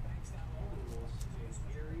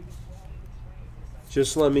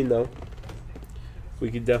 Just let me know. We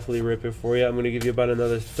could definitely rip it for you. I'm going to give you about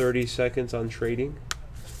another 30 seconds on trading.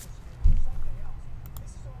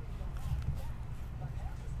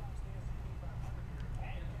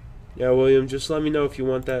 Yeah, William, just let me know if you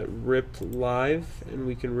want that ripped live, and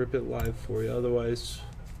we can rip it live for you. Otherwise,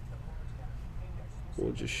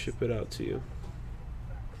 we'll just ship it out to you.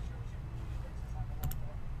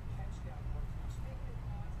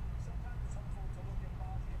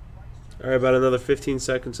 All right, about another 15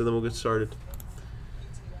 seconds, and then we'll get started.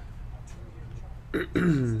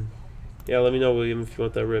 Yeah, let me know, William, if you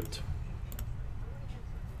want that ripped.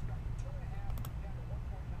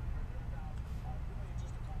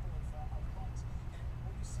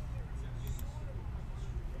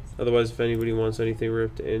 Otherwise, if anybody wants anything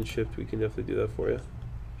ripped and shipped, we can definitely do that for you.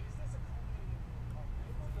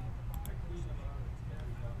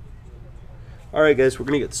 All right, guys, we're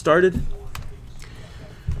going to get started.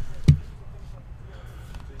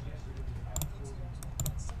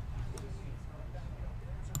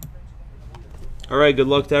 All right, good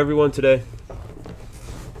luck to everyone today.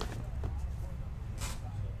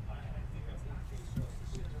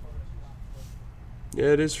 Yeah,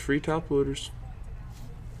 it is free top loaders.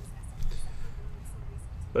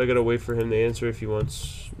 But I gotta wait for him to answer if he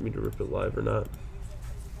wants me to rip it live or not.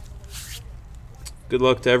 Good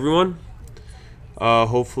luck to everyone.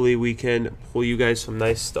 Hopefully we can pull you guys some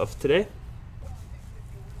nice stuff today.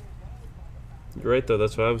 You're right though,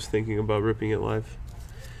 that's what I was thinking about, ripping it live.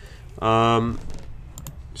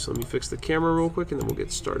 So let me fix the camera real quick and then we'll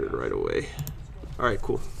get started right away. Alright,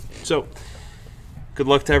 cool. So, good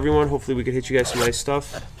luck to everyone. Hopefully we can hit you guys some nice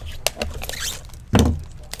stuff. I'm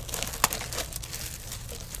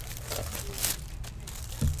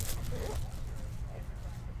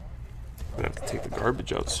gonna have to take the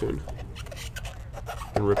garbage out soon.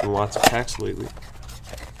 Been ripping lots of packs lately.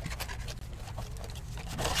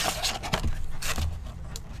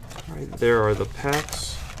 Alright, there are the packs.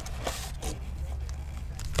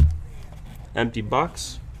 Empty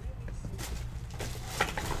box.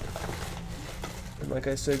 And like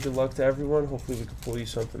I said, good luck to everyone. Hopefully we can pull you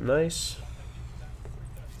something nice.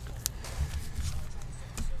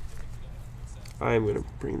 I'm going to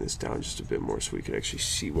bring this down just a bit more so we can actually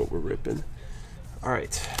see what we're ripping.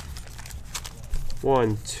 Alright.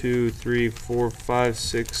 1, 2, 3, 4, 5,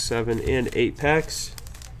 6, 7, and 8 packs.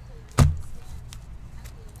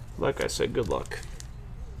 Like I said, good luck.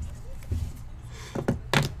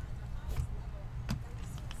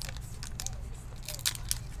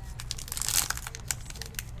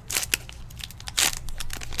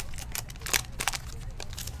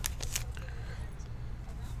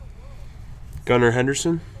 Gunnar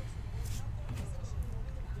Henderson,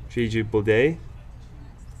 Gigi Baudet,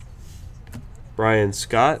 Brian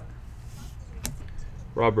Scott,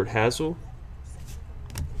 Robert Hassel,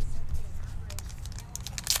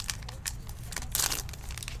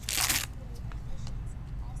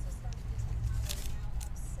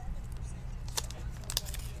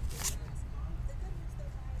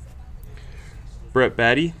 Brett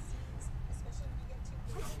Batty,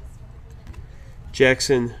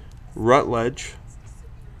 Jackson Rutledge.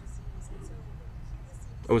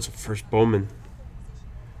 Oh, it's a first Bowman.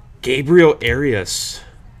 Gabriel Arias.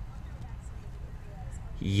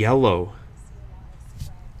 Yellow.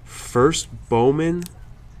 First Bowman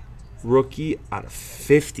rookie out of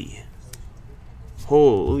 50.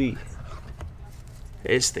 Holy.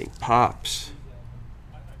 This thing pops.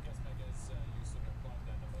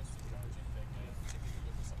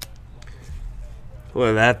 Look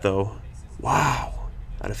at that though. Wow.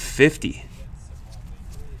 Out of 50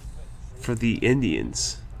 for the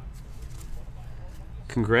Indians.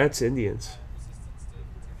 Congrats, Indians.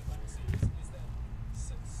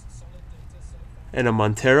 And a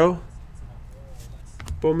Montero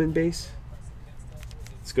Bowman base.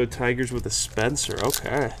 Let's go Tigers with a Spencer.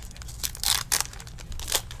 Okay.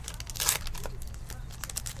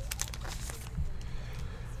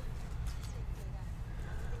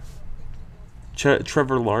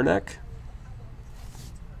 Trevor Larnach.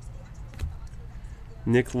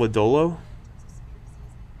 Nick Lodolo,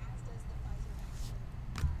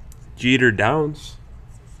 Jeter Downs,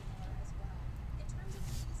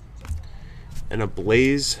 and a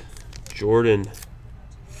Blaze Jordan,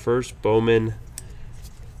 first Bowman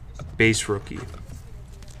base rookie.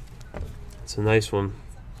 It's a nice one.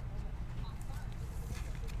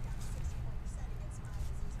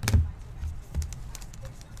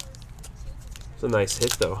 It's a nice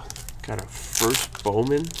hit though. Got a first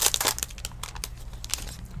Bowman.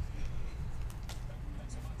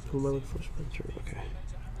 Who am I looking for? Spencer? Okay.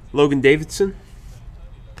 Logan Davidson.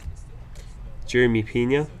 Jeremy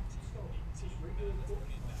Pena.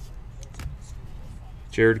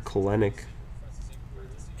 Jared Kalenic,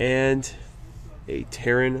 and a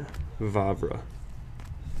Terran Vavra.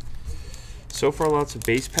 So far, lots of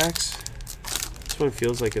base packs. This one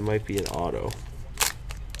feels like it might be an auto.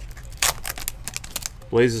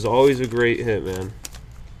 Blaze is always a great hit, man.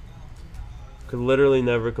 Could literally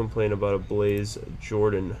never complain about a Blaze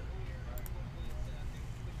Jordan.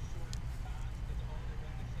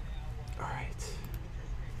 Alright.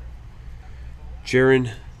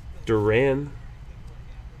 Jaron Duran.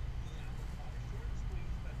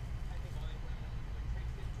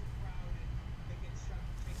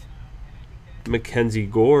 Mackenzie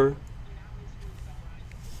Gore.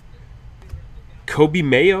 Kobe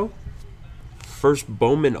Mayo. First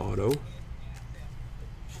Bowman auto.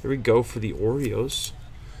 There we go for the Orioles.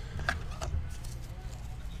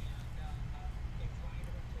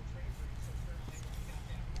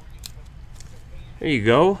 There you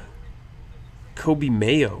go. Kobe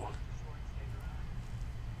Mayo.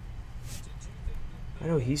 I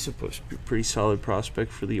know he's supposed to be a pretty solid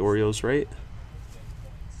prospect for the Orioles, right?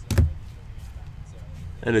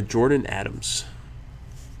 And a Jordan Adams.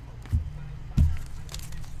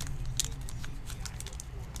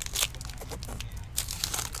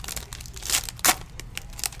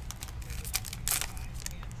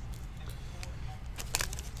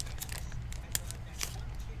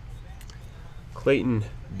 Clayton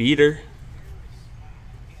Beater.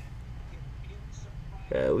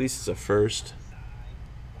 Yeah, at least it's a first.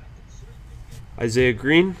 Isaiah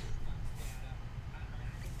Green.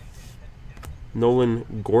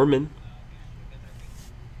 Nolan Gorman.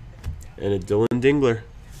 And a Dylan Dingler.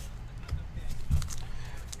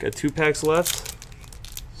 Got 2 packs left.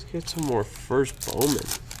 Let's get some more first Bowman.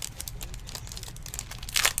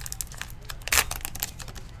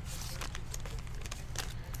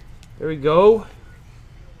 There we go.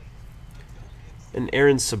 And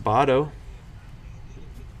Aaron Sabato.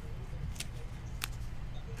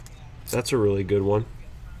 That's a really good one.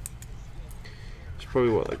 It's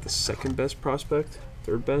probably what, like the second best prospect?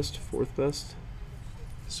 Third best? Fourth best?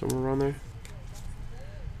 Somewhere around there.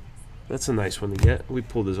 That's a nice one to get. We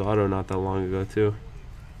pulled his auto not that long ago too.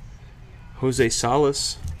 Jose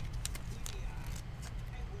Salas.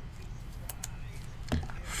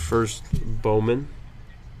 First Bowman.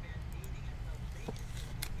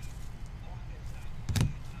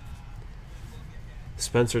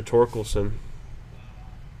 Spencer Torkelson.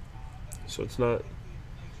 So it's not...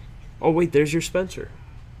 Oh, wait, there's your Spencer.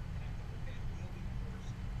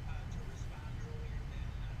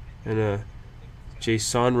 And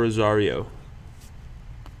Jason Rosario.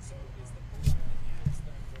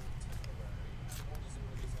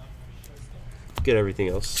 Get everything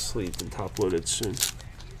else sleeved and top loaded soon.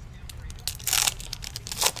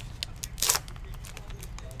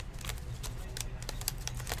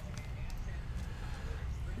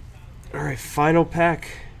 Alright, final pack.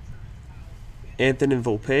 Anthony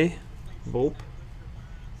Volpe.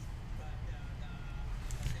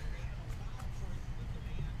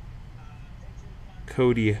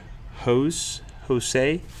 Cody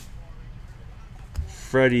Jose.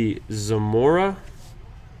 Freddie Zamora.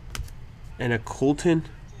 And a Colton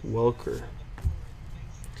Welker.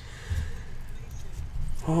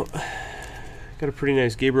 Well, got a pretty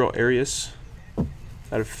nice Gabriel Arias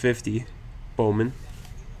out of 50. Bowman.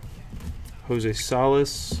 Jose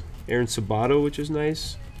Salas, Aaron Sabato, which is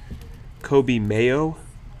nice. Kobe Mayo,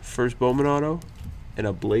 first Bowman auto. And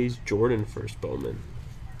a Blaze Jordan, first Bowman.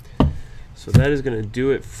 So that is going to do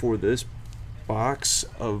it for this box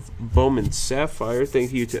of Bowman Sapphire.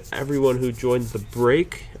 Thank you to everyone who joined the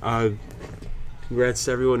break. Congrats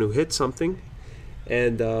to everyone who hit something.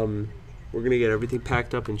 And we're going to get everything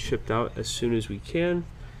packed up and shipped out as soon as we can.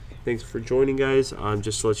 Thanks for joining, guys.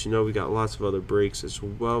 Just to let you know, we got lots of other breaks as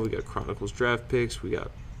well. We got Chronicles draft picks. We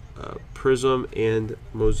got Prism and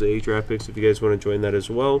Mosaic draft picks if you guys want to join that as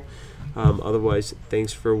well. Otherwise,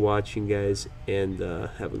 thanks for watching, guys, and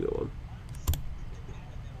have a good one.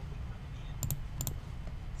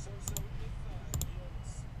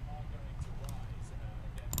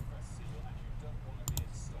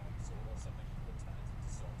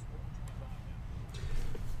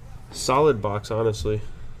 Solid box, honestly.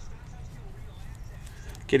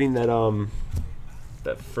 Getting that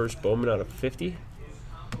that first Bowman out of 50,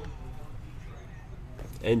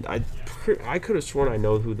 and I could have sworn I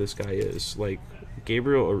know who this guy is. Like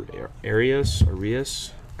Gabriel Arias.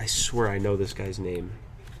 I swear I know this guy's name.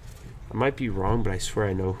 I might be wrong, but I swear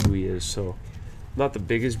I know who he is. So, not the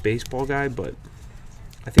biggest baseball guy, but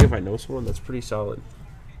I think if I know someone, that's pretty solid.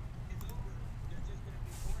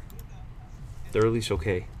 They're at least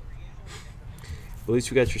okay. At least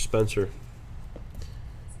we got your Spencer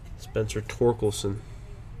Torkelson.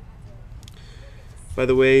 by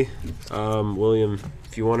the way, William,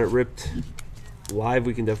 if you want it ripped live,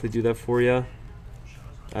 we can definitely do that for you.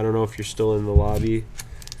 I don't know if you're still in the lobby,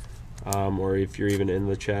 or if you're even in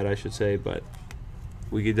the chat, I should say, but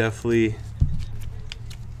we could definitely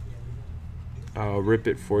rip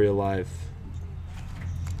it for you live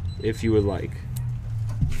if you would like.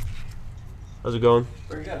 How's it going?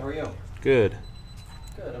 Very good. How are you? Good.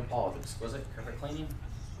 Good. I'm Paul with Exquisite Carpet Cleaning.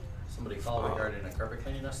 Somebody called regarding a carpet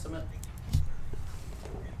cleaning estimate.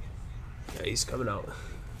 Yeah, he's coming out.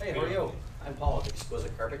 Hey, how are you? I'm Paul with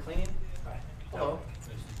Exquisite Carpet Cleaning. Hi. Hello.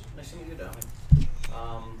 Nice to meet you, Down.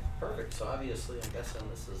 Perfect. So obviously, I'm guessing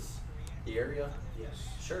this is the area. Yes.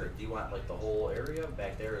 Sure. Do you want like the whole area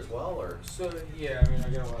back there as well, or? So yeah, I mean, I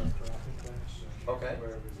got a lot of traffic there. So Okay.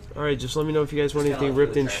 All right, just let me know if you guys want Just anything kinda like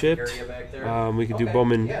ripped the and traffic shipped. area back there? We can do Okay.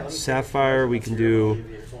 Bowman Yeah, let me Sapphire. We can do.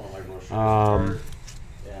 And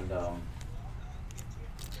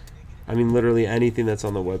I mean, literally anything that's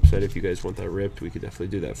on the website. If you guys want that ripped, we could definitely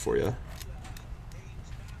do that for you.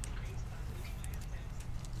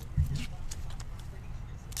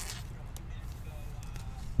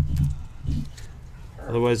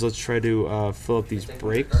 Otherwise, let's try to fill up these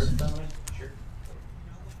breaks. Sure.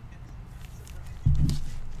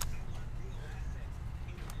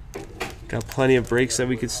 Got plenty of breaks that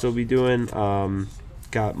we could still be doing.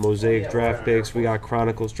 Got Mosaic draft picks. We got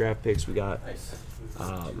Chronicles draft picks. We got. Nice.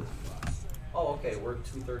 Oh, okay. We're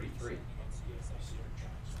 233.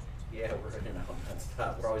 Yeah, we're in and out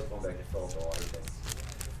nonstop. We're always going back to fill up the water tanks.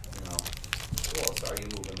 You know. Cool. So are you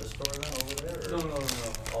moving this door then over there? Or? No.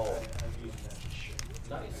 Oh. I'm using that to ship.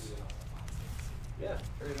 Nice. Yeah,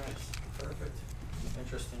 very nice. Perfect.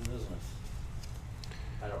 Interesting business.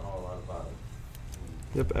 I don't know a lot about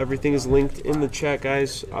it. Yep, everything is linked in the chat,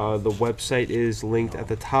 guys. The website is linked at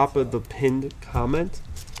the top of the pinned comment.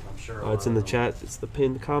 I'm sure It's in the chat. It's the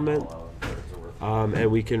pinned comment.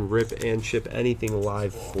 And we can rip and ship anything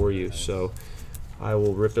live for you. So I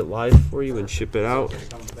will rip it live for you and ship it out.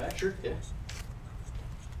 Sure. Yeah.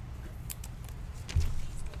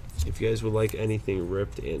 If you guys would like anything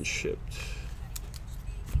ripped and shipped.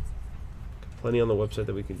 Plenty on the website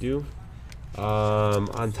that we can do.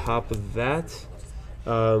 On top of that,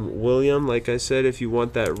 William, like I said, if you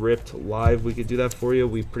want that ripped live, we could do that for you.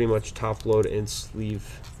 We pretty much top load and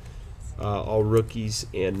sleeve all rookies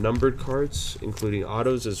and numbered cards, including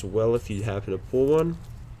autos as well if you happen to pull one.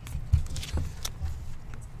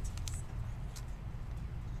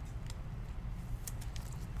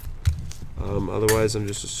 Otherwise, I'm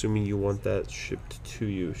just assuming you want that shipped to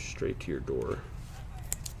you straight to your door.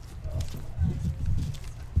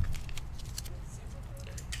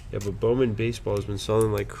 Yeah, but Bowman Baseball has been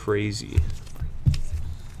selling like crazy.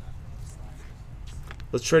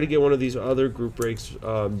 Let's try to get one of these other group breaks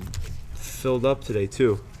filled up today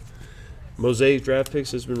too. Mosaic draft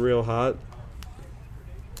picks has been real hot.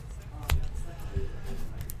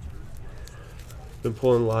 Been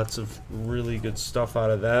pulling lots of really good stuff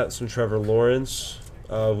out of that. Some Trevor Lawrence.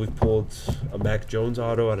 We pulled a Mac Jones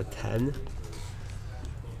auto out of 10.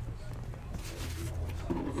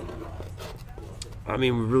 I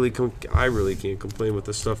mean, I really can't complain with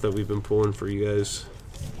the stuff that we've been pulling for you guys.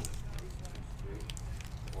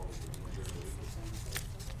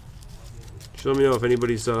 Just let me know if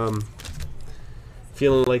anybody's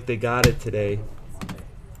feeling like they got it today.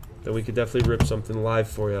 Then we could definitely rip something live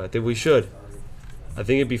for you. I think we should. I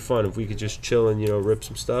think it'd be fun if we could just chill and, you know, rip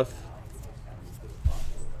some stuff.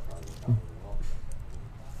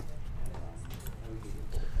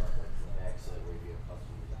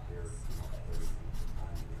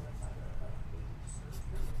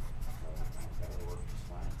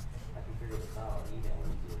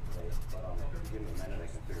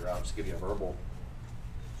 Just give you a verbal.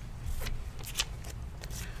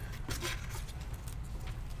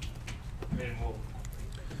 And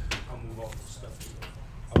I'll move all the stuff.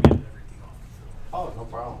 I'll get everything off. Oh, no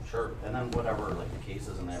problem. Sure. And then whatever, like the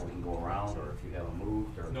cases and that, we can go around, or if you have them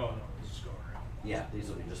moved, or. No, just go around. Yeah, these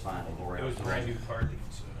will be just fine. They'll go around. It was brand new parking,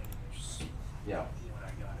 so just yeah. when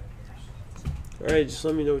I got it. All right, just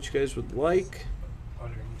let me know what you guys would like.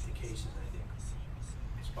 Underneath the cases, I think,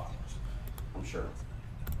 spotless. I'm sure.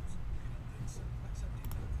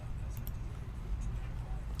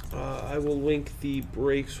 I will link the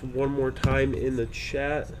breaks one more time in the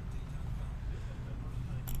chat.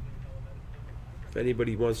 If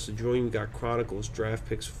anybody wants to join, we got Chronicles Draft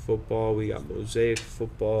Picks Football. We got Mosaic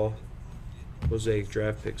Football, Mosaic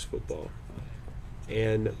Draft Picks Football,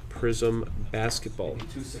 and Prism Basketball.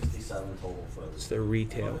 $267 total for It's their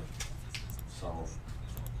retail. So,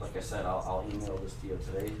 like I said, I'll email this to you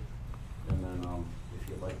today, and then if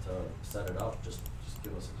you'd like to set it up, just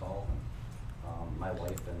give us a call. My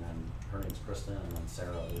wife and then her name's Kristen and then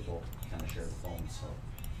Sarah, they both kind of share the phone, so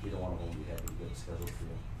either one of them would be happy to get it scheduled for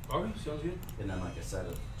you. Okay, sounds good. And then, like I said,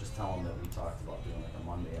 just tell them that we talked about doing like a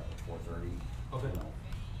Monday at like 4:30. Okay. You know,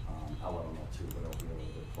 I'll let them know too, but it'll be a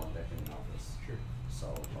little bit before I'm back in the office. Sure.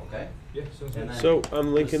 So, okay? Yeah, sounds And good. then So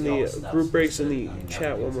I'm linking just all the steps group breaks in listed. the I mean,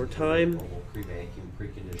 chat one everything's more included. time. We'll pre-vacuum,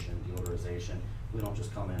 precondition, deodorization. We don't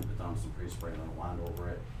just come in, put down some pre-spray and then a wand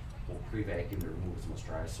over it. We'll pre-vacuum to remove as much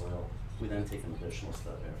dry soil. We then take an additional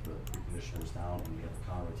step after the preconditioner is down, and we have a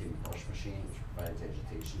counter-rotating brush machine, which provides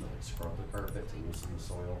agitation to like scrub the carpet to loosen the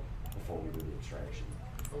soil before we do the extraction.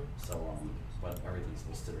 So, but everything's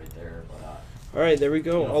listed right there. But All right, there we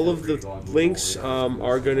go. you know, All feel of free the to go on Google, links read our reviews,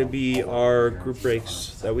 are going to you know, be all our that group here.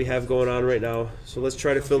 breaks that we have going on right now. So let's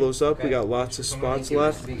try to fill those up. We got lots of spots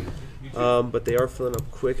left, but they are filling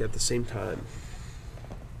up quick at the same time.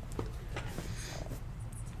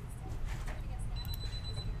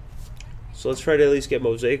 So let's try to at least get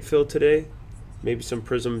Mosaic filled today. Maybe some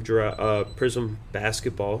Prism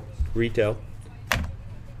basketball retail.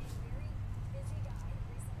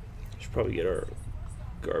 Should probably get our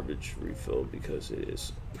garbage refilled because it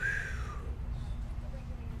is.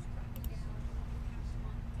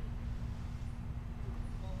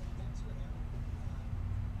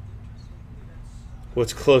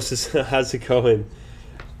 What's closest? How's it going?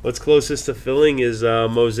 What's closest to filling is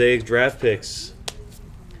Mosaic draft picks.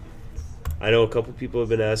 I know a couple people have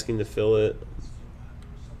been asking to fill it.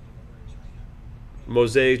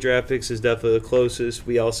 Mosaic draft picks is definitely the closest.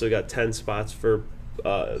 We also got 10 spots for.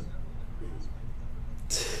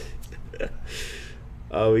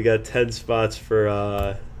 We got 10 spots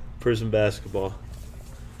for Prism basketball.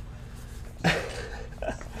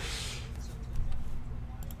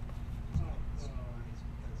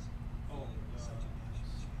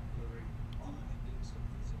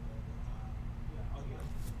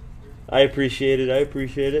 I appreciate it. I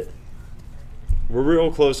appreciate it. We're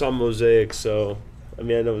real close on Mosaic, so I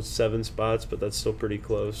mean I know it's 7 spots, but that's still pretty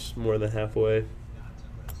close, more than halfway.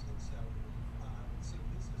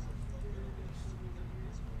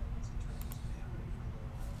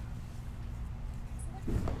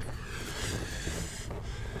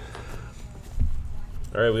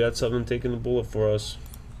 All right, we got something taking the bullet for us.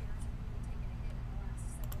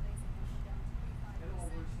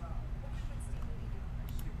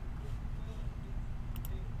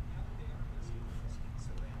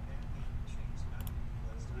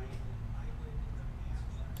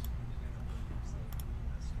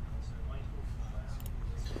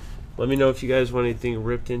 Let me know if you guys want anything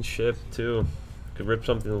ripped and shipped too. Could rip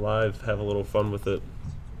something live, have a little fun with it.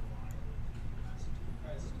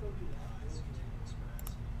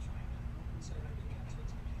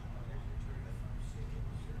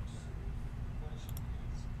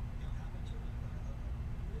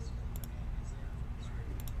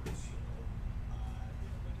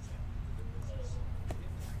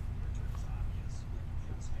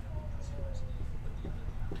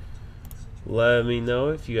 Let me know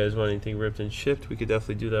if you guys want anything ripped and shipped. We could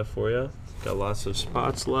definitely do that for you. Got lots of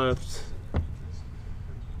spots left.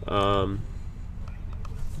 We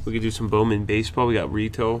could do some Bowman baseball. We got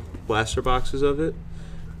retail blaster boxes of it.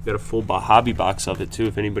 We got a full hobby box of it too.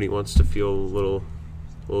 If anybody wants to feel a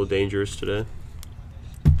little dangerous today.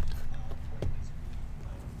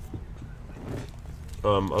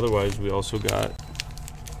 Otherwise, we also got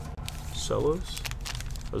Celos.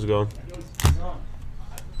 How's it going?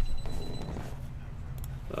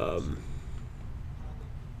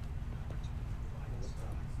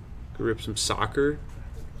 Could rip some soccer. Is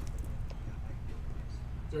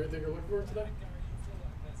there anything you're looking for today?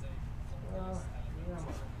 Yeah,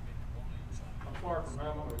 I'm far from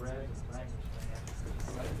home. I'm a Reds and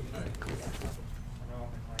Bengals fan.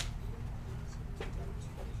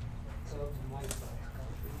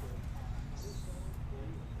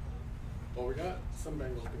 Well, we got some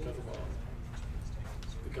Bengals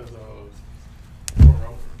because of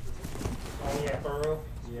Burrow. Oh yeah, Burrow.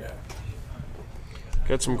 Yeah.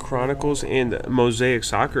 Got some Chronicles and Mosaic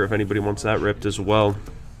Soccer if anybody wants that ripped as well.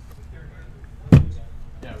 Yeah,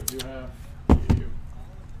 we do have the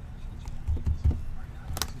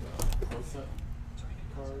pro set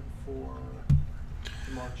card for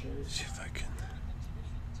Jamar Chase. See if I can.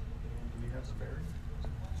 And do we have the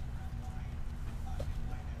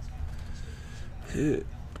berry?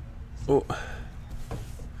 Oh,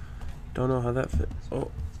 don't know how that fit.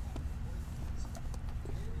 Oh,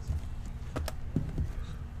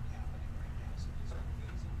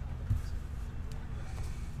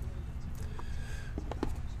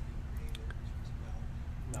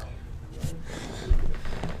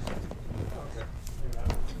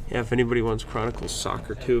 yeah. If anybody wants Chronicles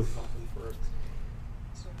Soccer too.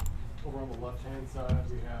 right-hand side,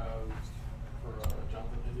 we have for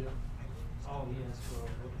Jonathan India. Oh, yes, for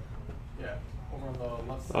Yeah, over on the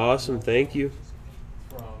left side. Awesome, thank you.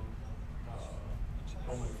 From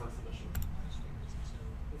Bowman First Edition.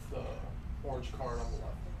 It's the orange card on the left.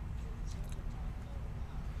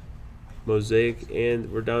 Mosaic,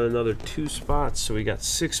 and we're down another 2 spots, so we got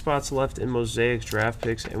 6 spots left in Mosaic's draft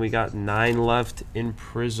picks, and we got 9 left in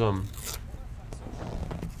Prism.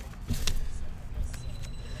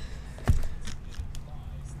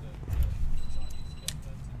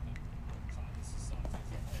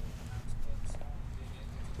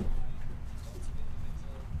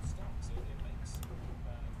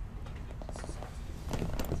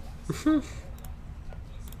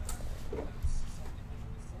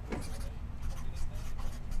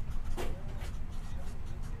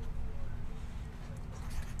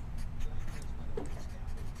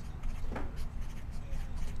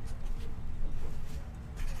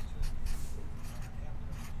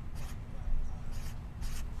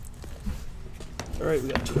 All right, we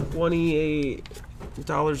got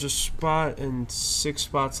 $28 a spot and 6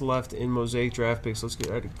 spots left in Mosaic draft picks. Let's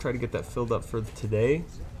try to get that filled up for today.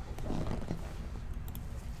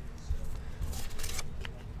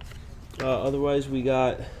 Otherwise, we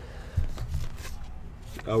got.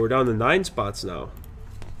 We're down to 9 spots now.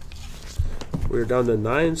 We're down to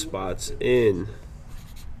 9 spots in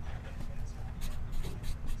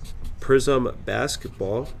Prism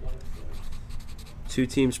basketball. 2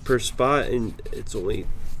 teams per spot, and it's only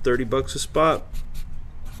 $30 a spot.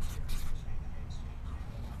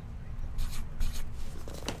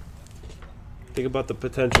 Think about the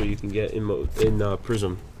potential you can get in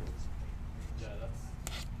Prism. Yeah,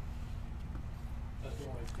 that's the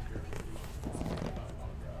only figure.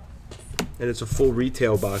 And it's a full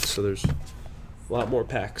retail box, so there's a lot more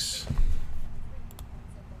packs.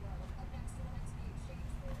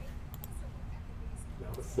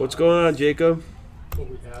 What's going on, Jacob? What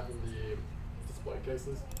we have in the display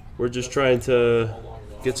cases. We're just trying to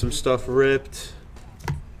get some stuff ripped,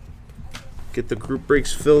 get the group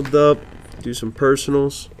breaks filled up, do some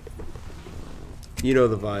personals. You know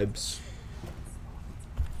the vibes.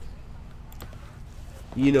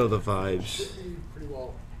 You know the vibes. Should be pretty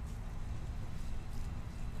well.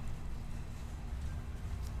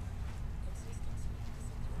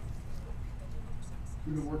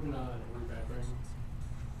 We've been working on revamping.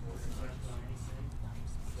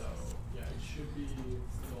 So yeah, it should be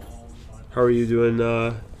still all divided. How are you doing,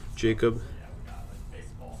 Jacob? Yeah, we got like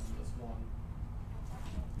baseball in this one.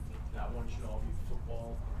 That one should all be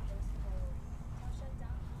football.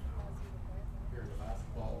 Here in the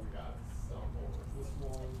basketball, we got some over this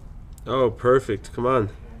one. Oh, perfect. Come on. And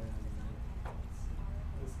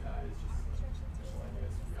this guy is just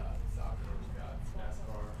miscellaneous. We got soccer, we got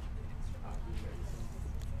NASCAR, hockey, racing.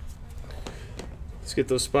 Let's get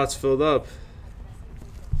those spots filled up.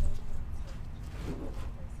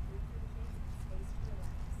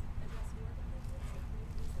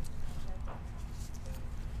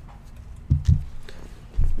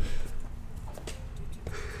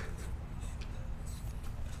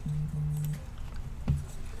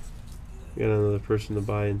 We got another person to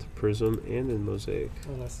buy into Prism and in Mosaic.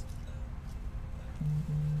 Oh, nice.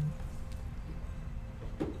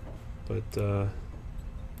 But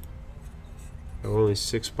we're only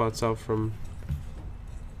 6 spots out from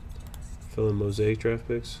filling Mosaic draft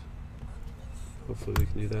picks. Hopefully we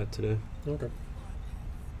can do that today. Okay.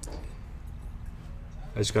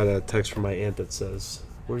 I just got a text from my aunt that says,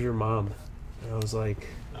 "Where's your mom?" And I was like,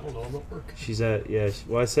 I don't know, I'm at work. "She's at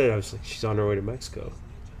well, I said I was like, she's on her way to Mexico."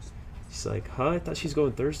 She's like, "Huh? I thought she's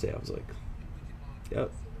going Thursday." I was like, "Yep,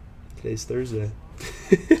 today's Thursday."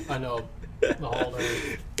 I know. The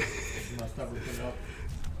holiday messed everything up.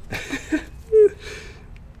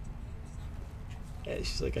 Yeah,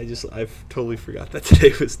 she's like, I totally forgot that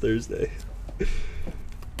today was Thursday. Have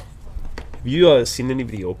you seen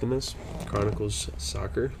anybody open this? Chronicles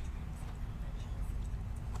Soccer?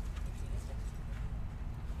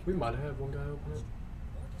 We might have had one guy open it.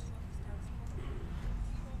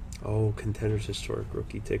 Oh, Contenders Historic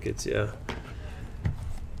Rookie Tickets, yeah.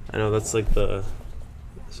 I know that's like I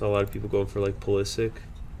saw a lot of people going for like Pulisic.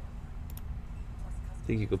 I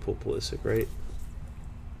think you could pull Pulisic, right?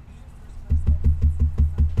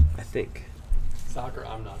 I think. Soccer,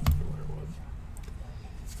 I'm not familiar with.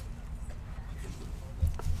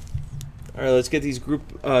 All right, let's get these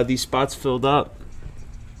these spots filled up.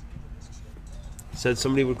 Said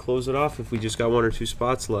somebody would close it off if we just got 1 or 2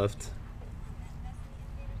 spots left.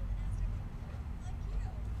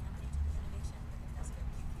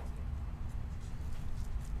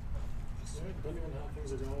 Yeah, depending on how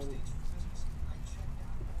things are going.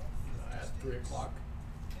 At 3 o'clock.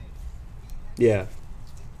 Yeah.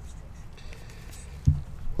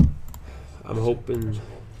 I'm hoping.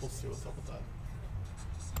 We'll see what's up with that.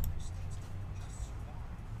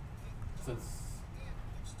 Since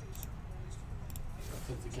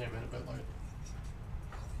he came in a bit late.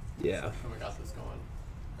 Yeah. And we got this going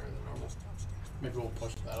earlier than normal. Maybe we'll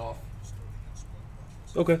push that off.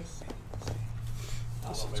 Okay. I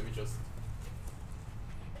don't know, maybe just.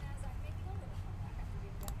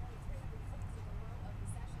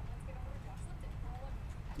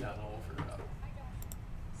 Yeah, no, we'll figure it out.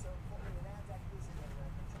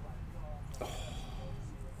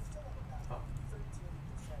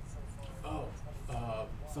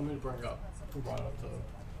 Something to bring up. We brought it up to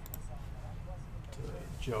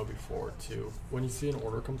Joe before too. When you see an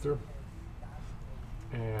order come through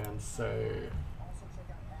and say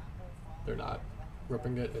they're not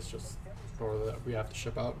ripping it, it's just an order that we have to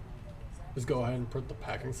ship out, just go ahead and print the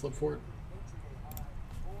packing slip for it.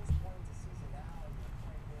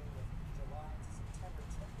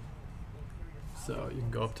 So you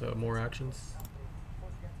can go up to more actions,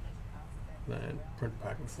 then print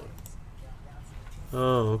packing slip.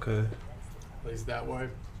 Oh, okay. At least that way,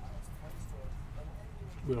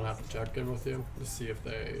 we don't have to check in with you to see if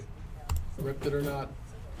they ripped it or not.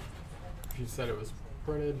 If you said it was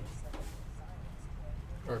printed,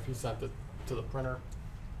 or if you sent it to the printer,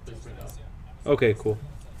 at least we know. Okay, cool.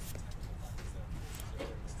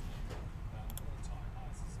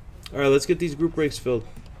 All right, let's get these group breaks filled.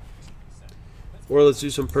 Or let's do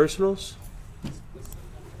some personals.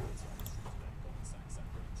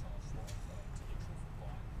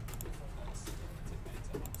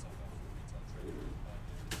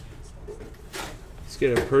 Let's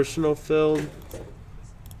get a personal filled.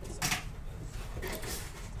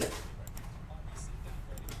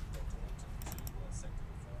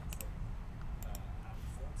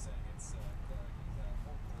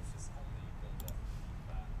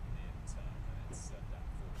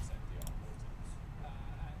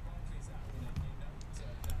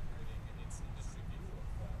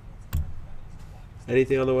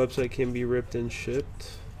 Anything on the website can be ripped and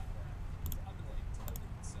shipped.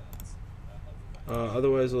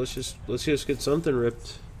 Otherwise, let's just get something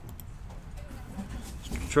ripped.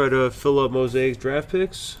 Try to fill up Mosaic's draft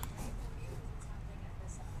picks.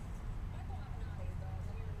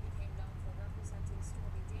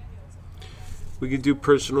 We could do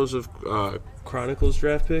personals of Chronicles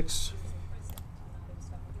draft picks.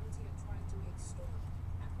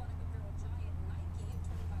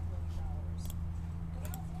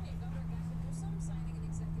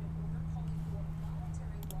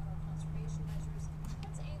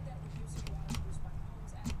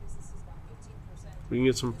 We can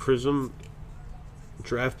get some Prism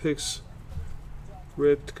draft picks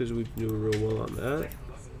ripped because we do real well on that.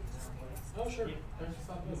 Oh, sure.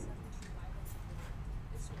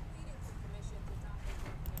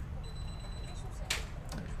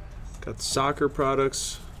 Got soccer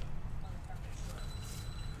products.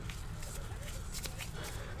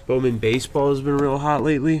 Bowman baseball has been real hot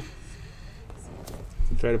lately.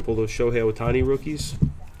 Try to pull those Shohei Ohtani rookies.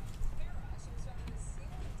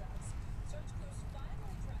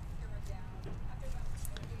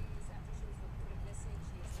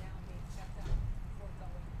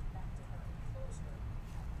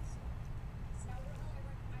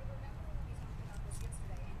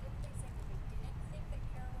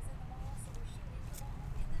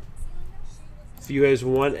 If you guys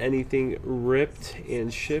want anything ripped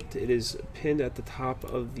and shipped, it is pinned at the top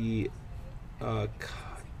of the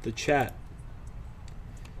chat.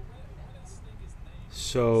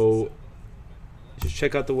 So just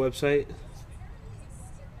check out the website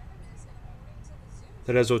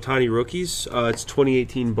that has Ohtani rookies. It's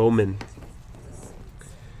 2018 Bowman.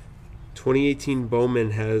 2018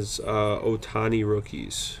 Bowman has Ohtani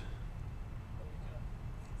rookies.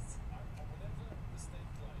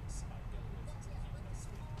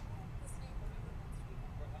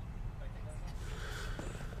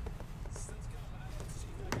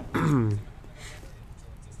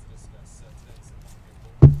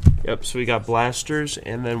 Yep, so we got blasters,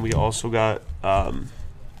 and then we also got a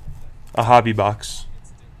hobby box.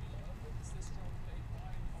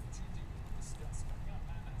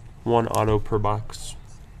 One auto per box.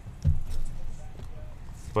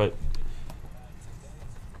 But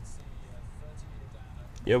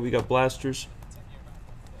yeah, we got blasters.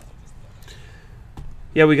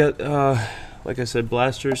 Yeah, we got like I said,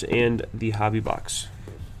 blasters and the hobby box.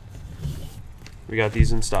 We got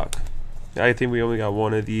these in stock. I think we only got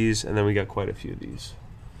one of these, and then we got quite a few of these.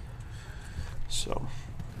 So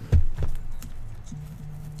you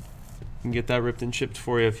can get that ripped and shipped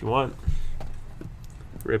for you if you want.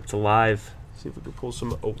 Ripped Live. See if we can pull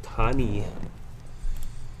some Ohtani.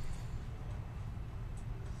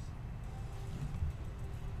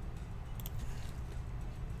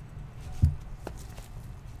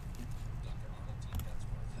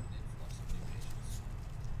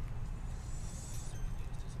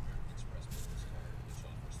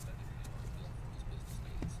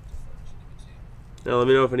 Now let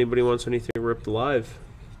me know if anybody wants anything ripped live.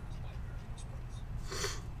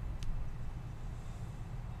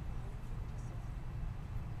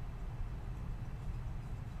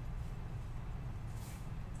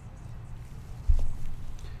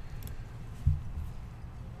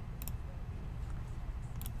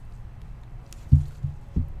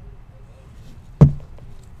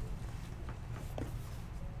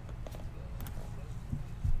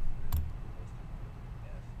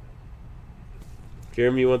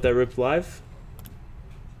 Jeremy, you want that ripped live?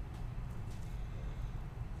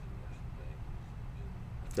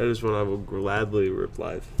 That is one I will gladly rip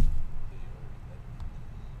live.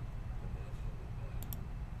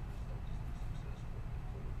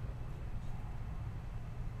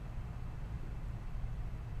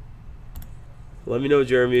 Let me know,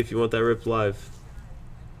 Jeremy, if you want that ripped live.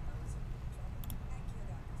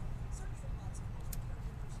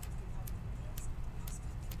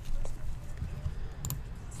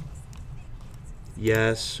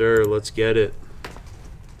 Yes, sir. Let's get it.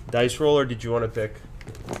 Dice roll, or did you want to pick?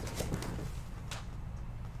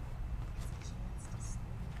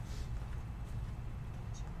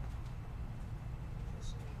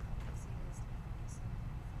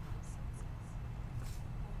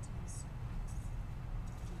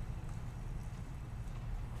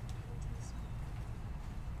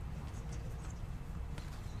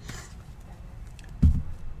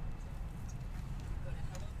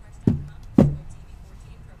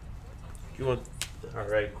 You want? All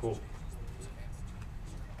right, cool.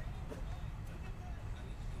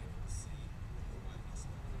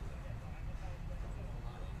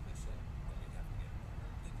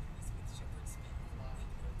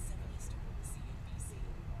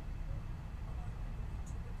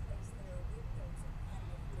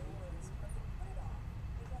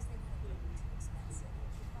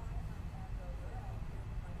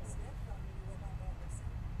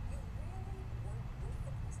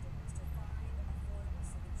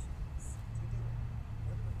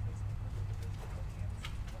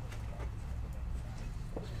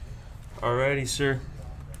 Alrighty, sir.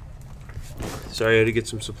 Sorry, I had to get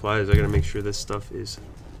some supplies. I gotta make sure this stuff is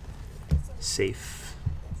safe.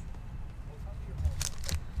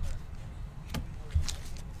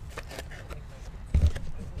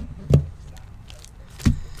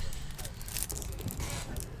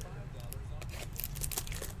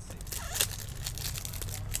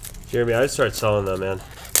 Jeremy, I'd start selling them, man.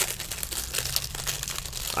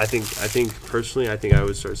 I think personally, I think I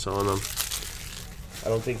would start selling them. I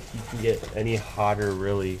don't think he can get any hotter,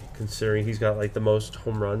 really, considering he's got like the most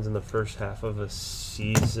home runs in the first half of a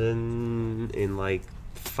season in like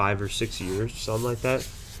 5 or 6 years, something like that.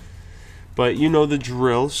 But you know the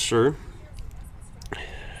drill, sir.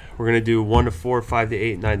 We're gonna do 1 to 4, 5 to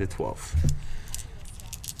 8, 9 to 12.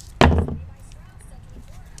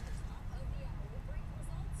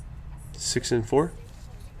 Six and 4.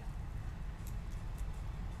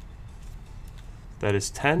 That is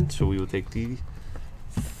 10. So we will take the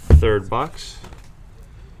third box.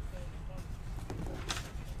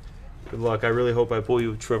 Good luck. I really hope I pull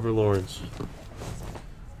you with Trevor Lawrence.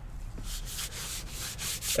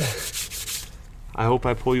 I hope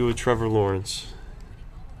I pull you with Trevor Lawrence.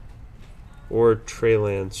 Or Trey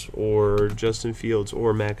Lance. Or Justin Fields.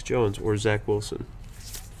 Or Max Jones. Or Zach Wilson.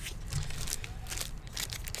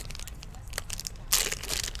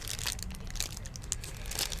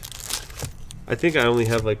 I think I only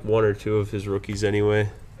have like 1 or 2 of his rookies anyway.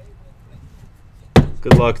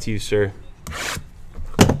 Good luck to you, sir.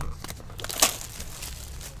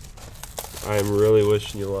 I am really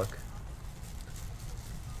wishing you luck.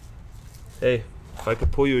 Hey, if I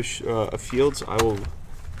could pull you a Fields, I will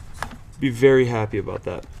be very happy about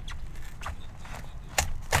that.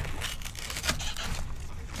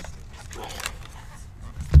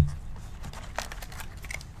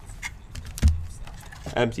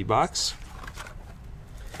 Empty box.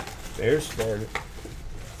 Bears fan.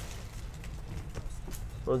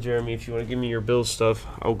 Well, Jeremy, if you want to give me your Bills stuff,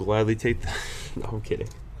 I'll gladly take that. No, I'm kidding.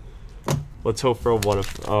 Let's hope for a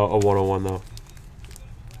 101 though.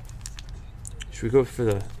 Should we go for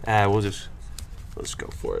the? Let's go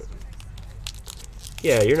for it.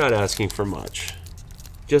 Yeah, you're not asking for much.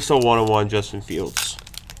 Just a 101 Justin Fields.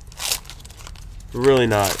 Really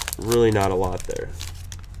not a lot there.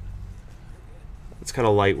 It's kind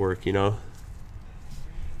of light work, you know.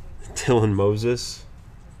 Dylan Moses.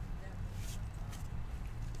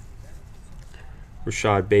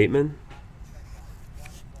 Rashad Bateman.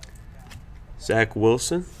 Zach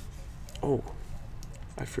Wilson. Oh,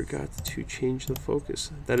 I forgot to change the focus.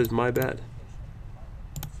 That is my bad.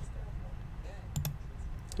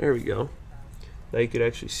 There we go. Now you could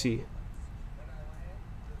actually see.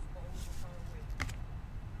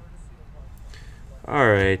 All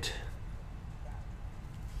right.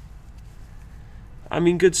 I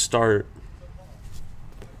mean, good start.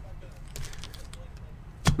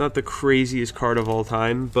 Not the craziest card of all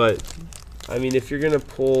time, but I mean, if you're gonna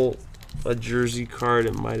pull a jersey card,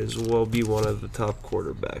 it might as well be one of the top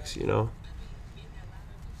quarterbacks, you know.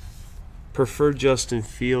 Prefer Justin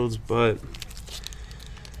Fields, but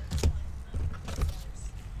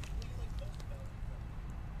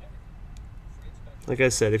like I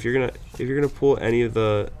said, if you're gonna pull any of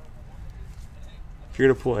the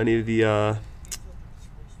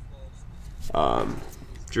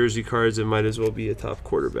jersey cards, it might as well be a top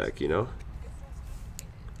quarterback, you know.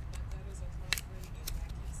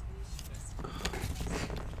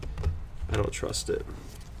 I don't trust it.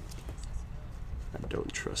 I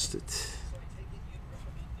don't trust it.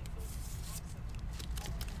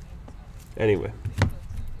 Anyway,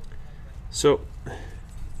 so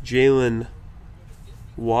Jalen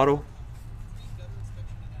Waddle,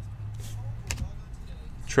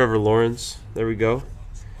 Trevor Lawrence, there we go.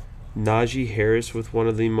 Najee Harris with one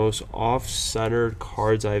of the most off-centered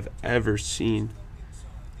cards I've ever seen.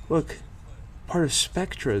 Look, part of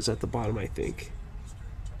Spectra is at the bottom, I think.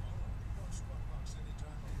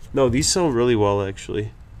 No, these sell really well,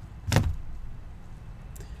 actually.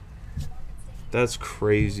 That's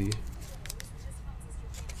crazy.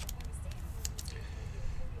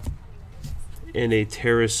 And a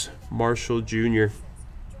Terrace Marshall Jr.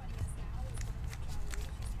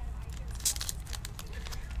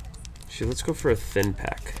 Shit, let's go for a thin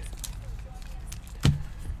pack. I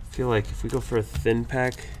feel like if we go for a thin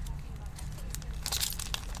pack,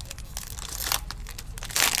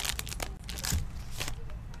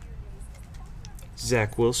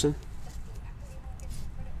 Zach Wilson,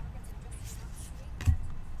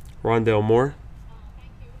 Rondale Moore,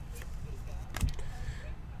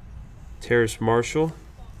 Terrace Marshall.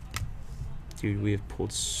 Dude, we have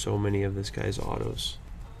pulled so many of this guy's autos.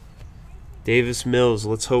 Davis Mills,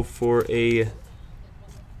 let's hope for a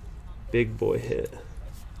big boy hit.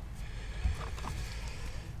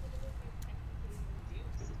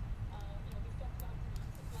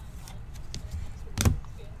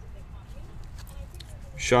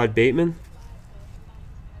 Rashad Bateman.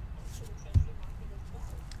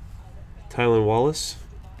 Tylan Wallace.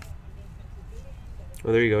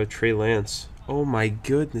 Oh, there you go, Trey Lance. Oh my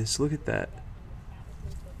goodness, look at that.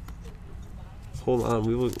 Hold on,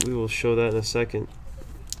 we will show that in a second.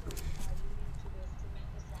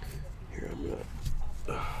 Here, I'm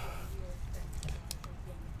gonna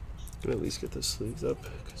at least get the sleeves up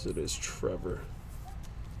because it is Trevor.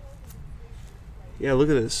 Yeah, look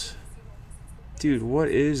at this. Dude, what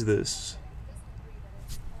is this?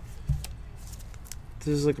 This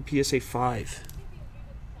is like a PSA 5.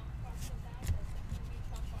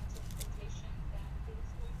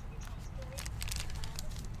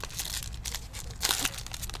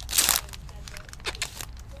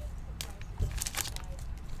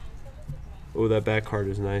 Oh, that back card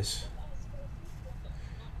is nice.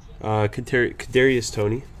 Kadarius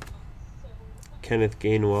Toney, Kenneth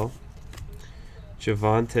Gainwell,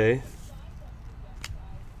 Javonte,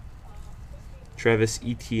 Travis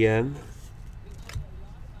Etienne,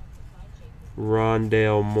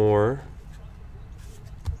 Rondale Moore,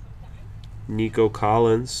 Nico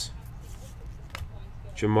Collins,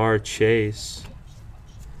 Jamar Chase.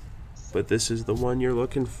 But this is the one you're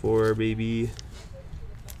looking for, baby.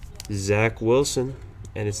 Zach Wilson,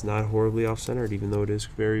 and it's not horribly off-centered, even though it is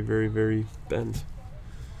very, very, very bent.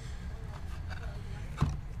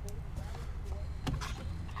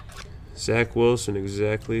 Zach Wilson,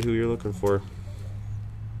 exactly who you're looking for.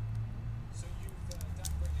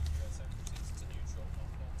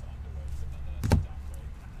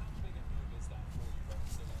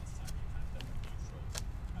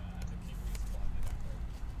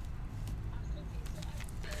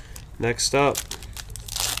 Next up,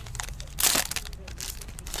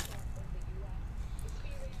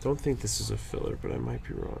 don't think this is a filler, but I might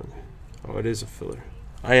be wrong. Oh, it is a filler.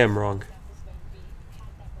 I am wrong.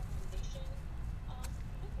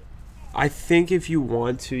 I think if you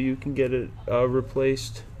want to, you can get it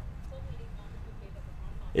replaced.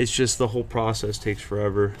 It's just the whole process takes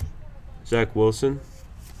forever. Zach Wilson,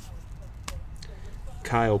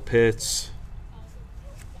 Kyle Pitts,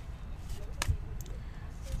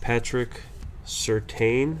 Patrick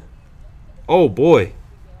Surtain. Oh boy.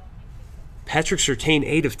 Patrick Surtain,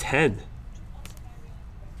 8 of 10.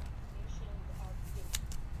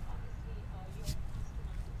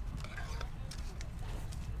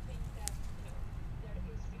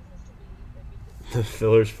 The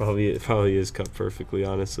fillers probably is cut perfectly,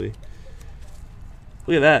 honestly.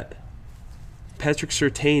 Look at that. Patrick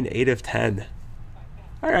Surtain, 8 of 10.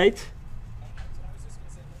 Alright.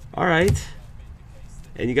 Alright.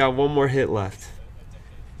 And you got one more hit left.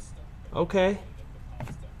 Okay.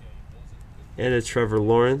 And a Trevor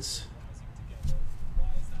Lawrence.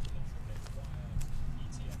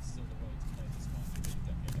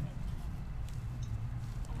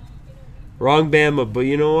 Wrong Bama, but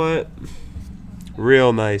you know what?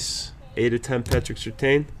 Real nice. 8 of 10 Patrick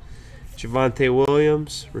Surtain. Javonte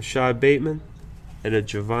Williams, Rashad Bateman, and a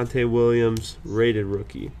Javonte Williams rated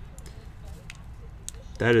rookie.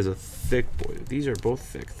 That is a thick boy. These are both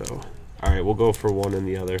thick, though. All right, we'll go for one and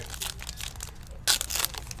the other.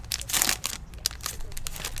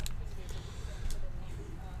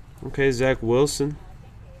 Okay, Zach Wilson.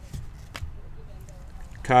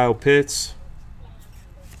 Kyle Pitts.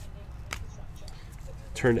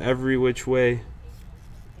 Turned every which way.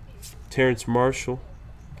 Terrence Marshall.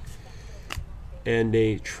 And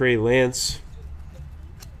a Trey Lance.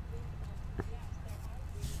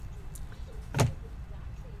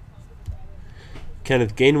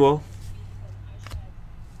 Kenneth Gainwell.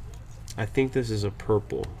 I think this is a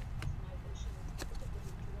purple.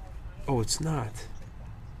 Oh, it's not.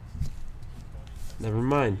 Never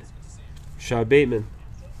mind. Rashad Bateman.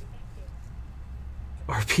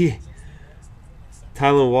 RP.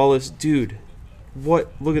 Tylan Wallace. Dude.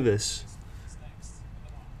 What? Look at this.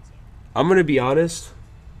 I'm going to be honest.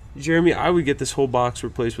 Jeremy, I would get this whole box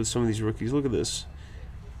replaced with some of these rookies. Look at this.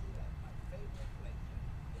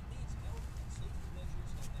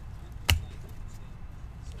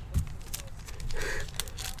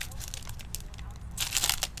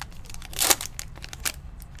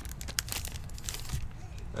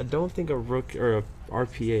 I don't think a rook or a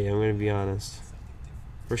RPA, I'm going to be honest.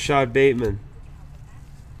 Rashad Bateman.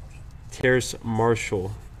 Terrace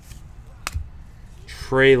Marshall.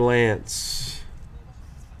 Trey Lance.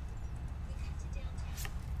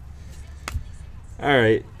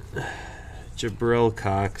 Alright. Jabril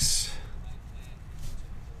Cox.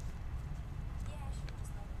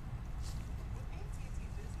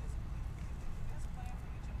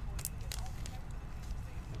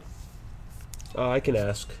 Oh, I can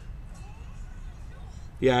ask.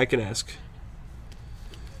 Yeah, I can ask.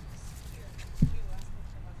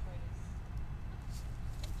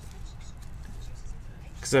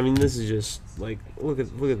 Because, I mean, this is just, like, look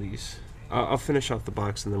at these. I'll finish off the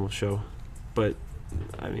box and then we'll show. But,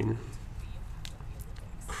 I mean,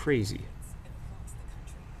 crazy.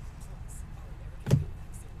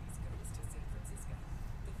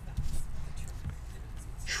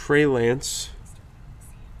 Trey Lance.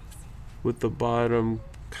 With the bottom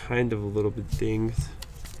kind of a little bit dinged.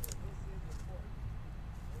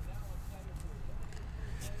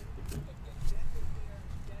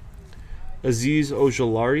 Azeez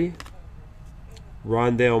Ojulari,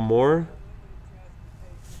 Rondale Moore,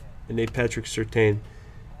 and a Patrick Surtain.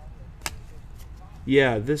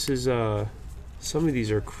 Yeah, this is some of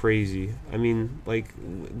these are crazy. I mean, like,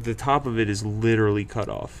 the top of it is literally cut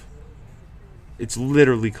off. It's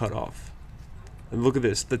literally cut off. And look at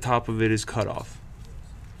this, the top of it is cut off.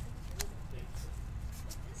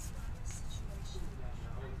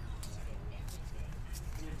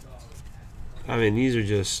 I mean, these are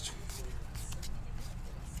just...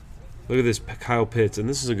 Look at this, Kyle Pitts, and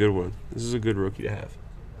this is a good one. This is a good rookie to have.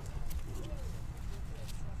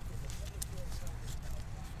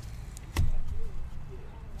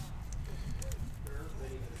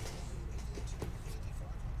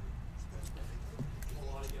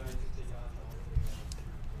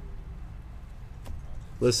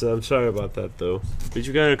 Listen, I'm sorry about that, though. But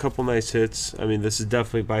you got a couple nice hits. I mean, this is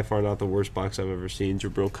definitely by far not the worst box I've ever seen.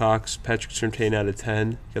 Jabril Cox, Patrick Surtain out of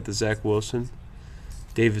 10. You got the Zach Wilson,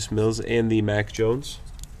 Davis Mills, and the Mac Jones.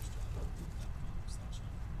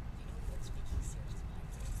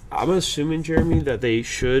 I'm assuming, Jeremy, that they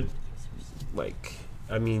should, like,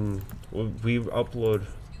 I mean, we upload,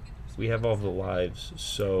 we have all the lives,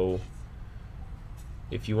 so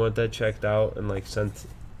if you want that checked out and, like,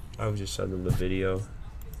 I would just send them the video.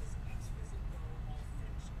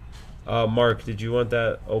 Mark, did you want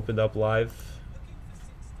that opened up live?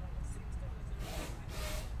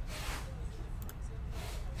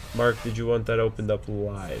 Mark, did you want that opened up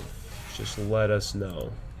live? Just let us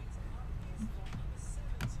know.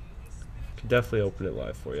 Can definitely open it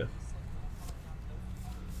live for you.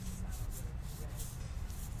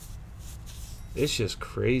 It's just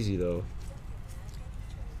crazy though.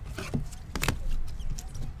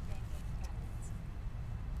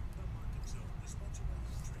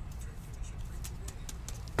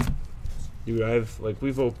 Dude,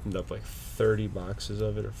 we've opened up like 30 boxes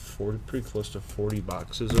of it, or 40, pretty close to 40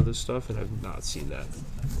 boxes of this stuff, and I've not seen that.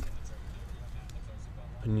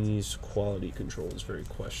 Panini's quality control is very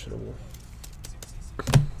questionable.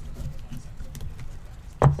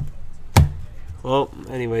 Well,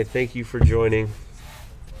 anyway, thank you for joining.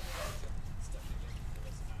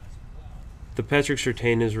 The Patrick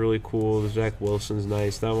Surtain is really cool. The Zach Wilson's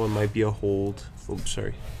nice. That one might be a hold. Oops,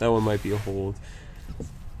 sorry. That one might be a hold.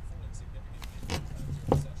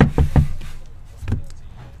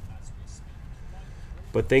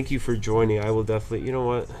 But thank you for joining. I will definitely, you know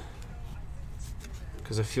what?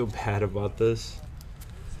 Because I feel bad about this.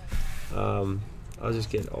 I'll just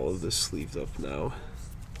get all of this sleeved up now.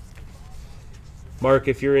 Mark,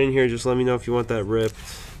 if you're in here, just let me know if you want that ripped.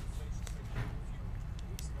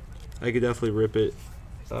 I could definitely rip it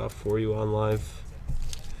for you on live.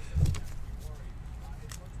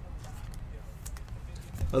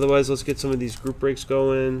 Otherwise, let's get some of these group breaks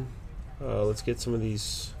going. Let's get some of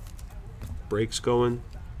these breaks going.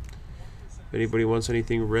 If anybody wants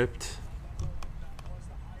anything ripped.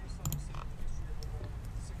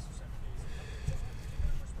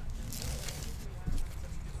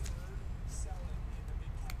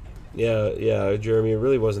 Yeah, Jeremy, it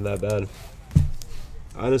really wasn't that bad.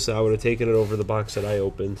 Honestly, I would have taken it over the box that I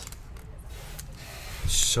opened.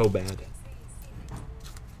 So bad.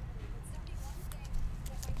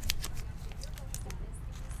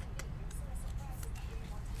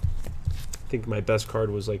 I think my best card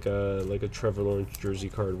was like a Trevor Lawrence jersey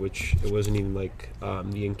card, which it wasn't even like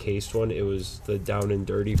the encased one. It was the Down and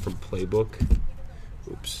Dirty from Playbook.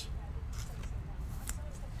 Oops.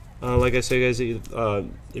 Like I said, guys,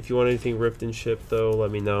 if you want anything ripped and shipped, though,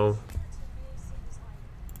 let me know.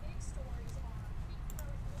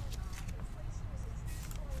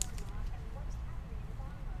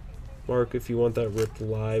 Mark, if you want that ripped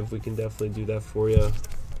live, we can definitely do that for you.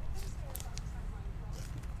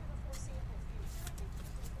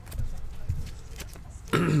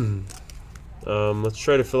 Let's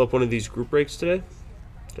try to fill up one of these group breaks today.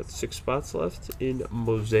 Got 6 spots left in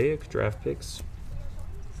Mosaic Draft Picks.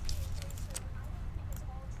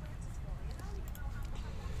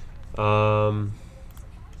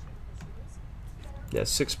 Yeah,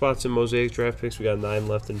 6 spots in Mosaic Draft Picks. We got 9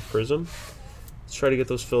 left in Prism. Let's try to get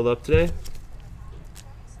those filled up today.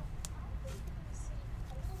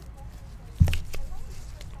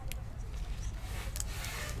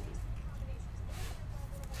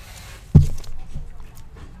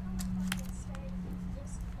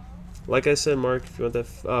 Like I said, Mark, if you want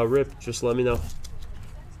that rip, just let me know.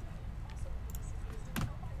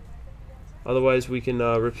 Otherwise, we can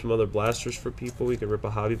rip some other blasters for people. We can rip a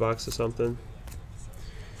hobby box or something.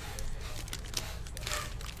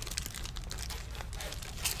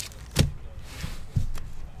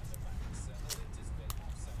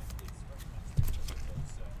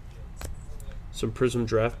 Some Prism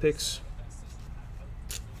draft picks.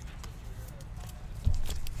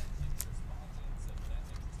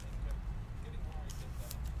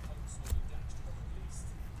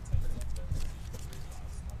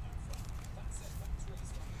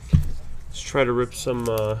 Try to rip some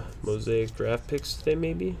Mosaic draft picks today,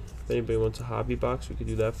 maybe. If anybody wants a hobby box, we could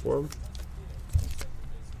do that for them.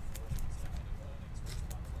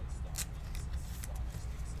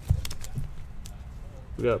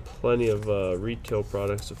 We got plenty of retail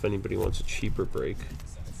products if anybody wants a cheaper break.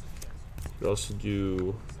 We could also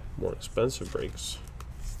do more expensive breaks.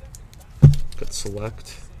 Got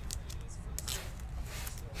select.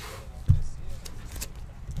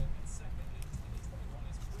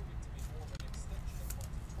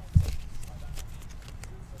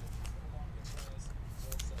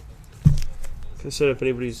 Like I said, if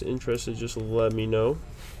anybody's interested, just let me know.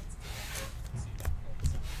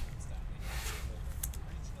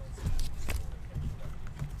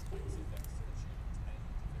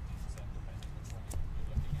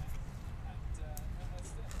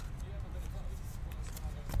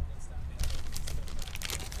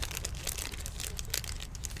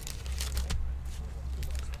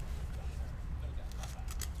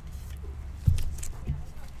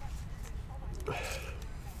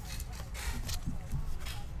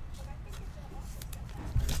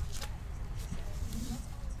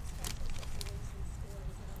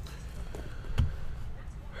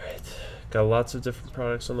 Got lots of different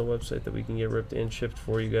products on the website that we can get ripped and shipped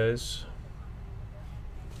for you guys.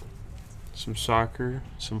 Some soccer,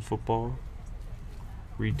 some football,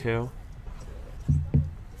 retail.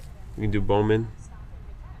 We We can do Bowman.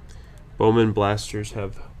 Bowman Blasters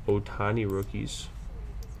have Ohtani rookies.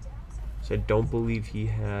 So I don't believe he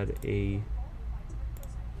had a...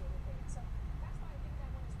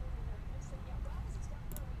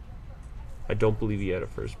 I don't believe he had a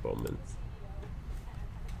first Bowman.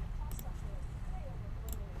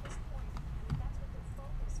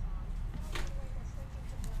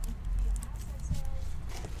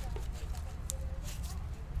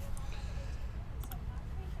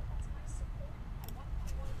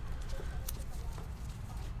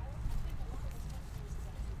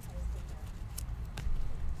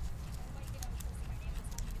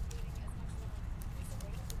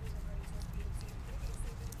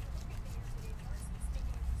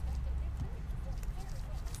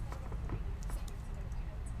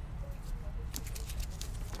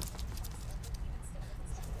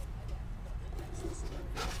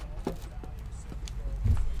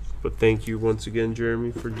 But thank you once again,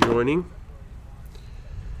 Jeremy, for joining.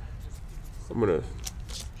 I'm gonna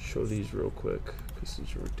show these real quick because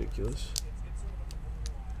these are ridiculous.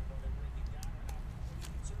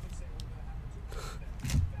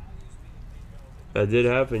 That did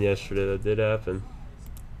happen yesterday. That did happen.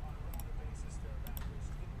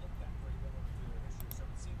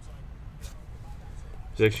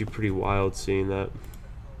 It's actually pretty wild seeing that.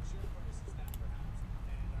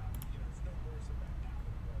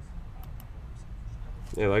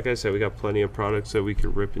 Yeah, like I said, we got plenty of products that we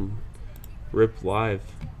could rip live,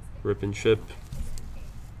 rip and ship.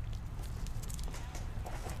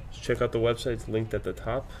 Just check out the website, it's linked at the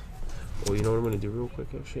top. Oh, you know what I'm going to do real quick,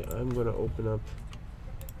 actually? I'm going to open up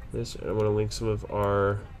this, and I'm going to link some of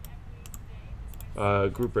our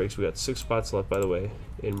group breaks. We got 6 spots left, by the way,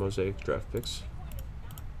 in Mosaic Draft Picks.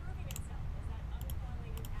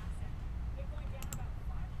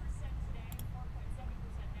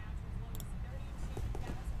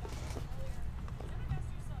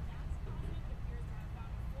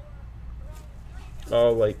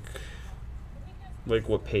 Oh, like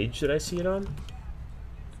what page did I see it on?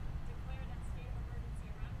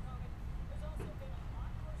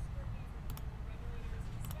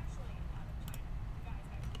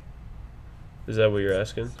 Is that what you're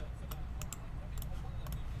asking?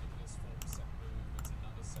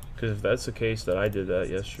 Because if that's the case, then I did that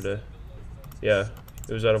yesterday. Yeah,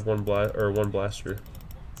 it was out of one blaster.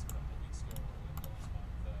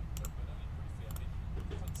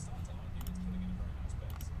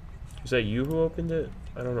 Is that you who opened it?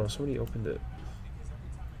 I don't know. Somebody opened it.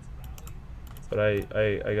 But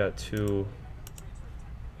I got 2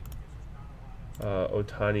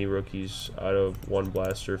 Ohtani rookies out of 1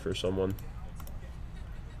 blaster for someone.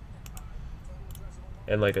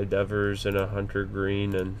 And like a Devers and a Hunter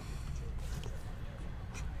Green. And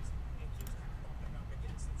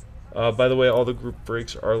by the way, all the group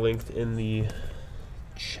breaks are linked in the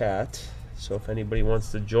chat. So if anybody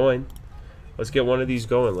wants to join, let's get one of these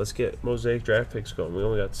going. Let's get Mosaic Draft Picks going. We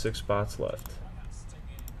only got 6 spots left.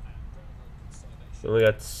 We only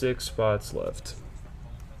got 6 spots left.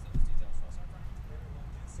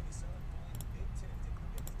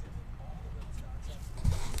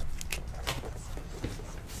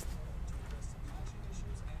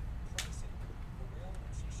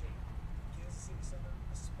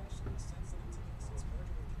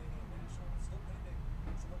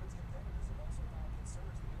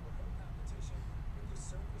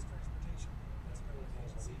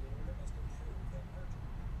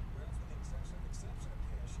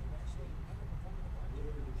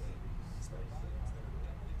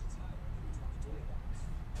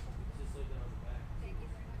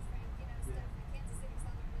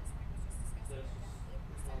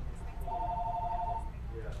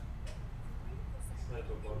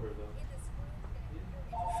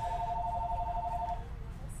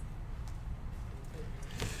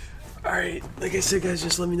 Alright, like I said, guys,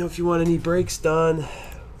 just let me know if you want any breaks done.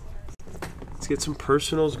 Let's get some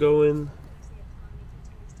personals going.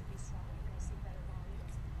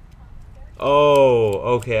 Oh,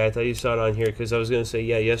 okay, I thought you saw it on here, because I was going to say,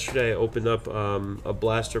 yeah, yesterday I opened up a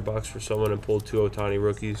blaster box for someone and pulled 2 Ohtani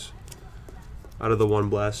rookies out of the 1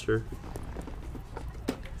 blaster.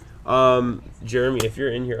 Jeremy, if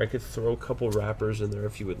you're in here, I could throw a couple wrappers in there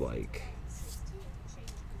if you would like.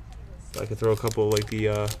 I could throw a couple, like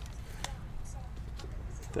the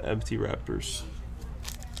empty wrappers,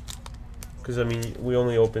 because I mean we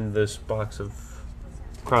only opened this box of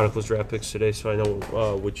Chronicles Draft Picks today, so I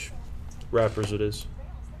know which wrappers it is.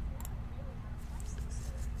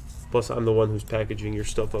 Plus I'm the one who's packaging your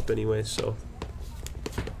stuff up anyway, so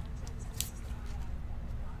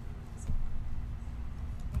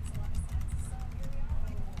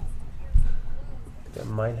got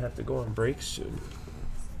might have to go on break soon.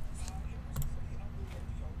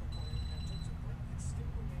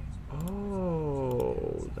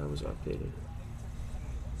 Oh, that was updated.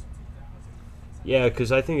 Yeah,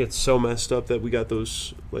 because I think it's so messed up that we got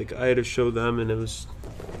those, like, I had to show them and it's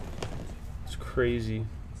crazy.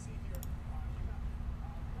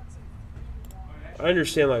 I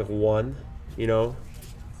understand, like, one, you know?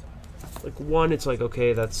 Like, one, it's like,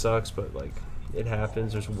 okay, that sucks, but, like, it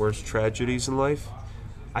happens. There's worse tragedies in life.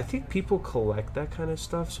 I think people collect that kind of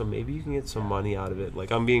stuff, so maybe you can get some money out of it.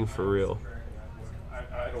 Like, I'm being for real.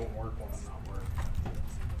 I don't work when I'm not working.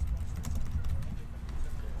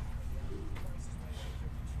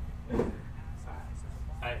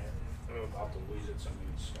 I'm about to lose it, so I'm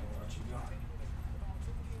just going to let you go.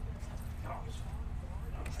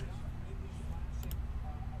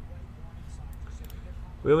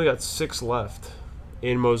 We only got 6 left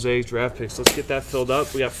in Mosaic draft picks. Let's get that filled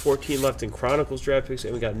up. We got 14 left in Chronicles draft picks,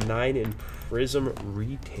 and we got 9 in Prism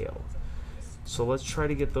retail. So let's try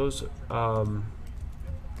to get those.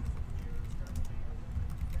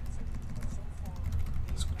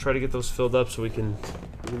 Let's try to get those filled up so we can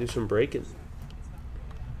do some breaking.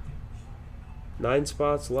 9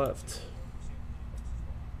 spots left.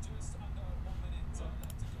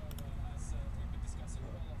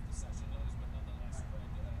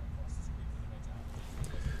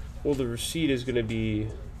 Well, the receipt is going to be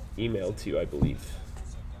emailed to you, I believe.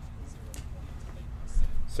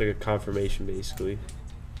 It's like a confirmation, basically.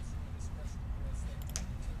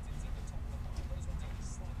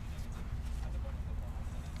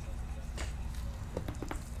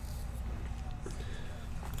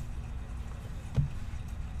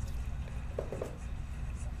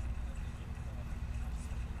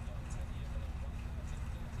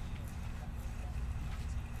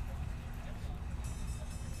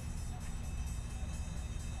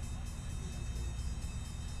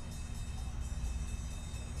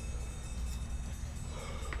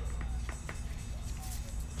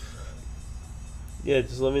 Yeah,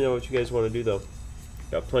 just let me know what you guys want to do, though.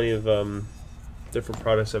 Got plenty of different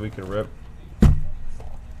products that we can rip.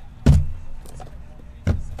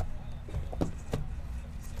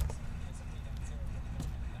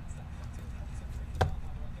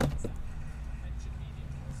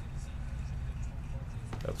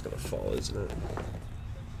 That's gonna fall, isn't it?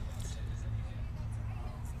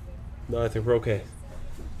 No, I think we're okay.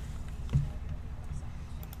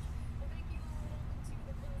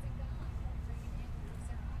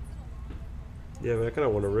 Yeah, but I kind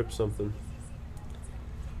of want to rip something.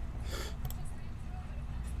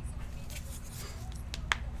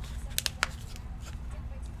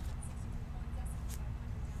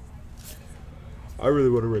 I really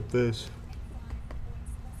want to rip this.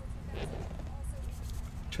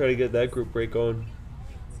 Try to get that group break going.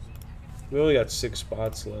 We only got 6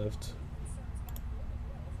 spots left.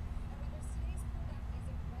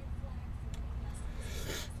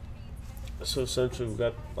 So essentially we've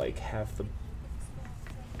got like half the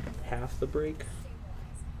break.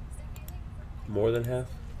 More than half.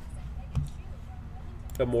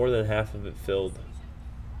 Got more than half of it filled.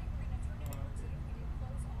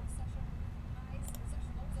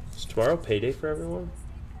 Is tomorrow payday for everyone?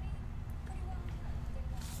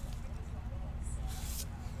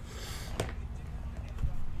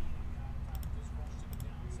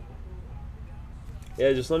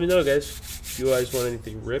 Yeah, just let me know, guys. If you guys want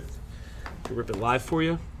anything ripped, we'll rip it live for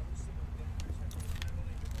you.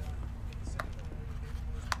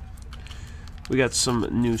 We got some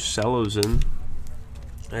new cellos in.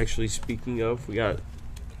 Actually, speaking of, we got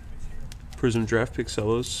Prism draft pick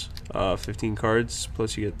cellos. 15 cards,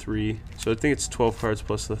 plus you get 3. So I think it's 12 cards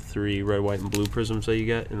plus the 3 red, white, and blue prisms that you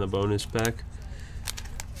get in the bonus pack.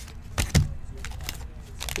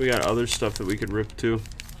 We got other stuff that we could rip too.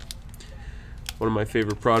 One of my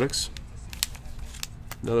favorite products.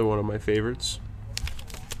 Another one of my favorites.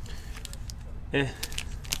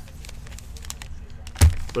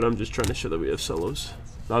 But I'm just trying to show that we have cellos.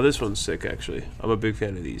 Now this one's sick, actually. I'm a big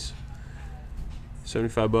fan of these.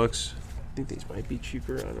 75 bucks. I think these might be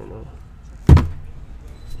cheaper. I don't know.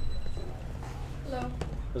 Hello.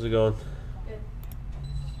 How's it going? Good.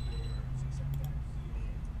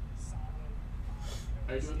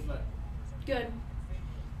 How you doing tonight? Good.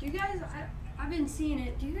 Do you guys? I've been seeing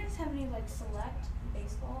it. Do you guys have any like select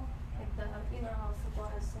baseball? Like the how football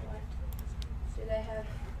has select. Do they have?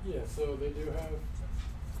 Yeah, so they do have.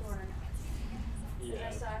 Or Yeah.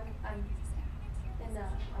 so I'm in the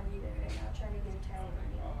on eBay right now trying to get a talent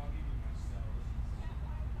annual.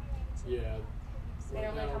 Yeah. They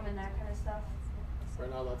only come in that kind of stuff. Right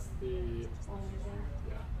now, that's the. Only thing.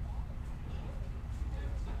 Yeah.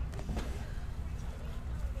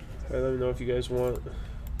 Alright, let me know if you guys want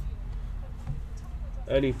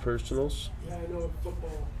any personals. Yeah, I know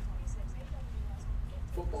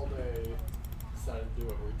football day decided to do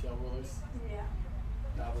a retail release. Yeah.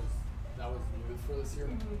 That was news for this year.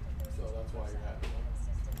 So that's why you're having like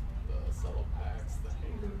the cello packs, the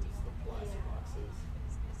hangers, the plastic boxes.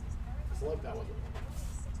 So like that wasn't one.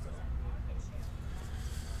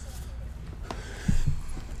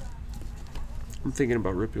 I'm thinking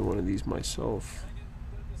about ripping one of these myself.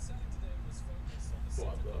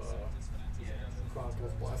 What, the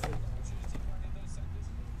Chronicles Blasting?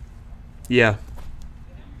 Yeah.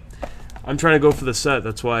 I'm trying to go for the set,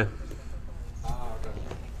 that's why. Ah, okay.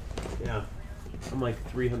 Yeah. I'm like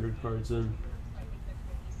 300 cards in.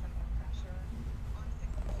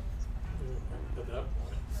 At that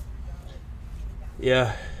point.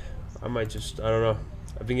 Yeah. I might just, I don't know.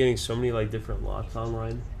 I've been getting so many like different lots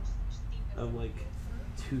online. I have like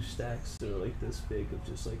 2 stacks that are like this big of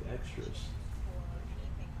just like extras.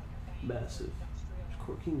 Massive. Is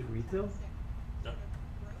Court Kings retail? No.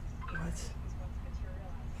 What?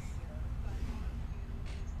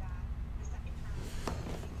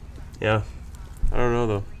 Yeah. I don't know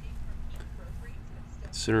though.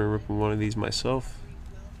 Considering ripping one of these myself.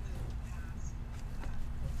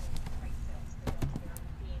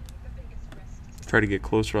 Try to get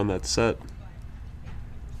closer on that set.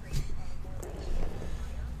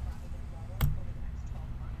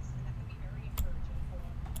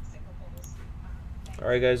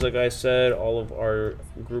 Alright guys, like I said, all of our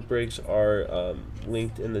group breaks are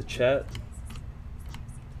linked in the chat.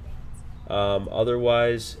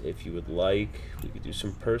 Otherwise, if you would like, we could do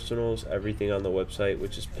some personals. Everything on the website,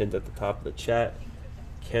 which is pinned at the top of the chat,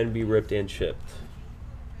 can be ripped and shipped.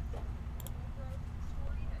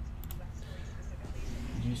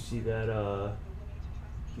 Did you see that the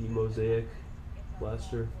Mosaic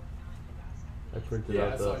blaster? I printed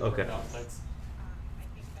out the... Okay.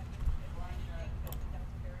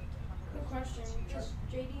 Good question. Is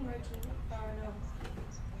JD Martinez? No.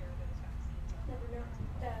 Never know.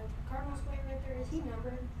 The Cardinals player right there, is he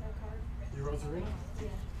numbered, that card? Rosarina? Yeah.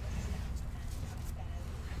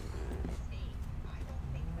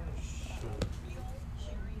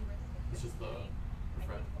 It's just the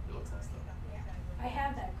friend. It looks nice though. I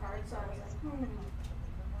have that card, so I was like, That's $100.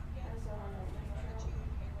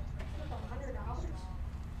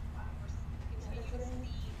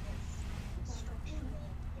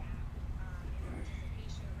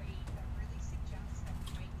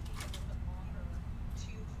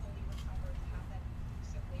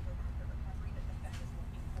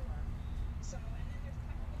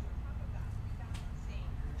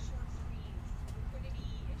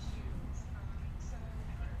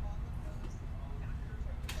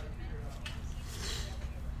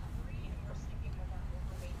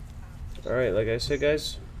 Alright, like I said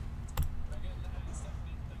guys,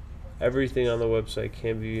 everything on the website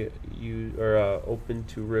can be open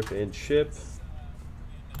to rip and ship.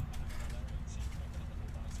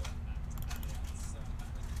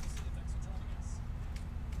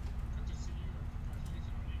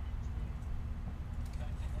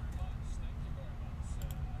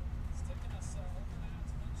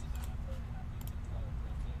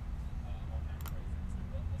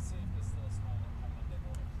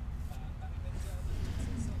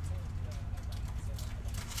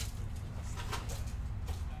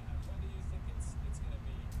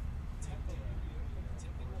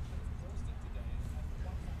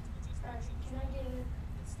 Can I get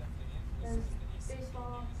the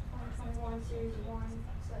baseball 2021 Series 1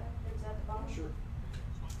 set that's at the bottom? Sure.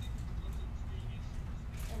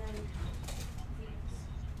 And then these.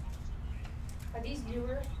 Are these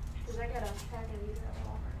newer? Because I got a pack of these at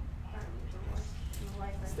Walmart. I don't need them more in the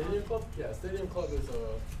life right Stadium now. Club? Yeah, Stadium Club is a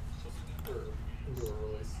newer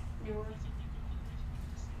release. Newer.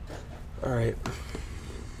 Alright.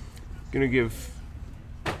 Gonna give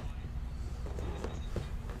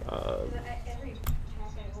Every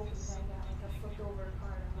pack I open, I got like a flipped over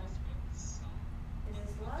card. I'm like, is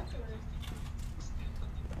this luck or?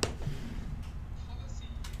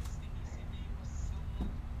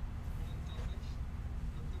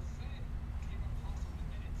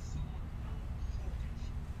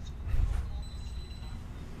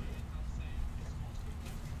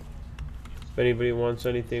 if anybody wants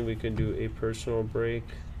anything, we can do a personal break.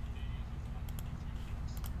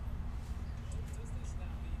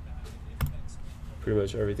 Pretty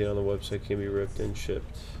much everything on the website can be ripped and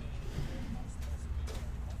shipped.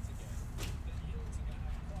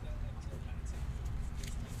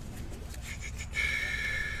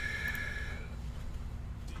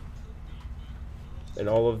 And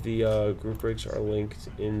all of the group breaks are linked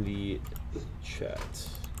in the chat.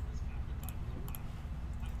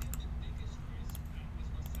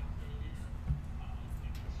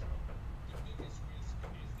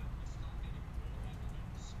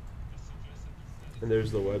 And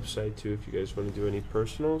there's the website too if you guys want to do any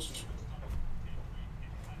personals.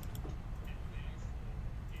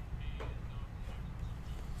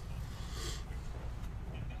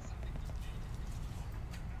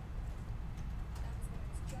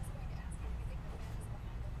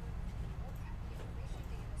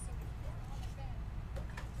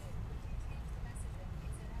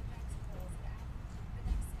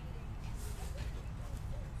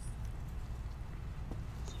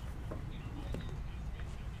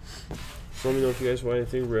 So let me know if you guys want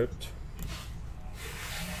anything ripped.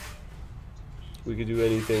 We could do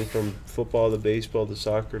anything from football to baseball to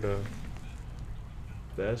soccer to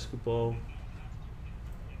basketball.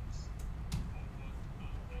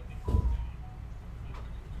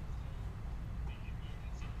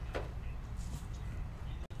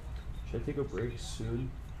 Should I take a break soon?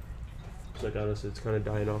 Cause like honestly, it's kind of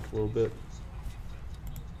dying off a little bit.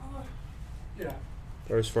 Yeah.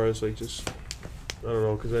 Or as far as like just, I don't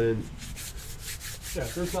know, cause I didn't. Yeah,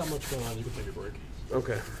 if there's not much going on, you can take a break.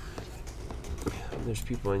 Okay. There's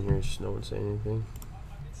people in here, it's just no one saying anything.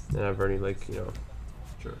 And I've already like, you know.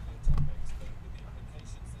 Sure.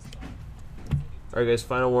 Alright guys,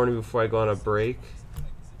 final warning before I go on a break.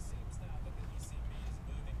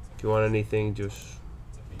 If you want anything, just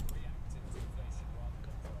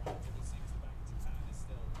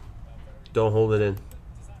don't hold it in.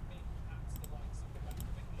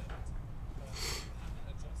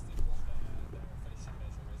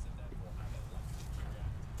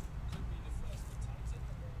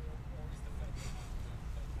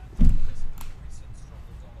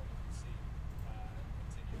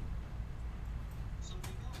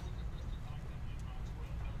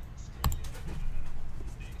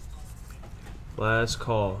 Last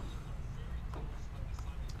call.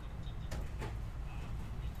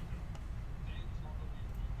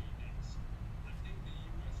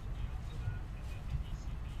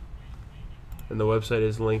 And the website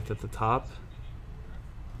is linked at the top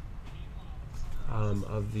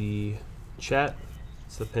of the chat.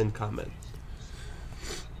 It's the pinned comment.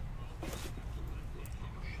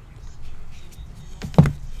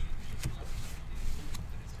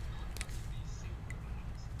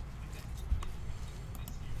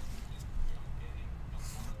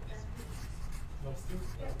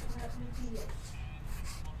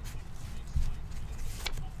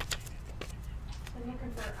 Been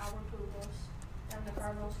looking for Albert Pujols and the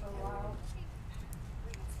Cardinals for a while.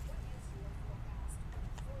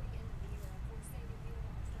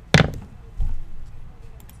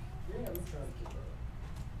 Yeah, we try to keep it.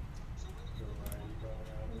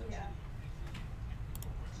 Yeah.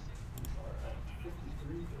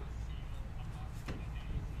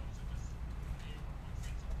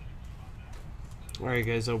 Alright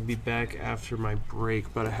guys, I'll be back after my break,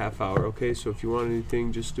 about a half hour, okay? So if you want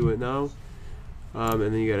anything, just do it now. And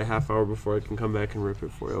then you got a half hour before I can come back and rip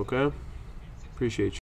it for you, okay? Appreciate you.